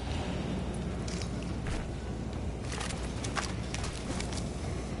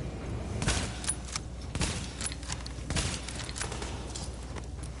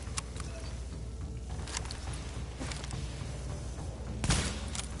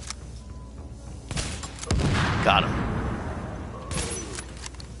 Got him.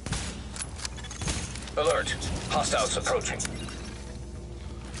 Alert. Hostiles approaching.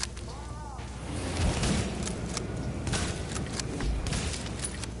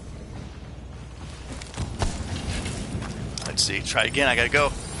 Let's see. Try again. I gotta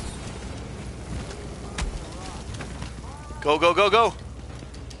go. Go.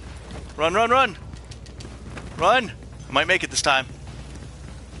 Run. Run. I might make it this time.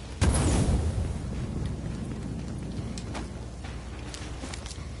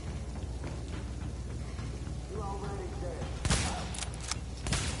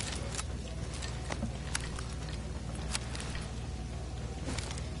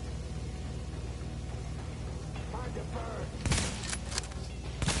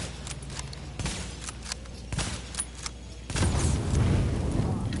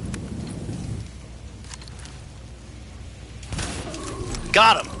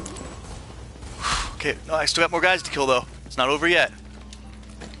 Got him! Okay, no, I still got more guys to kill, though. It's not over yet.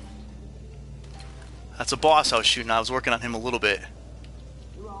 That's a boss I was shooting. I was working on him a little bit.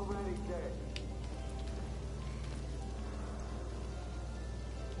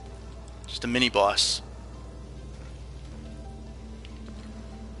 Just a mini boss.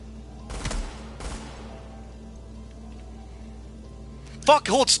 Fuck,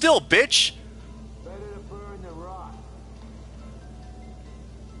 hold still, bitch!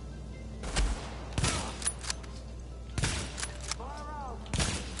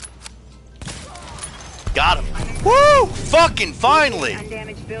 Got him. Woo! Fucking finally!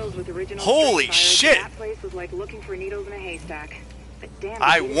 Holy shit! That place was like looking for needles in a haystack. But damn,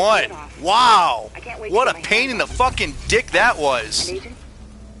 I won! Wow! What a pain in the fucking dick that was!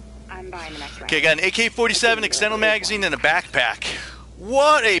 Okay, got an AK-47, extended magazine, and a backpack.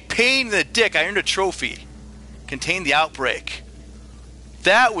 What a pain in the dick! I earned a trophy. Contained the outbreak.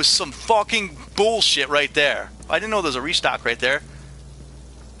 That was some fucking bullshit right there. I didn't know there was a restock right there.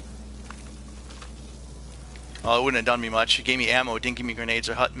 Oh, it wouldn't have done me much. It gave me ammo. It didn't give me grenades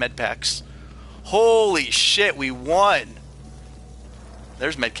or med packs. Holy shit, we won!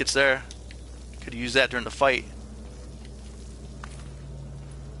 There's med kits there. Could have used that during the fight.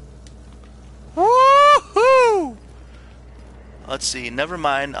 Woohoo! Let's see. Never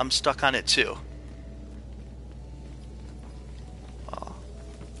mind. I'm stuck on it too. Oh.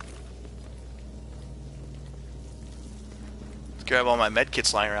 Let's grab all my med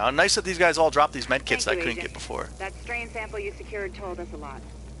kits lying around. Nice that these guys all dropped these med kits that I couldn't get before. That strain sample you secured told us a lot.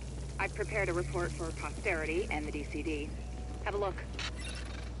 I've prepared a report for posterity and the DCD. Have a look.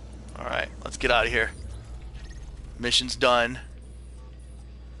 Alright, let's get out of here. Mission's done.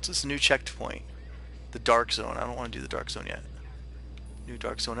 What's this new checkpoint? The dark zone. I don't want to do the dark zone yet. New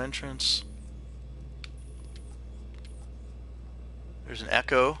dark zone entrance. There's an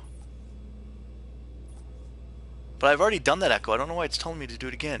echo. But I've already done that echo. I don't know why it's telling me to do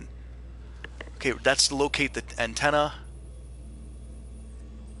it again. Okay, that's to locate the antenna.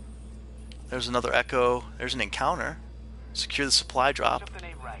 There's another echo. There's an encounter. Secure the supply drop.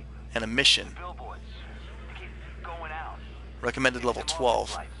 And a mission. Recommended level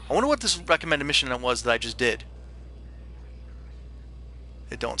 12. I wonder what this recommended mission was that I just did.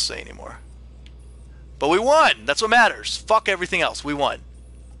 It don't say anymore. But we won! That's what matters. Fuck everything else. We won.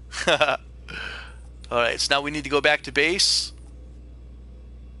 Alright, so now we need to go back to base.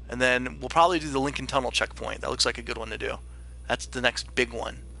 And then we'll probably do the Lincoln Tunnel checkpoint. That looks like a good one to do. That's the next big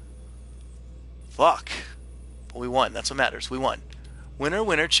one. Fuck. But we won. That's what matters. We won. Winner,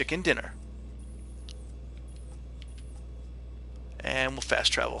 winner, chicken dinner. And we'll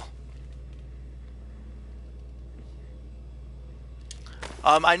fast travel.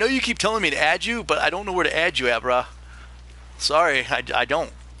 I know you keep telling me to add you, but I don't know where to add you at, bruh. Sorry, I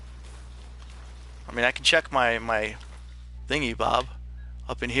don't. I mean, I can check my thingy, Bob.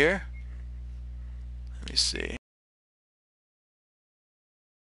 Up in here. Let me see.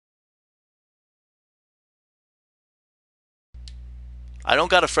 I don't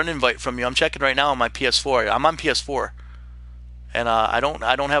got a friend invite from you. I'm checking right now on my PS4. I'm on PS4. And I don't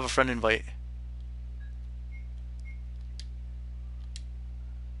have a friend invite.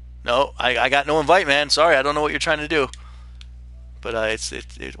 No, I got no invite, man. Sorry, I don't know what you're trying to do. But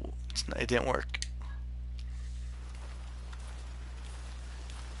it didn't work.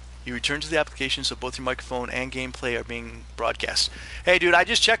 You return to the application so both your microphone and gameplay are being broadcast. Hey, dude, I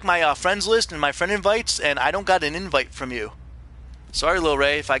just checked my friends list and my friend invites, and I don't got an invite from you. Sorry, Lil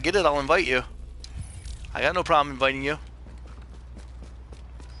Ray. If I get it, I'll invite you. I got no problem inviting you.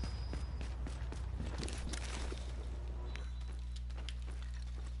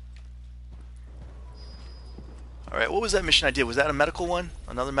 Alright, what was that mission I did? Was that a medical one?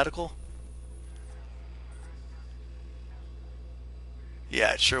 Another medical?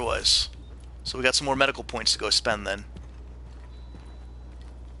 Yeah, it sure was. So we got some more medical points to go spend then.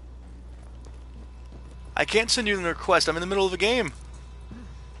 I can't send you the request. I'm in the middle of a game.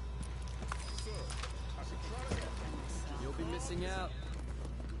 You'll be missing out.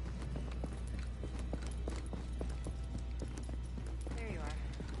 There you are.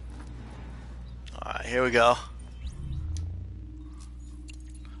 Alright, here we go.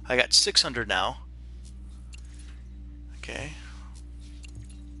 I got 600 now. Okay.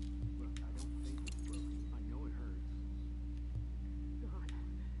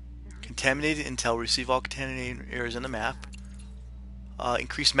 Contaminated intel. Receive all contaminated areas in the map.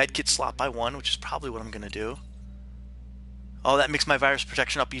 Increase medkit slot by 1, which is probably what I'm going to do. Oh, that makes my virus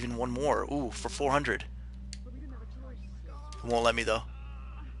protection up even one more. Ooh, for 400. It won't let me, though.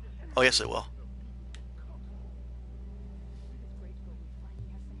 Oh, yes, it will.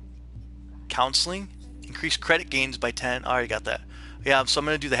 Counseling. Increase credit gains by 10. I already got that. Yeah, so I'm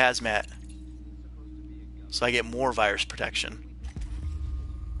going to do the hazmat. So I get more virus protection.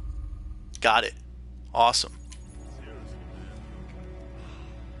 Got it. Awesome.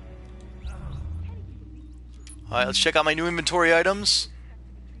 Alright, let's check out my new inventory items.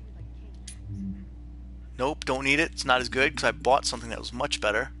 Nope, don't need it. It's not as good because I bought something that was much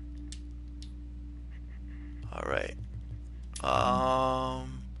better. Alright.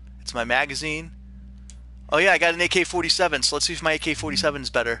 It's my magazine. Oh yeah, I got an AK-47, so let's see if my AK-47 is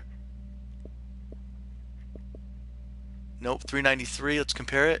better. Nope, 393. Let's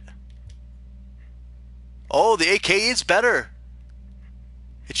compare it. Oh, the AK is better.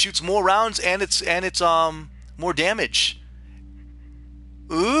 It shoots more rounds and it's more damage.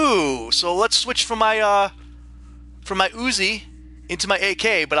 Ooh, so let's switch from my Uzi into my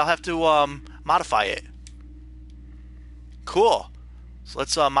AK, but I'll have to modify it. Cool. So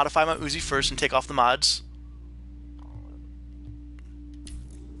let's modify my Uzi first and take off the mods.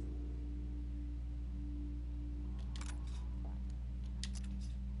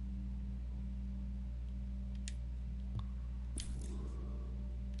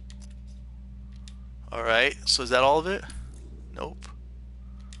 Alright, so is that all of it? Nope.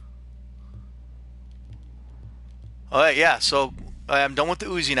 Alright, yeah, so I'm done with the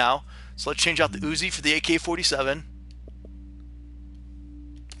Uzi now. So let's change out the Uzi for the AK-47.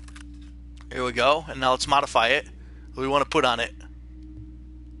 Here we go, and now let's modify it. What do we want to put on it?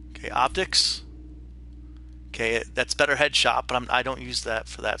 Okay, optics. Okay, that's better headshot, but I don't use that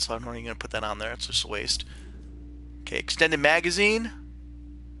for that, so I'm not even going to put that on there. It's just a waste. Okay, extended magazine.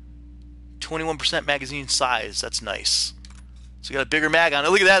 21% magazine size. That's nice. So we got a bigger mag on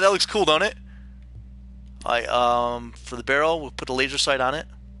it. Look at that. That looks cool, don't it? Alright, for the barrel, we'll put a laser sight on it.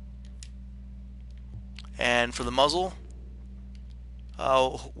 And for the muzzle,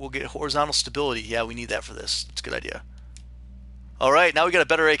 we'll get horizontal stability. Yeah, we need that for this. It's a good idea. Alright, now we got a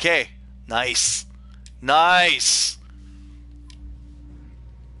better AK. Nice. Nice.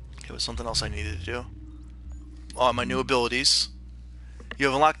 Okay, what's something else I needed to do? Oh, my new abilities. You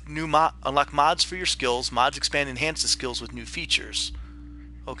have unlocked mods for your skills. Mods expand and enhance the skills with new features.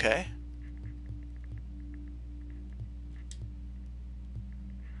 Okay.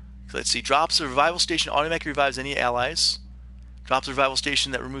 So let's see. Drops the revival station automatically revives any allies. Drops the revival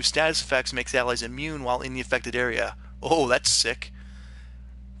station that removes status effects and makes allies immune while in the affected area. Oh, that's sick.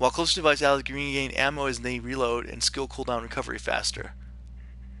 While close to device, allies regain ammo as they reload and skill cooldown recovery faster.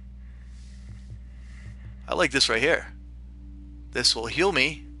 I like this right here. This will heal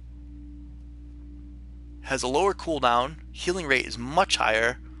me. Has a lower cooldown. Healing rate is much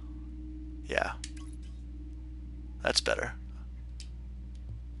higher. Yeah. That's better.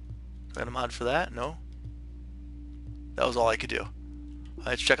 Do I have a mod for that? No. That was all I could do.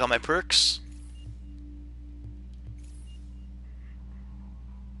 Let's check out my perks.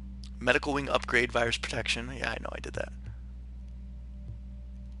 Medical wing upgrade, virus protection. Yeah, I know I did that.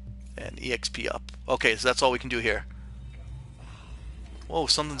 And EXP up. Okay, so that's all we can do here. Whoa,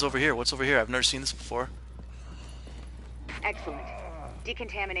 something's over here. What's over here? I've never seen this before. Excellent.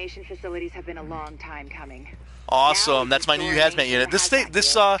 Decontamination facilities have been a long time coming. Awesome. That's my new hazmat unit. This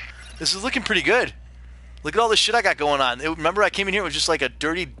is looking pretty good. Look at all this shit I got going on. Remember I came in here, it was just like a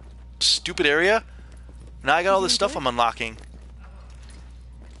dirty, stupid area? Now I got all this stuff I'm unlocking.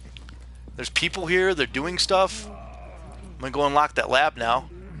 There's people here, they're doing stuff. I'm gonna go unlock that lab now.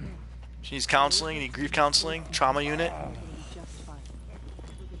 She needs counseling, you need grief counseling, trauma unit.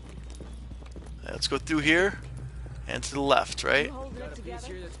 Let's go through here and to the left, right?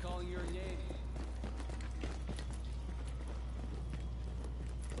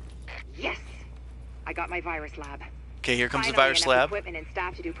 Yes, I got my virus lab. Okay, here comes Finally, the virus lab. Equipment and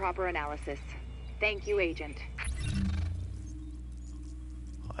staff to do proper analysis. Thank you, Agent.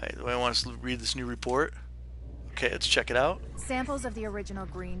 Alright, do I want us to read this new report? Okay, let's check it out. Samples of the original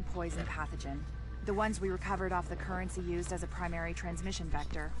green poison pathogen, the ones we recovered off the currency used as a primary transmission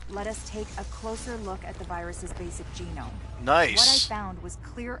vector, let us take a closer look at the virus's basic genome. Nice. What I found was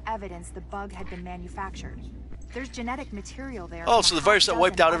clear evidence the bug had been manufactured. There's genetic material there. Oh, so the virus that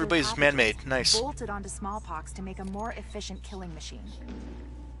wiped out everybody is man-made. Nice. Bolted onto smallpox to make a more efficient killing machine.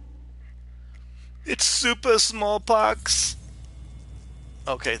 It's super smallpox.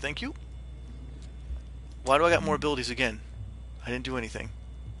 Okay, thank you. Why do I got more abilities again? I didn't do anything.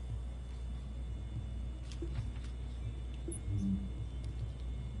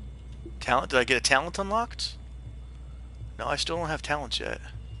 Talent? Did I get a talent unlocked? No, I still don't have talents yet.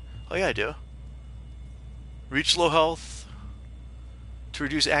 Oh yeah, I do. Reach low health to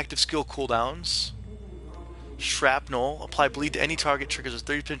reduce active skill cooldowns. Shrapnel. Apply bleed to any target. Triggers a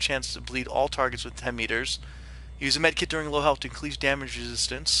 30% chance to bleed all targets with 10 meters. Use a medkit during low health to increase damage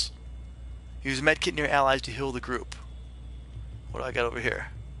resistance. Use a medkit near allies to heal the group. What do I got over here?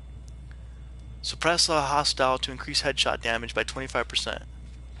 Suppress a hostile to increase headshot damage by 25%.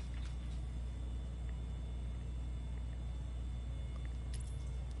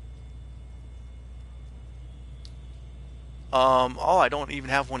 Oh, I don't even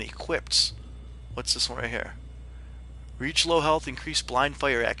have one equipped. What's this one right here? Reach low health, increase blind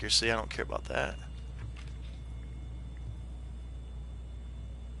fire accuracy. I don't care about that.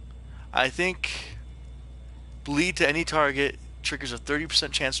 I think bleed to any target triggers a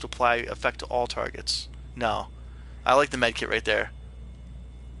 30% chance to apply effect to all targets. No. I like the medkit right there.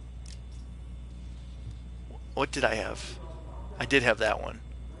 What did I have? I did have that one.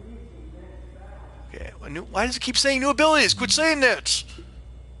 Okay. Why does it keep saying new abilities? Quit saying that!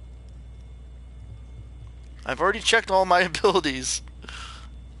 I've already checked all my abilities.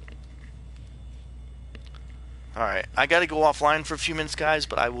 Alright, I gotta go offline for a few minutes, guys,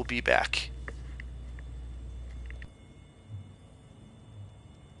 but I will be back.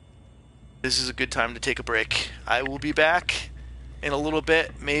 This is a good time to take a break. I will be back in a little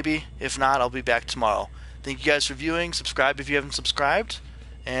bit, maybe. If not, I'll be back tomorrow. Thank you guys for viewing. Subscribe if you haven't subscribed.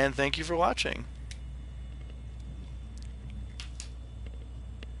 And thank you for watching.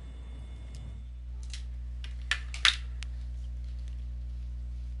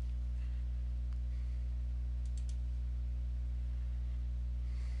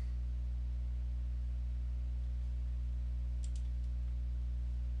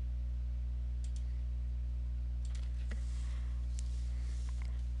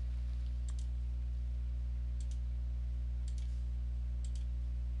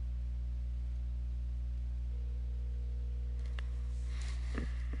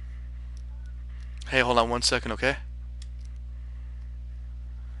 Hey, hold on 1 second, okay?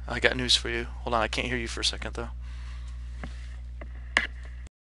 I got news for you. Hold on, I can't hear you for a second, though.